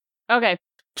 Okay.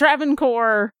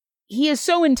 Travancore, he is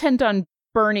so intent on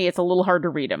Bernie, it's a little hard to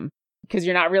read him, because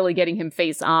you're not really getting him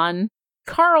face on.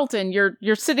 Carlton,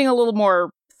 you're sitting a little more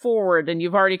forward, and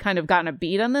you've already kind of gotten a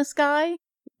beat on this guy.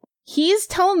 He's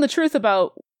telling the truth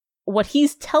about what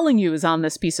he's telling you is on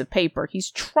this piece of paper. He's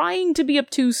trying to be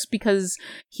obtuse because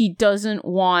he doesn't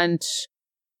want...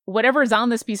 Whatever is on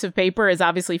this piece of paper is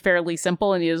obviously fairly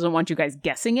simple, and he doesn't want you guys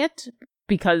guessing it,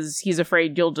 because he's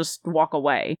afraid you'll just walk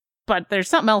away. But there's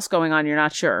something else going on you're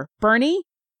not sure. Bernie,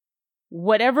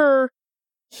 whatever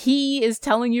he is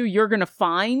telling you you're going to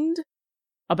find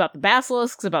about the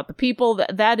basilisks, about the people,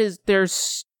 that is,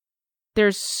 there's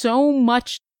so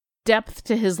much depth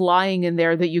to his lying in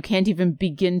there that you can't even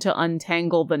begin to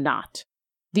untangle the knot.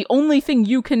 The only thing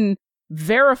you can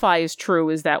verify is true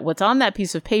is that what's on that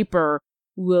piece of paper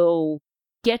will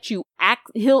get you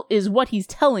is what he's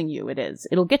telling you it is.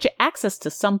 It'll get you access to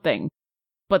something.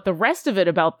 But the rest of it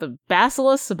about the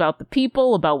basilisks, about the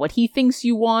people, about what he thinks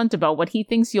you want, about what he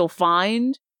thinks you'll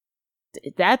find,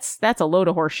 that's a load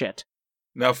of horseshit.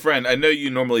 Now, friend, I know you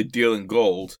normally deal in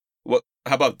gold.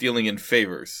 How about dealing in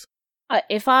favors?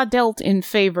 If I dealt in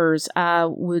favors, I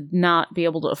would not be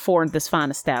able to afford this fine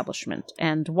establishment.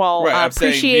 And while I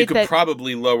appreciate that,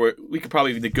 we could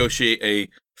probably negotiate a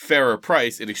fairer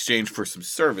price in exchange for some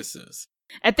services.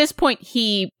 At this point,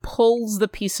 he pulls the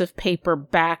piece of paper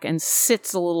back and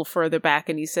sits a little further back,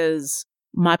 and he says,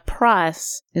 "My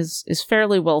price is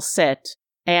fairly well set,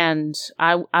 and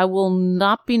I will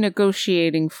not be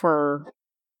negotiating for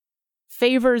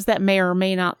favors that may or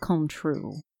may not come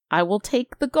true. I will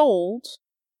take the gold,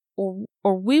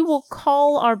 or we will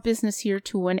call our business here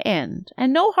to an end.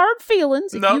 And no hard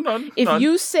feelings. If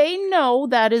you say no,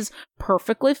 that is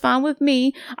perfectly fine with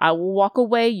me. I will walk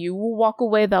away. You will walk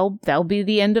away. That'll be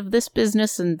the end of this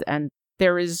business. And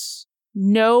there is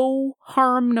no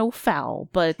harm, no foul,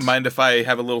 but... Mind if I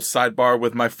have a little sidebar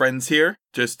with my friends here?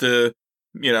 Just to,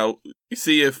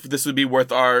 see if this would be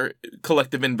worth our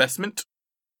collective investment?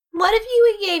 What if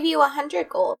we gave you 100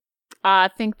 gold? I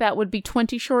think that would be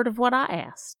 20 short of what I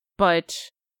asked. But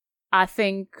I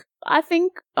think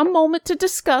a moment to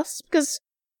discuss, because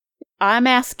I'm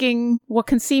asking what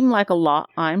can seem like a lot,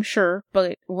 I'm sure,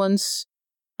 but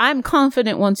I'm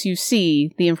confident once you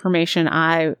see the information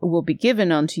I will be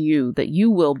given unto you, that you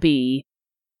will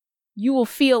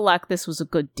feel like this was a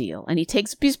good deal. And he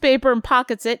takes a piece of paper and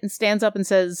pockets it and stands up and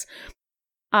says,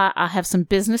 I have some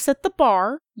business at the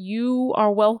bar. You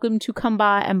are welcome to come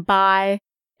by and buy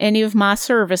any of my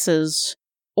services,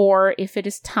 or if it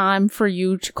is time for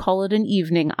you to call it an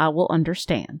evening, I will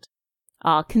understand.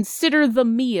 Consider the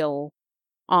meal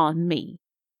on me.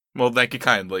 Well, thank you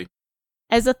kindly.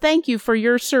 As a thank you for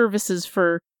your services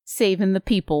for saving the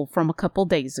people from a couple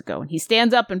days ago. And he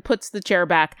stands up and puts the chair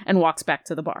back and walks back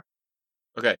to the bar.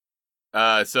 Okay.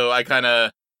 So I kind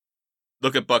of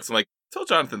look at Bucks and like, tell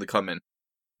Jonathan to come in.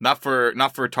 Not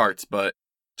for tarts, but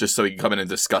just so he can come in and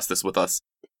discuss this with us.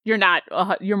 You're not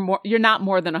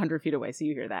more than 100 feet away, so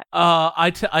you hear that.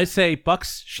 I say,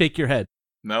 Bucks, shake your head.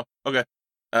 No? Okay.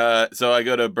 So I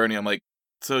go to Bernie, I'm like,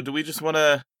 so do we just want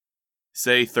to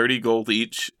say 30 gold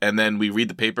each, and then we read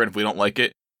the paper, and if we don't like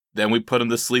it, then we put him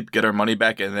to sleep, get our money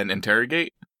back, and then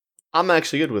interrogate? I'm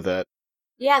actually good with that.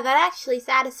 Yeah, that actually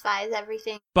satisfies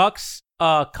everything. Bucks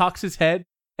cocks his head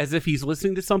as if he's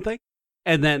listening to something,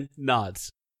 and then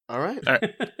nods. All right.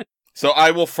 So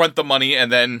I will front the money, and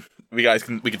then we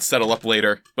can settle up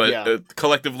later. But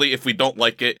collectively, if we don't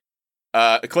like it,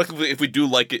 if we do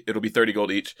like it, it'll be 30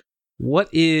 gold each. What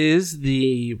is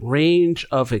the range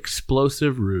of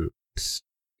explosive roots?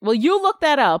 Well, you look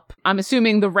that up. I'm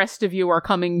assuming the rest of you are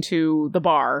coming to the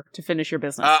bar to finish your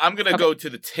business. I'm going to go to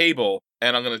the table,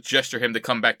 and I'm going to gesture him to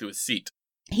come back to his seat.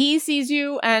 He sees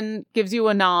you and gives you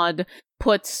a nod,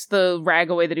 puts the rag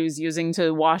away that he was using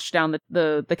to wash down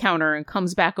the counter, and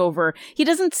comes back over. He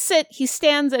doesn't sit, he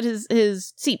stands at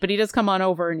his seat, but he does come on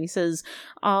over and he says,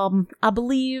 I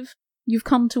believe you've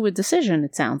come to a decision,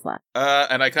 it sounds like.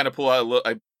 And I kind of pull out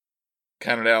I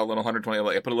counted out a little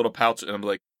 120, I put a little pouch, and I'm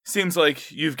like, seems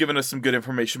like you've given us some good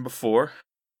information before.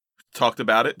 Talked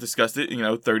about it, discussed it,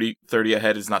 30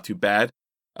 ahead is not too bad.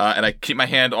 And I keep my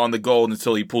hand on the gold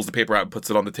until he pulls the paper out and puts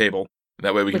it on the table.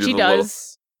 That way we can do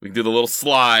the little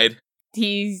slide.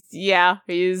 He's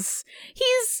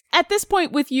at this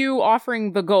point with you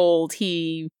offering the gold,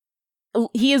 he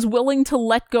is willing to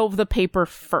let go of the paper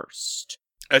first.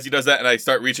 As he does that and I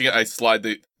start reaching it, I slide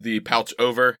the pouch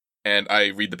over and I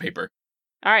read the paper.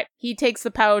 All right, he takes the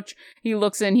pouch, he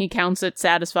looks in, he counts it,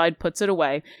 satisfied, puts it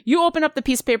away. You open up the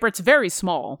piece of paper, it's very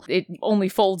small. It only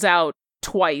folds out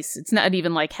twice. It's not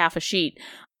even like half a sheet.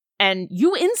 And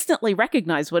you instantly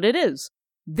recognize what it is.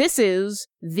 This is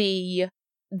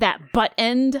that butt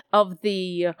end of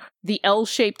the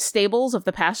L-shaped stables of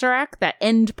the Pastorak, that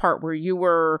end part where you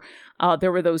were,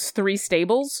 there were those 3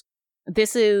 stables.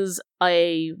 This is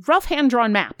a rough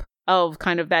hand-drawn map of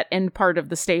kind of that end part of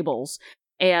the stables.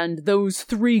 And those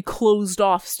 3 closed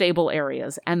off stable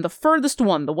areas. And the furthest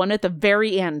one, the one at the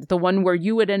very end, the one where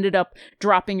you had ended up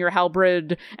dropping your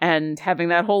halberd and having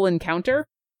that whole encounter,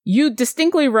 you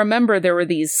distinctly remember there were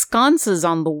these sconces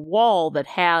on the wall that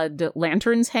had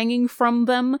lanterns hanging from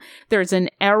them. There's an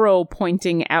arrow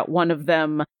pointing at one of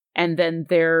them, and then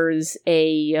there's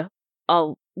a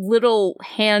little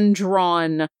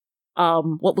hand-drawn,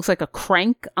 what looks like a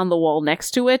crank on the wall next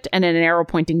to it, and an arrow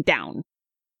pointing down.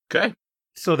 Okay.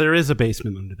 So there is a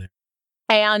basement under there.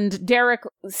 And Derek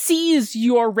sees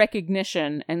your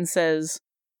recognition and says,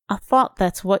 I thought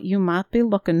that's what you might be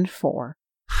looking for.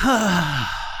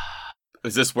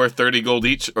 Is this worth 30 gold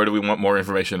each, or do we want more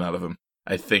information out of him?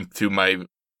 I think to my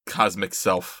cosmic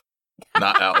self,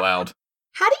 not out loud.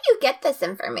 How do you get this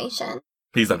information?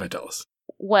 He's not going to tell us.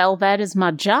 Well, that is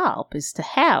my job, is to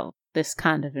have this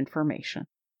kind of information.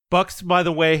 Bucks, by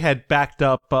the way, had backed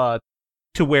up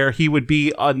to where he would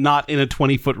be not in a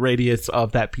 20-foot radius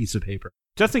of that piece of paper,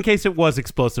 just in case it was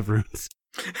explosive runes.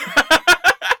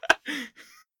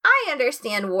 I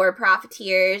understand war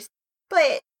profiteers,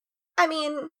 but,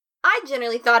 I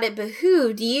generally thought it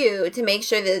behooved you to make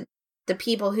sure that the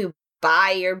people who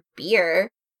buy your beer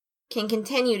can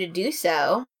continue to do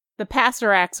so. The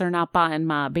Pastoraks are not buying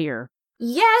my beer.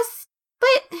 Yes,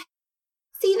 but,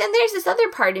 see, then there's this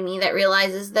other part of me that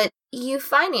realizes that you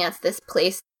finance this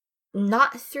place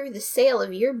not through the sale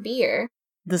of your beer.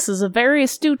 This is a very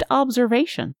astute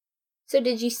observation. So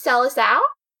did you sell us out?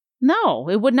 No,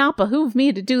 it would not behoove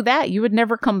me to do that. You would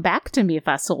never come back to me if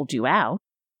I sold you out.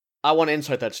 I want to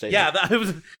insight that statement. Yeah, that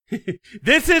was.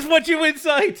 This is what you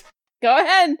incite. Go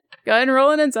ahead. Go ahead and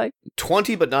roll an insight.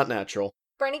 20, but not natural.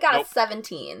 Bernie got Nope. a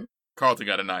 17. Carlton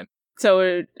got a 9.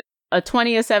 So a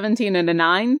 20, a 17, and a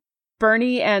 9.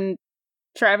 Bernie and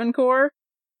Travancore.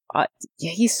 Yeah,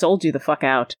 he sold you the fuck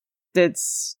out.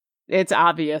 It's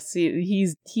obvious.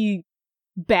 He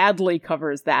badly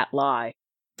covers that lie.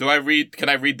 Can I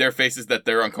read their faces that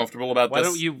they're uncomfortable about Why this?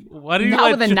 don't you Not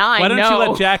let with a 9, Why don't you no.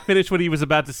 let Jack finish what he was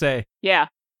about to say? Yeah.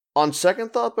 On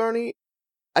second thought, Bernie,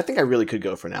 I think I really could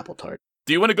go for an apple tart.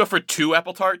 Do you want to go for 2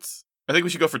 apple tarts? I think we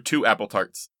should go for 2 apple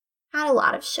tarts. Had a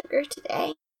lot of sugar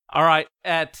today. All right,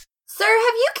 Sir,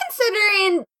 have you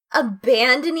considering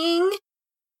abandoning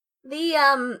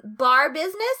the bar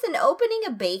business and opening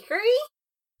a bakery?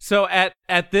 So at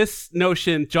this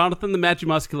notion, Jonathan the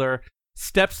Magimuscular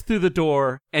steps through the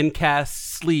door and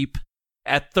casts sleep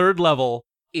at 3rd level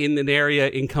in an area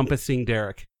encompassing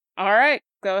Derek. All right.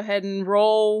 Go ahead and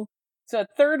roll. So at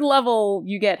 3rd level,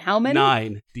 you get how many?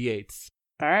 9 d8s.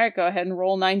 All right, go ahead and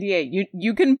roll 98.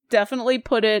 You can definitely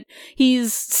put it.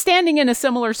 He's standing in a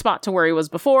similar spot to where he was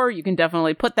before. You can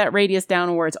definitely put that radius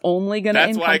down where it's only going to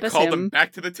That's why I encompass called him. him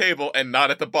back to the table and not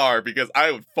at the bar, because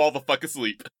I would fall the fuck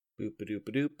asleep.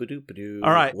 Boop-a-doop-a-doop-a-doop-a-doo.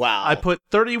 All right. Wow. I put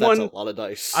That's 31 a lot of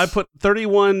dice. I put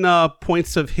 31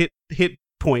 points of hit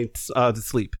points to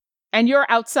sleep. And you're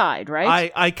outside,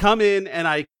 right? I come in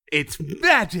and it's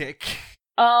magic.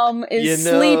 Is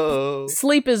You know.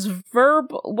 sleep is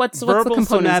what's the Verbal, components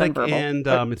somatic, on verbal? and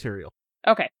material.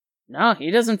 Okay. No, he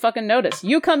doesn't fucking notice.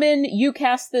 You come in, you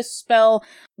cast this spell.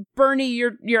 Bernie,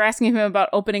 you're asking him about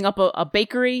opening up a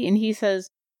bakery, and he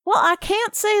says, well, I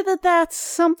can't say that that's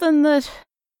something that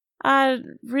I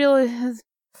really...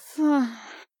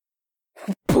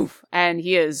 Poof! And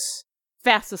he is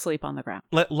fast asleep on the ground.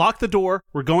 Lock the door.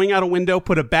 We're going out a window.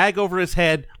 Put a bag over his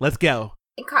head. Let's go.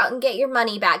 And Carlton, get your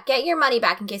money back. Get your money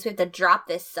back in case we have to drop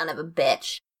this son of a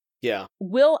bitch. Yeah.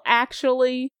 We'll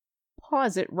actually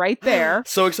pause it right there.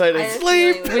 So excited. I just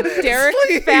Sleep! really With Derek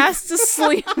fast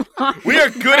asleep. We are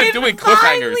good at doing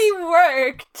cliffhangers. Finally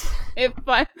worked.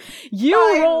 You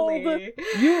Finally.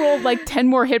 rolled like 10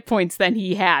 more hit points than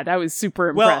he had. I was super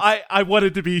impressed. Well, I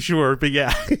wanted to be sure, but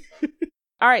yeah.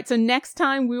 All right, so next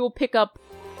time we will pick up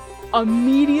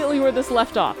immediately where this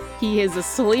left off. He is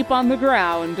asleep on the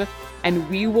ground, and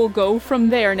we will go from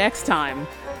there next time.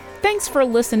 Thanks for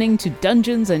listening to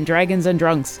Dungeons and Dragons and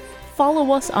Drunks.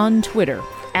 Follow us on Twitter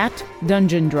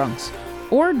 @DungeonDrunks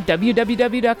or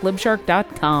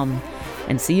www.glibshark.com.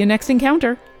 And see you next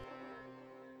encounter.